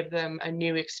people and give them a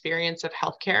new experience of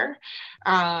healthcare.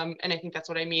 And I think that's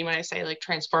what I mean when I say like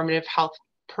transformative health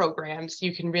programs.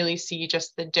 You can really see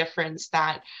just the difference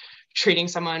that treating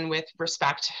someone with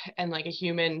respect and like a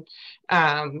human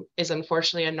is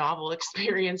unfortunately a novel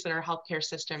experience in our healthcare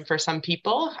system for some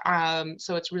people.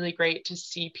 So it's really great to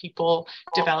see people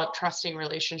develop trusting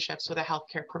relationships with a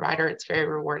healthcare provider. It's very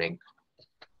rewarding.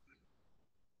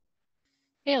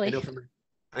 Hayley.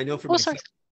 I know for myself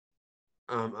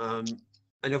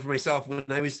when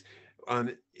I was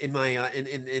in my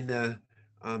in the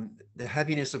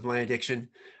heaviness of my addiction,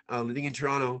 living in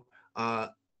Toronto, I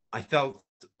felt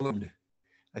alone.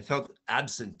 I felt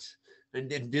absent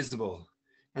and invisible,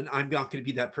 and I'm not going to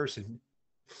be that person.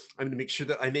 I'm going to make sure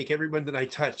that I make everyone that I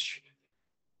touch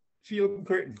feel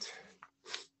important.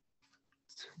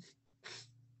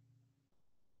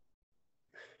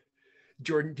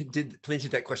 Jordan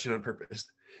planted that question on purpose.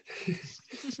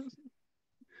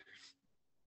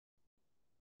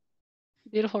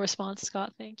 Beautiful response,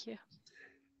 Scott. Thank you.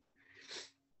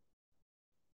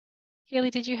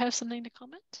 Hayley, did you have something to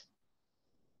comment?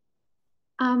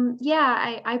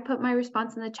 Yeah, I put my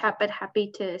response in the chat, but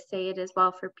happy to say it as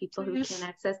well for people who can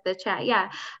access the chat.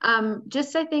 Yeah,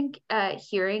 just I think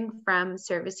hearing from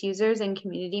service users and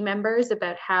community members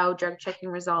about how drug checking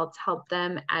results help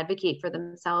them advocate for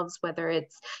themselves, whether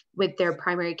it's with their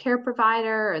primary care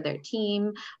provider or their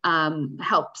team,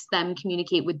 helps them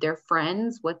communicate with their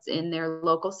friends what's in their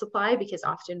local supply, because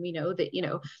often we know that, you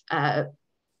know,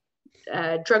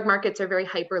 drug markets are very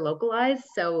hyper localized.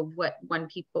 So what one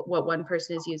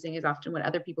person is using is often what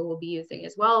other people will be using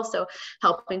as well. So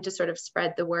helping to sort of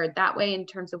spread the word that way in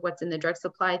terms of what's in the drug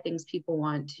supply, things people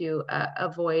want to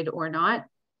avoid or not.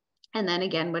 And then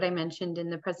again, what I mentioned in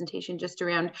the presentation, just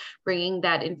around bringing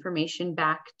that information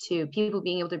back to people,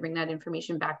 being able to bring that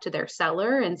information back to their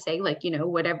seller and say, like, you know,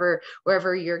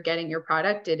 wherever you're getting your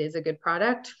product, it is a good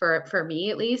product for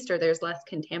me at least, or there's less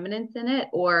contaminants in it,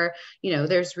 or, you know,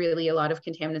 there's really a lot of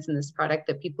contaminants in this product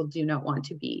that people do not want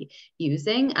to be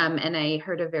using. And I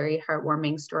heard a very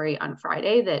heartwarming story on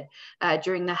Friday that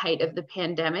during the height of the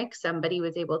pandemic, somebody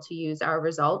was able to use our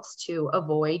results to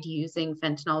avoid using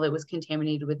fentanyl that was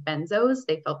contaminated with benzos.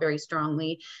 They felt very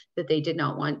strongly that they did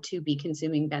not want to be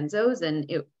consuming benzos, and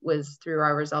it was through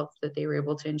our results that they were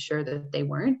able to ensure that they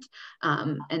weren't.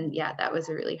 And yeah, that was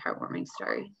a really heartwarming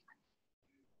story.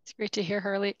 It's great to hear,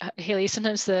 Hayley.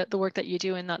 Sometimes the work that you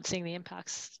do and not seeing the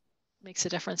impacts makes a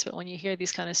difference, but when you hear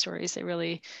these kind of stories,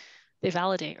 they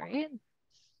validate, right?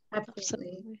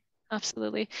 Absolutely.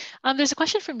 Absolutely. There's a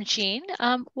question from Jean.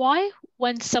 Why,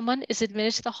 when someone is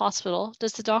admitted to the hospital,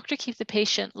 does the doctor keep the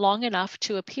patient long enough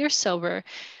to appear sober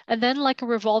and then, like a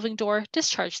revolving door,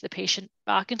 discharge the patient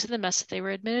back into the mess that they were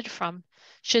admitted from?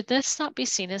 Should this not be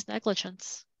seen as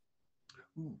negligence?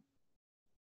 You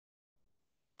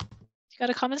got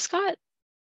a comment, Scott?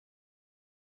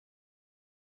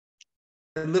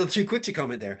 A little too quick to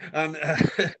comment there.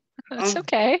 That's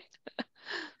okay.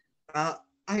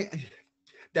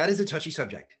 That is a touchy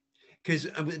subject, because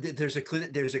there's a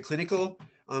clinical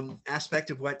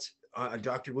aspect of what a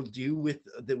doctor will do with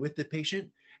the patient,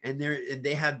 and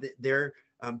they have their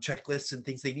checklists and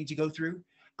things they need to go through.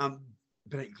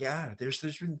 But yeah, there's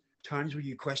been times where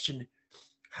you question,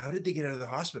 how did they get out of the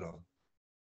hospital?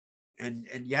 And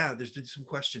yeah, there's been some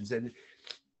questions, and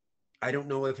I don't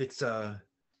know if it's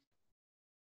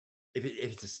if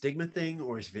it's a stigma thing,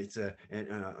 or if it's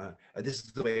this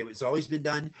is the way it's always been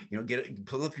done, you know,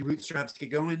 pull up your bootstraps,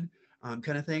 get going,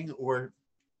 kind of thing, or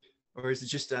is it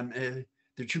just they're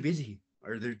too busy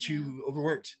or they're too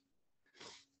overworked?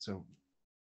 So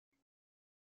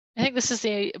I think this is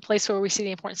the place where we see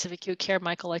the importance of acute care,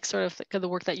 Michael, like sort of the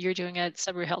work that you're doing at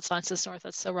Sudbury Health Sciences North.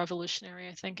 That's so revolutionary,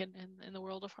 I think, in the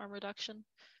world of harm reduction.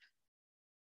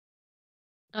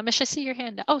 Mish, I see your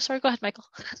hand. Oh, sorry, go ahead, Michael.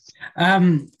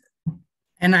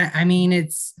 And I mean,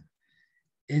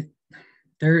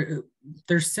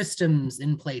 there's systems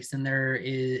in place, and there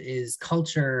is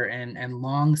culture and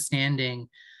long-standing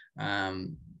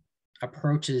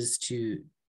approaches to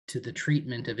the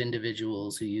treatment of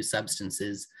individuals who use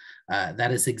substances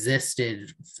that has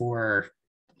existed for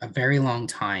a very long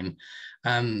time.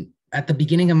 At the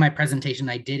beginning of my presentation,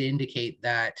 I did indicate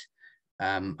that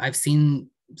I've seen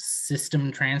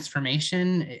system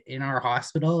transformation in our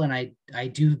hospital, and I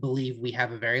do believe we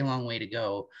have a very long way to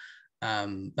go.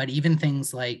 But even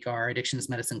things like our addictions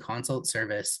medicine consult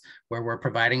service, where we're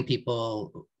providing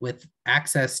people with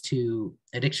access to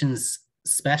addictions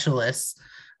specialists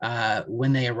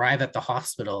when they arrive at the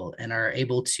hospital, and are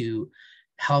able to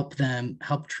help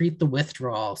treat the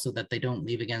withdrawal so that they don't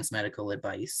leave against medical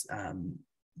advice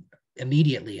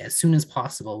immediately, as soon as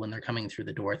possible when they're coming through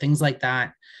the door, things like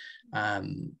that.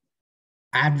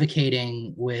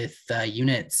 Advocating with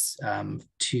units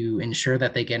to ensure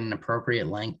that they get an appropriate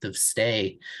length of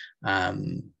stay,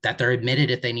 that they're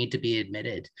admitted if they need to be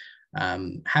admitted.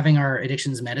 Having our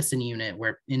addictions medicine unit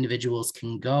where individuals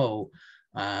can go,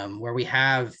 where we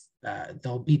have,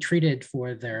 they'll be treated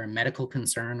for their medical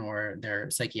concern or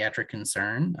their psychiatric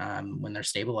concern when they're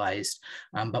stabilized,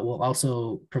 but we'll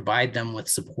also provide them with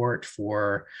support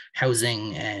for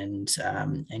housing and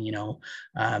you know,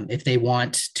 if they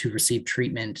want to receive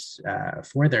treatment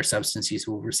for their substance use,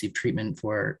 we'll receive treatment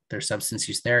for their substance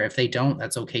use there. If they don't,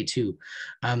 that's okay too.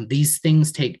 These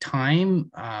things take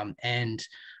time, and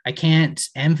I can't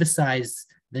emphasize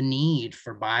the need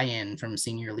for buy-in from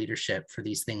senior leadership for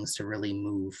these things to really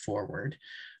move forward.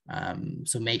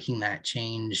 So making that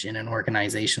change in an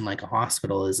organization like a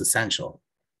hospital is essential.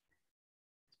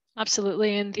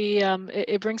 Absolutely, and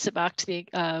it brings it back to the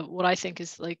what I think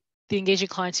is like the engaging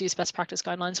clients use best practice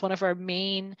guidelines. One of our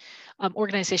main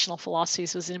organizational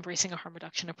philosophies was embracing a harm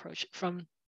reduction approach from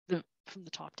the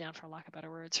top down, for lack of better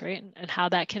words, right? And how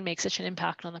that can make such an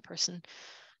impact on the person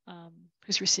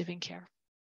who's receiving care.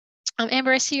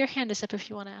 Amber, I see your hand is up if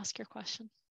you want to ask your question.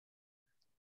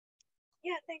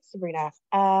 Yeah, thanks, Sabrina.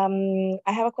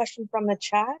 I have a question from the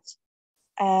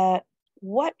chat.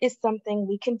 What is something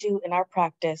we can do in our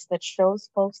practice that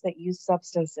shows folks that use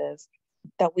substances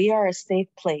that we are a safe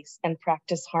place and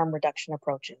practice harm reduction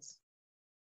approaches?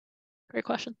 Great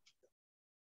question.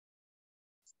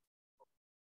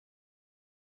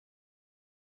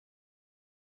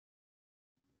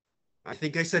 I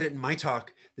think I said it in my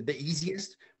talk, that the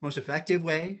easiest, most effective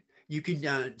way you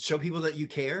can show people that you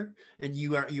care and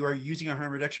you are using a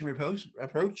harm reduction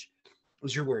approach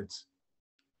Those are your words.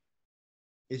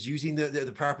 Is using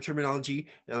the proper terminology.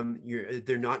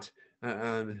 You're not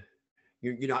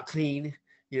clean.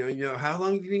 You know, how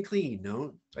long have you been clean?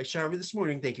 No, I showered this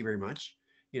morning. Thank you very much.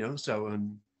 You know, so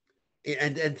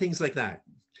and things like that.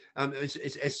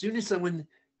 As soon as someone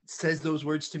says those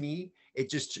words to me,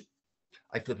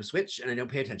 I flip a switch and I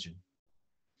don't pay attention.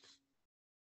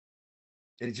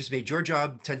 And it just made your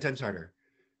job 10 times harder.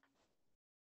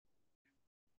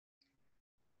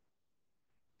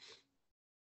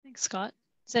 Thanks, Scott.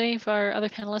 Does any of our other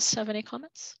panelists have any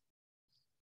comments?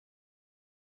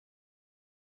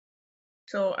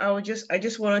 So I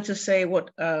just wanted to say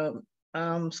what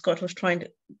Scott was trying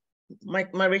to, my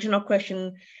original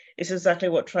question is exactly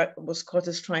what Scott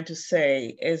is trying to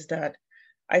say, is that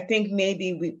I think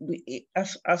maybe we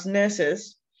as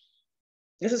nurses,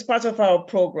 this is part of our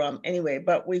program anyway,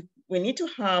 but we need to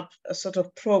have a sort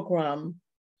of program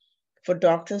for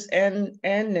doctors and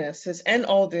nurses and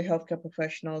all the healthcare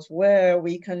professionals where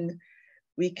we can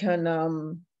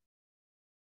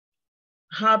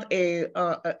have a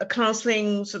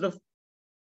counseling, sort of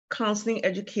counseling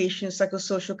education,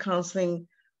 psychosocial counseling,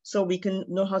 so we can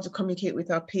know how to communicate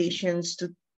with our patients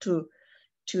to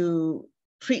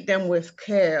treat them with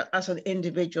care as an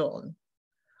individual.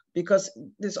 Because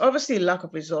there's obviously a lack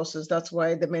of resources. That's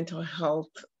why the mental health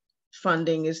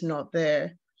funding is not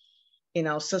there in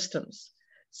our systems.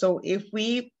 So if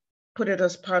we put it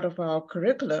as part of our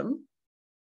curriculum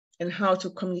and how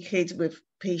to communicate with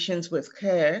patients with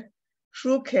care,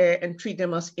 through care, and treat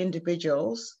them as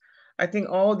individuals, I think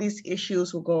all these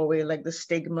issues will go away, like the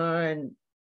stigma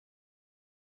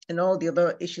and all the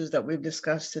other issues that we've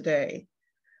discussed today.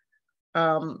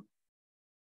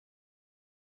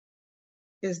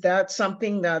 Is that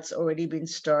something that's already been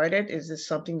started? Is this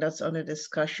something that's under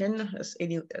discussion? Does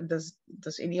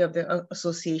any of the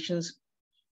associations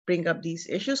bring up these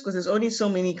issues? Because there's only so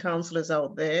many counselors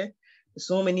out there, there's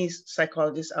so many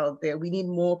psychologists out there. We need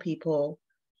more people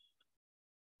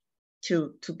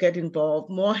to get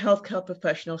involved, more healthcare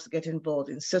professionals to get involved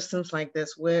in systems like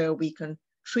this where we can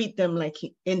treat them like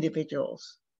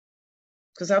individuals.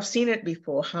 Because I've seen it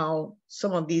before, how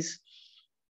some of these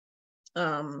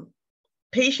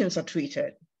patients are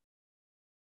treated.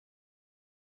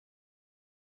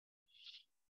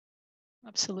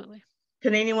 Absolutely.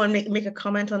 Can anyone make a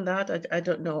comment on that? I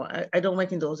don't know. I don't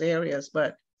work in those areas,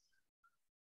 but.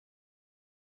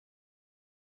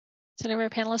 Does any of our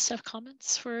panelists have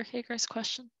comments for Hagar's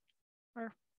question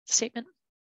or statement?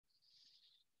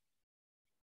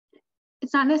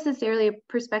 It's not necessarily a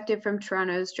perspective from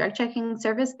Toronto's drug checking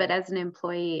service, but as an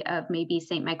employee of maybe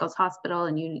St. Michael's Hospital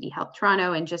and Unity Health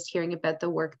Toronto, and just hearing about the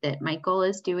work that Michael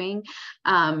is doing,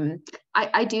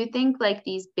 I do think like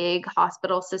these big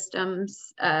hospital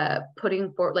systems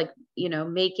putting forward, like, you know,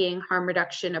 making harm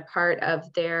reduction a part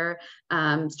of their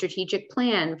strategic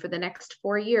plan for the next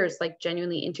 4 years, like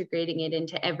genuinely integrating it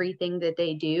into everything that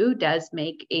they do does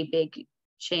make a big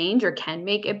change or can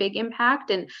make a big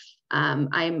impact. And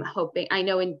I'm hoping, I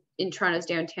know in Toronto's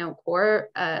downtown core,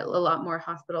 a lot more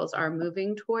hospitals are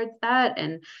moving towards that.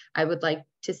 And I would like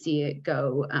to see it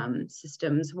go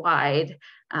systems wide,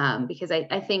 because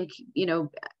I think, you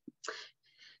know,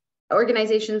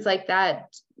 organizations like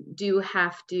that do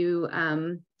have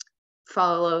to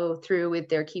follow through with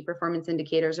their key performance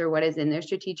indicators or what is in their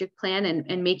strategic plan,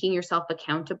 and making yourself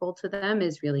accountable to them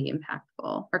is really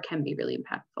impactful, or can be really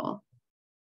impactful.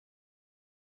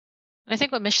 I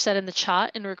think what Mish said in the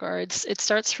chat in regards, it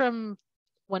starts from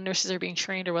when nurses are being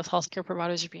trained or with healthcare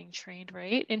providers are being trained,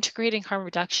 right? Integrating harm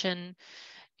reduction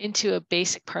into a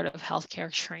basic part of healthcare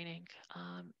training,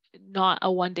 not a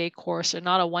one-day course or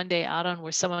not a one-day add-on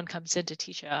where someone comes in to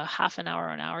teach a half an hour or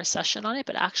an hour session on it,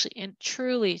 but actually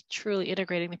truly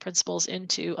integrating the principles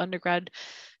into undergrad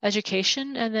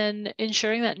education, and then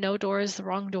ensuring that no door is the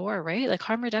wrong door, right? Like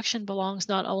harm reduction belongs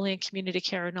not only in community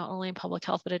care, not only in public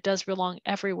health, but it does belong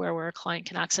everywhere where a client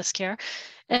can access care.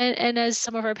 And as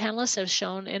some of our panelists have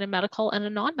shown, in a medical and a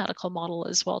non-medical model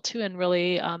as well too, and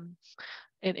really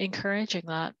encouraging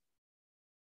that.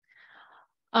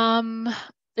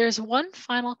 There's one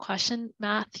final question,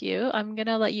 Matthew. I'm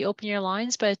gonna let you open your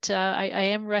lines, but I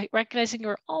am recognizing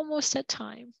you're almost at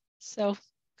time. So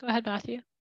go ahead, Matthew.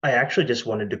 I actually just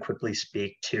wanted to quickly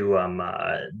speak to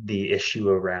the issue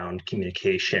around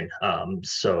communication.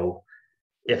 So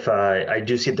if I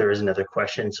do see there is another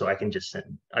question, so I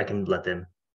can let them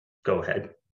go ahead.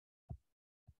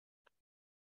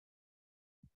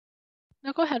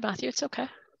 No, go ahead, Matthew. It's okay.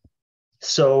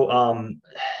 So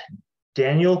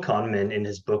Daniel Kahneman in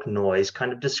his book Noise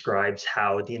kind of describes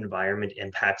how the environment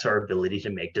impacts our ability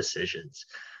to make decisions.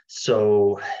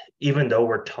 So even though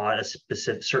we're taught a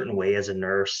specific certain way as a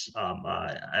nurse,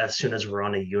 as soon as we're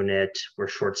on a unit, we're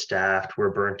short-staffed, we're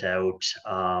burnt out,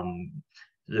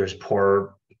 there's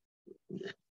poor,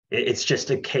 it's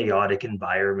just a chaotic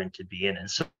environment to be in. And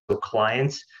so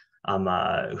clients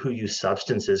who use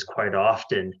substances, quite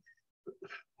often,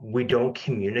 we don't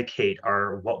communicate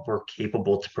what we're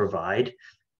capable to provide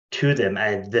to them.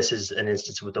 And this is an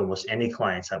instance with almost any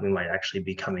clients that we might actually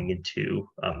be coming into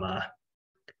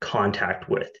contact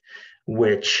with,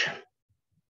 which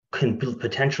can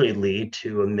potentially lead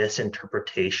to a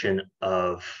misinterpretation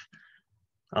of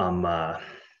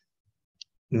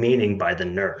meaning by the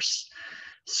nurse.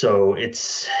 So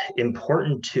it's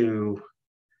important to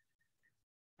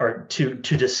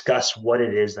discuss what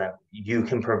it is that you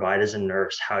can provide as a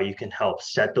nurse, how you can help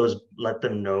set those, let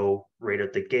them know right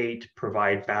at the gate,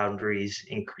 provide boundaries,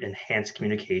 enhance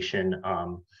communication,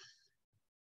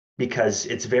 because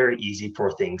it's very easy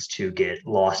for things to get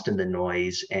lost in the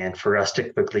noise and for us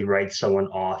to quickly write someone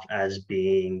off as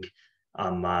being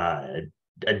a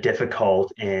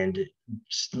difficult and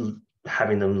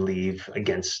having them leave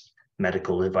against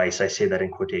medical advice. I say that in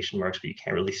quotation marks, but you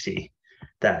can't really see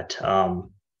that.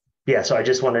 Yeah, so I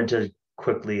just wanted to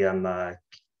quickly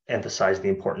emphasize the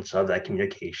importance of that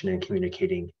communication and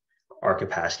communicating our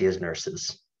capacity as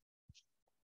nurses.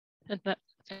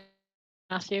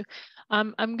 Matthew.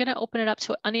 I'm going to open it up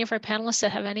to any of our panelists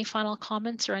that have any final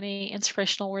comments or any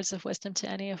inspirational words of wisdom to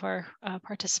any of our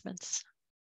participants.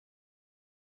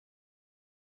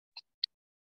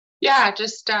 Yeah,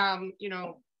 just, you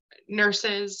know,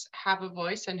 nurses have a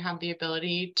voice and have the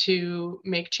ability to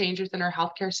make change within our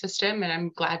healthcare system. And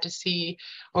I'm glad to see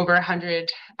over 100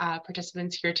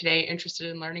 participants here today interested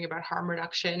in learning about harm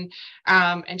reduction,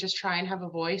 and just try and have a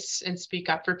voice and speak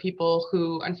up for people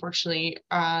who, unfortunately,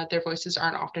 their voices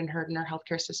aren't often heard in our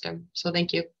healthcare system. So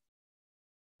thank you.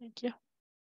 Thank you.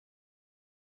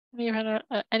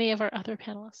 Any of our other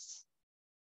panelists?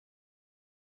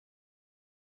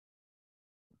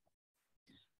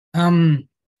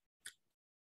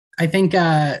 I think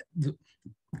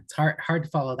it's hard to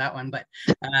follow that one, but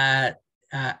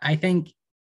I think,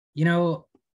 you know,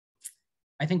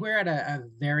 I think we're at a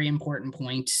very important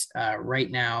point right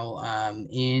now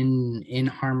in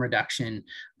harm reduction.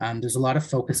 There's a lot of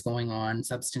focus going on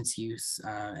substance use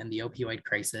and the opioid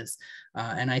crisis,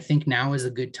 and I think now is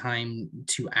a good time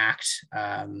to act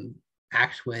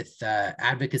with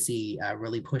advocacy,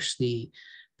 really push the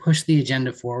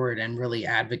agenda forward and really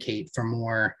advocate for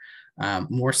more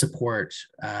support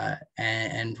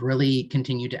and really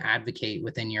continue to advocate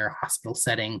within your hospital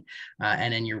setting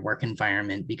and in your work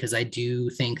environment, because I do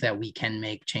think that we can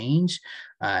make change,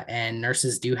 and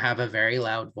nurses do have a very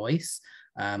loud voice.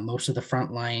 Most of the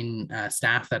frontline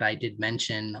staff that I did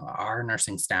mention are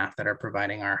nursing staff that are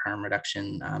providing our harm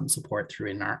reduction support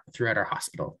throughout our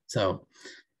hospital. So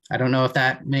I don't know if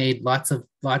that made lots of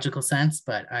logical sense,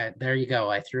 but there you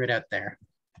go. I threw it out there.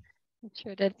 It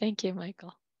sure did. Thank you,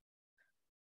 Michael.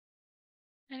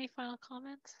 Any final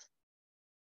comments?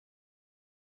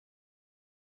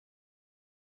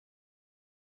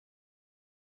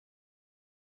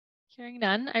 Hearing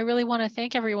none, I really want to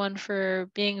thank everyone for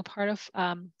being a part of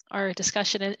our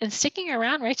discussion and sticking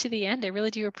around right to the end. I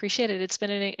really do appreciate it. It's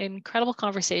been an incredible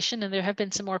conversation, and there have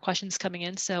been some more questions coming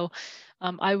in. So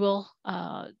I will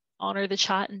honor the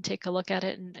chat and take a look at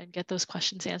it and get those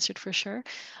questions answered for sure.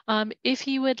 If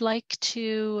you would like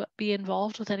to be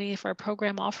involved with any of our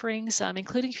program offerings,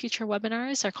 including future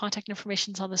webinars, our contact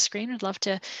information is on the screen. We'd love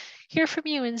to hear from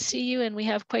you and see you, and we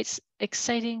have quite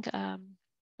exciting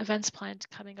events planned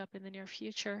coming up in the near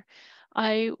future.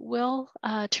 I will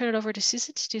turn it over to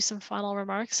Susan to do some final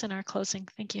remarks in our closing.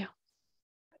 Thank you.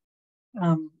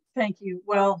 Thank you.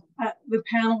 Well, the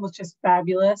panel was just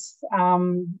fabulous.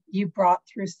 You brought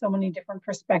through so many different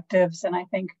perspectives, and I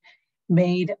think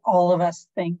made all of us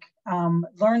think,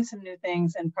 learn some new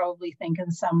things, and probably think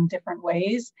in some different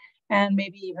ways, and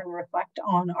maybe even reflect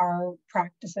on our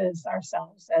practices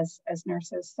ourselves as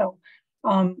nurses. So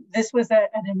this was a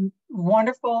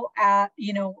wonderful,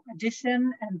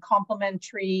 addition and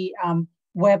complementary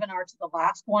webinar to the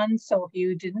last one. So if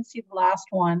you didn't see the last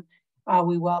one,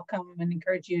 we welcome and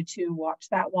encourage you to watch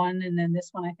that one. And then this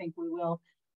one, I think we will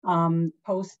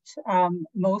post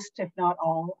most, if not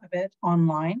all of it,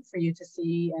 online for you to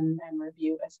see and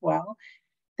review as well.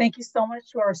 Thank you so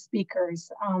much to our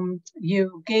speakers.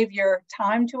 You gave your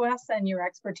time to us and your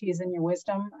expertise and your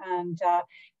wisdom,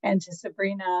 and to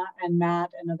Sabrina and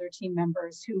Matt and other team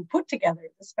members who put together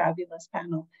this fabulous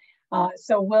panel.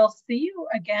 So we'll see you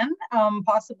again,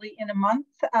 possibly in a month,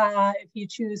 if you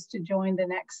choose to join the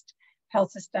next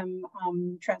health system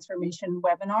transformation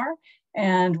webinar.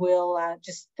 And we'll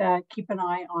just keep an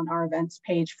eye on our events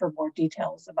page for more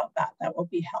details about that. That will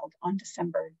be held on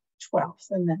December 12th.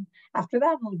 And then after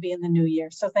that, it'll be in the new year.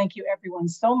 So thank you everyone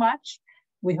so much.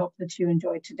 We hope that you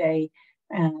enjoyed today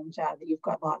and that you've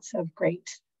got lots of great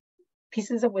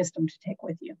pieces of wisdom to take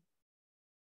with you.